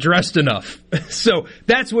not dressed enough. So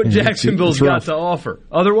that's what Jacksonville's got to offer.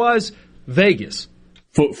 Otherwise, Vegas.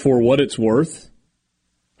 For what it's worth,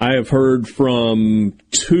 I have heard from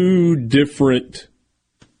 2 different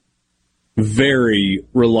very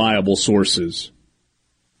reliable sources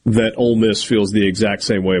that Ole Miss feels the exact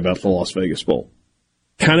same way about the Las Vegas Bowl.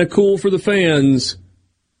 Kind of cool for the fans.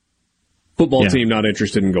 Football team not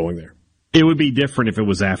interested in going there. It would be different if it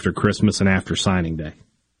was after Christmas and after signing day.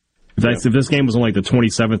 If this game was on like the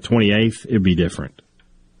 27th, 28th, it'd be different.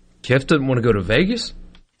 Kiff doesn't want to go to Vegas?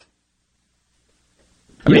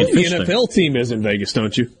 I mean, the NFL team is in Vegas,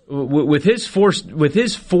 don't you? With his fourth down.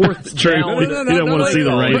 You don't want to see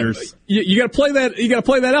the Raiders. You got to play that. You got to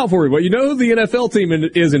play that out for me. But you know who the NFL team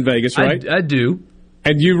is in Vegas, right? I do.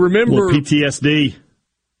 And you remember PTSD.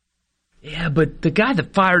 Yeah, but the guy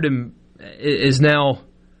that fired him is now,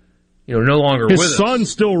 no longer with us. His son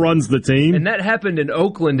still runs the team. And that happened in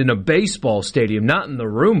Oakland in a baseball stadium, not in the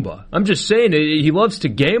Roomba. I'm just saying, he loves to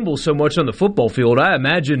gamble so much on the football field. I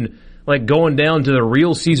imagine like going down to the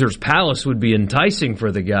real Caesar's Palace would be enticing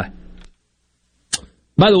for the guy.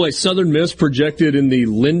 By the way, Southern Miss projected in the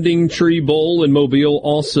Lending Tree Bowl in Mobile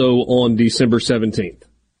also on December 17th.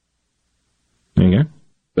 Okay.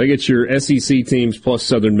 They get your SEC teams plus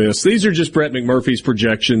Southern Miss. These are just Brett McMurphy's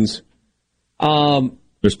projections.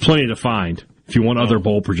 There's plenty to find if you want other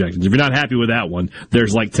bowl projections. If you're not happy with that one,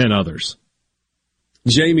 there's like 10 others.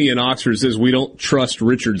 Jamie in Oxford says, we don't trust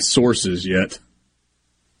Richard's sources yet.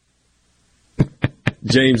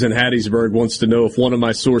 James in Hattiesburg wants to know if one of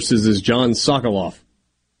my sources is John Sokoloff.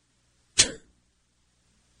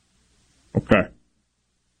 Okay.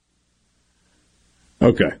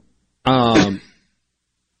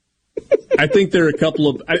 I think there are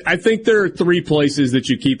I think there are 3 places that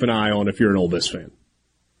you keep an eye on if you're an Ole Miss fan.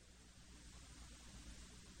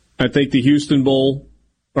 I think the Houston Bowl,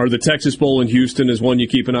 or the Texas Bowl in Houston, is one you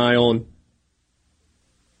keep an eye on.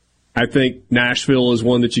 I think Nashville is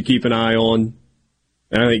one that you keep an eye on.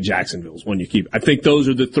 And I think Jacksonville is one you keep. I think those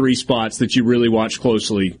are the 3 spots that you really watch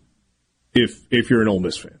closely if you're an Ole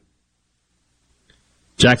Miss fan.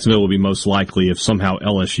 Jacksonville will be most likely if somehow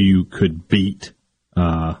LSU could beat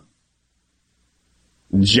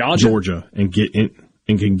Georgia and get in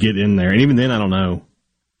and can get in there. And even then, I don't know.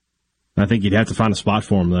 I think you'd have to find a spot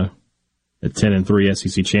for them though. At 10-3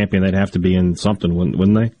 SEC champion, they'd have to be in something,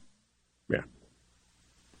 wouldn't they? Yeah.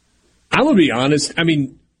 I'm gonna be honest. I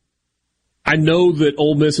mean, I know that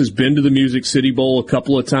Ole Miss has been to the Music City Bowl a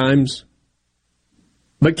couple of times,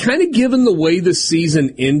 but kind of given the way the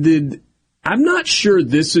season ended, I'm not sure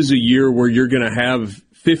this is a year where you're going to have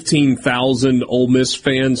 15,000 Ole Miss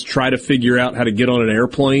fans try to figure out how to get on an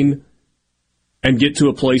airplane and get to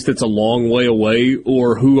a place that's a long way away,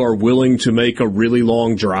 or who are willing to make a really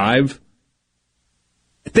long drive.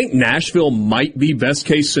 I think Nashville might be best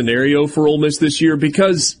case scenario for Ole Miss this year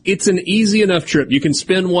because it's an easy enough trip. You can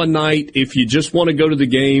spend one night. If you just want to go to the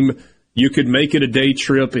game, you could make it a day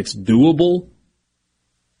trip. It's doable.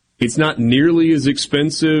 It's not nearly as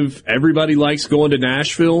expensive. Everybody likes going to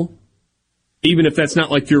Nashville, even if that's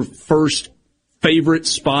not like your first favorite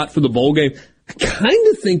spot for the bowl game. I kind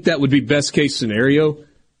of think that would be best case scenario.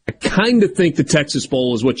 I kind of think the Texas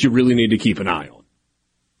Bowl is what you really need to keep an eye on.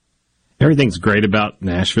 Everything's great about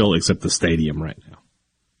Nashville except the stadium right now.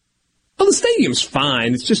 Well, the stadium's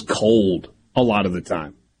fine. It's just cold a lot of the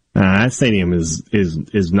time. That stadium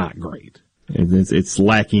is not great. It's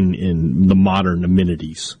lacking in the modern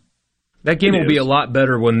amenities. That game will be a lot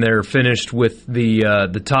better when they're finished with the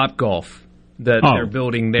Topgolf that they're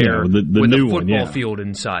building there the with new a football one, field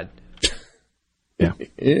inside. Yeah.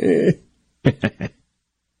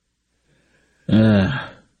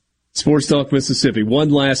 Sports Talk Mississippi,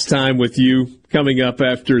 one last time with you coming up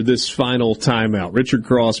after this final timeout. Richard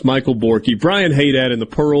Cross, Michael Borky, Brian Haydad in the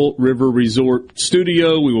Pearl River Resort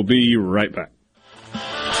studio. We will be right back.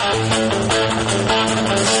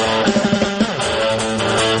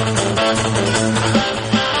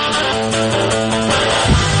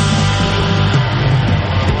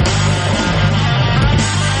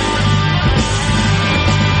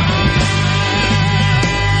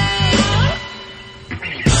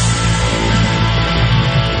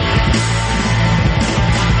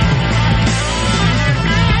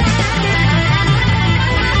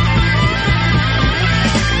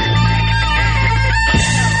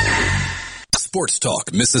 Sports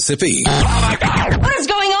Talk Mississippi. Oh my God. What is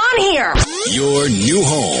going on here? Your new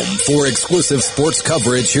home for exclusive sports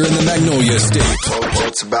coverage here in the Magnolia State. Well,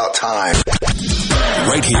 it's about time.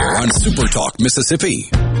 Right here on Super Talk Mississippi.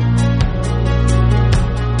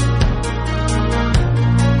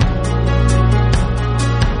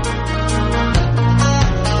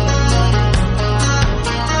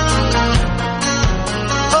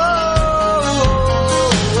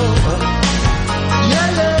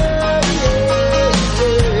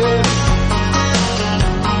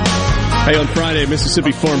 Hey, on Friday,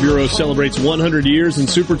 Mississippi Farm Bureau celebrates 100 years, and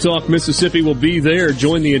Super Talk Mississippi will be there.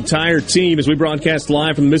 Join the entire team as we broadcast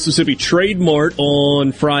live from the Mississippi Trade Mart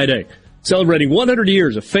on Friday, celebrating 100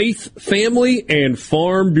 years of Faith, Family, and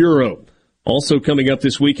Farm Bureau. Also coming up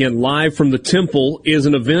this weekend, live from the Temple, is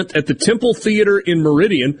an event at the Temple Theater in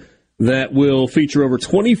Meridian that will feature over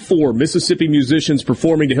 24 Mississippi musicians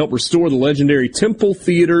performing to help restore the legendary Temple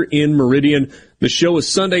Theater in Meridian. The show is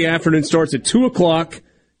Sunday afternoon, starts at 2 o'clock.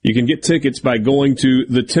 You can get tickets by going to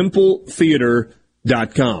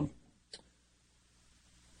thetempletheater.com.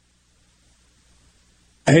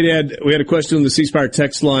 Hey, Dad, we had a question on the C Spire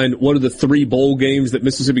text line. What are the 3 bowl games that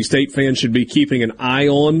Mississippi State fans should be keeping an eye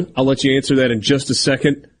on? I'll let you answer that in just a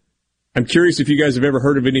second. I'm curious if you guys have ever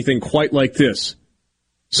heard of anything quite like this.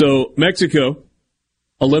 So, Mexico,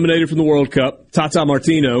 eliminated from the World Cup, Tata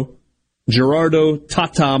Martino, Gerardo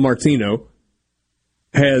Tata Martino,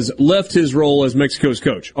 has left his role as Mexico's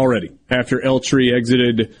coach already after Eltree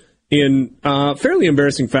exited in fairly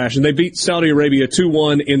embarrassing fashion. They beat Saudi Arabia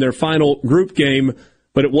 2-1 in their final group game,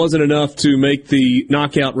 but it wasn't enough to make the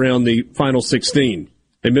knockout round, the final 16.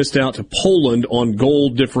 They missed out to Poland on goal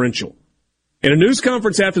differential. In a news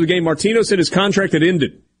conference after the game, Martino said his contract had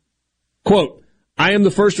ended. Quote, "I am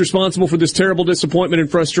the first responsible for this terrible disappointment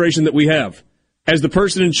and frustration that we have. As the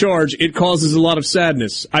person in charge, it causes a lot of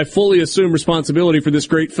sadness. I fully assume responsibility for this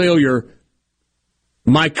great failure.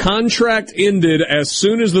 My contract ended as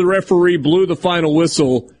soon as the referee blew the final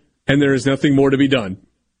whistle, and there is nothing more to be done."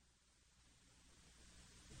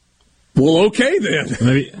 Well, okay then.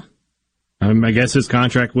 Maybe, I guess his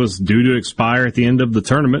contract was due to expire at the end of the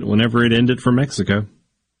tournament whenever it ended for Mexico.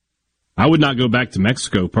 I would not go back to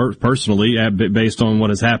Mexico personally, based on what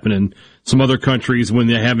has happened in some other countries when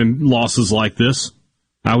they're having losses like this.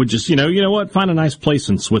 I would just, you know what, find a nice place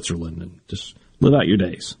in Switzerland and just live out your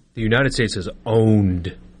days. The United States has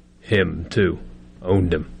owned him, too.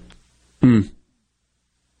 Owned him.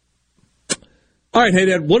 All right, hey,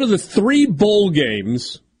 Dad, what are the 3 bowl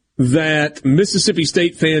games that Mississippi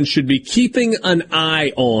State fans should be keeping an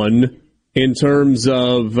eye on in terms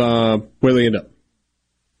of where they end up?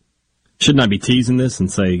 Shouldn't I be teasing this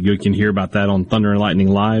and say you can hear about that on Thunder and Lightning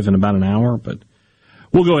Live in about an hour? But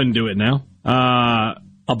we'll go ahead and do it now.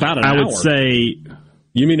 About an hour? I would say...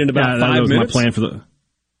 You mean in about 5 that was minutes? My plan for the...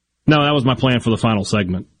 No, that was my plan for the final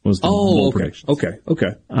segment. Was the bowl predictions. Okay.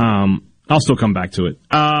 I'll still come back to it.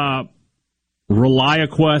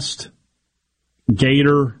 ReliaQuest,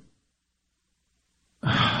 Gator.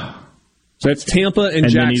 So that's Tampa and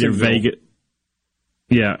Then Jacksonville. either Vegas.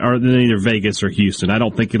 Yeah, or then either Vegas or Houston. I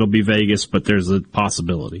don't think it'll be Vegas, but there's a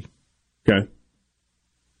possibility. Okay.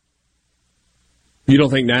 You don't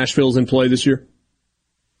think Nashville's in play this year?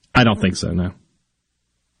 I don't think so, no.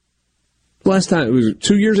 Last time, it was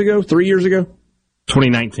 2 years ago, 3 years ago?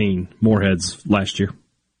 2019 Moorheads last year.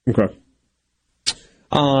 Okay.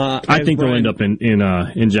 I think they'll end up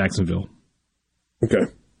in Jacksonville. Okay.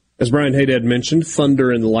 As Brian Haydad mentioned,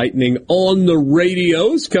 Thunder and Lightning on the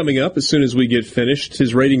radios coming up as soon as we get finished.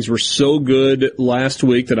 His ratings were so good last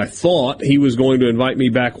week that I thought he was going to invite me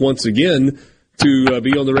back once again to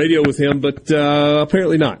be on the radio with him, but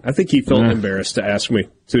apparently not. I think he felt embarrassed to ask me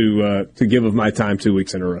to give of my time 2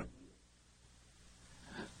 weeks in a row.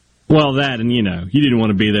 Well, that and, you didn't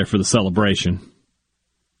want to be there for the celebration.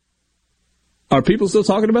 Are people still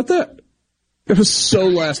talking about that? It was so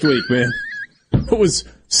last week, man. It was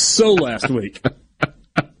so last week.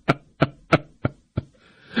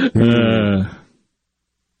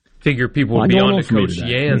 Figure people would be on to Coach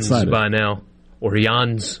Yans by now. Or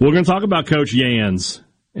Jans. We're going to talk about Coach Jans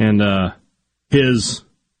and his,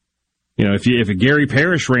 if Gary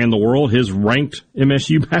Parrish ran the world, his ranked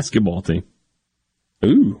MSU basketball team.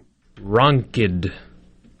 Ooh. Ranked.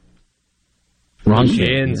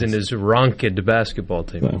 Jans and his ranked basketball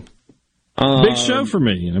team. Big show for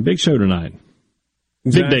me. Big show tonight.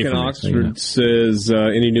 Big Zach day in for Oxford me, says,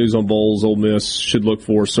 any news on Bowles, Ole Miss should look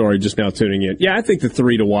for. Sorry, just now tuning in. Yeah, I think the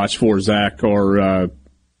three to watch for, Zach, are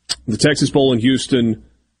the Texas Bowl in Houston,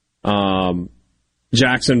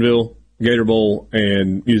 Jacksonville, Gator Bowl,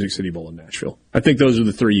 and Music City Bowl in Nashville. I think those are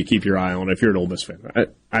the three you keep your eye on if you're an Ole Miss fan.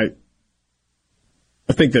 I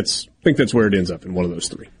think that's where it ends up in one of those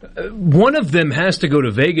three. One of them has to go to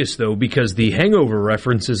Vegas, though, because the hangover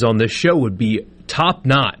references on this show would be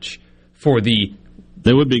top-notch for the...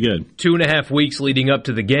 They would be good. 2.5 weeks leading up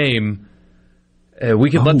to the game. We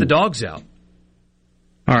could let the dogs out.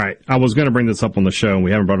 All right. I was going to bring this up on the show, and we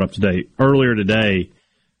haven't brought it up today. Earlier today,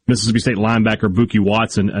 Mississippi State linebacker Buki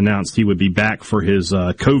Watson announced he would be back for his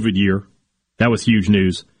COVID year. That was huge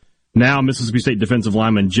news. Now, Mississippi State defensive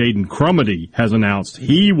lineman Jaden Crumedy has announced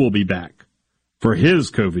he will be back for his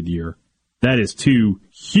COVID year. That is two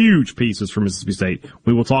huge pieces for Mississippi State.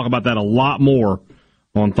 We will talk about that a lot more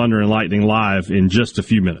on Thunder and Lightning Live in just a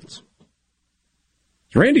few minutes.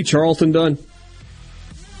 Is Randy Charlton done?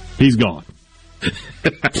 He's gone.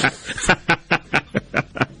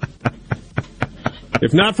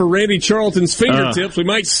 If not for Randy Charlton's fingertips, we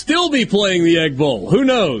might still be playing the Egg Bowl. Who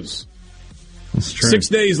knows? That's true. 6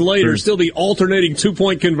 days later, still be alternating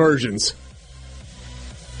 2-point conversions.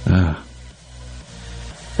 All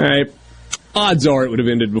right. Odds are it would have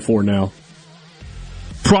ended before now.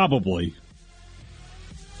 Probably.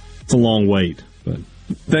 It's a long wait, but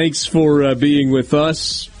thanks for being with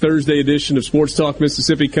us. Thursday edition of Sports Talk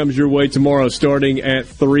Mississippi comes your way tomorrow starting at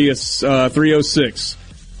 3:06.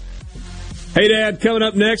 Hey, Dad, coming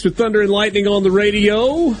up next with Thunder and Lightning on the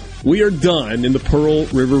radio. We are done in the Pearl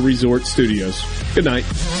River Resort Studios. Good night.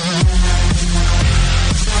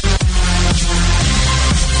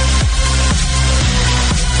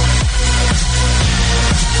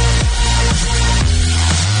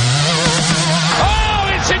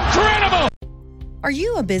 Are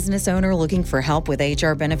you a business owner looking for help with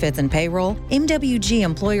HR benefits and payroll? MWG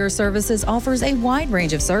Employer Services offers a wide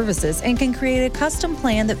range of services and can create a custom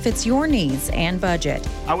plan that fits your needs and budget.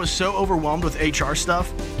 I was so overwhelmed with HR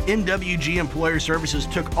stuff, MWG Employer Services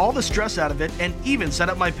took all the stress out of it and even set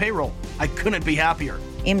up my payroll. I couldn't be happier.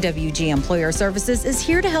 MWG Employer Services is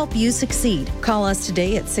here to help you succeed. Call us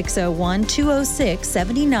today at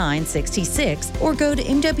 601-206-7966 or go to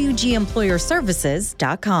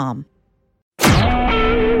MWGEmployerServices.com.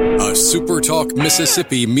 A SuperTalk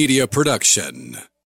Mississippi media production.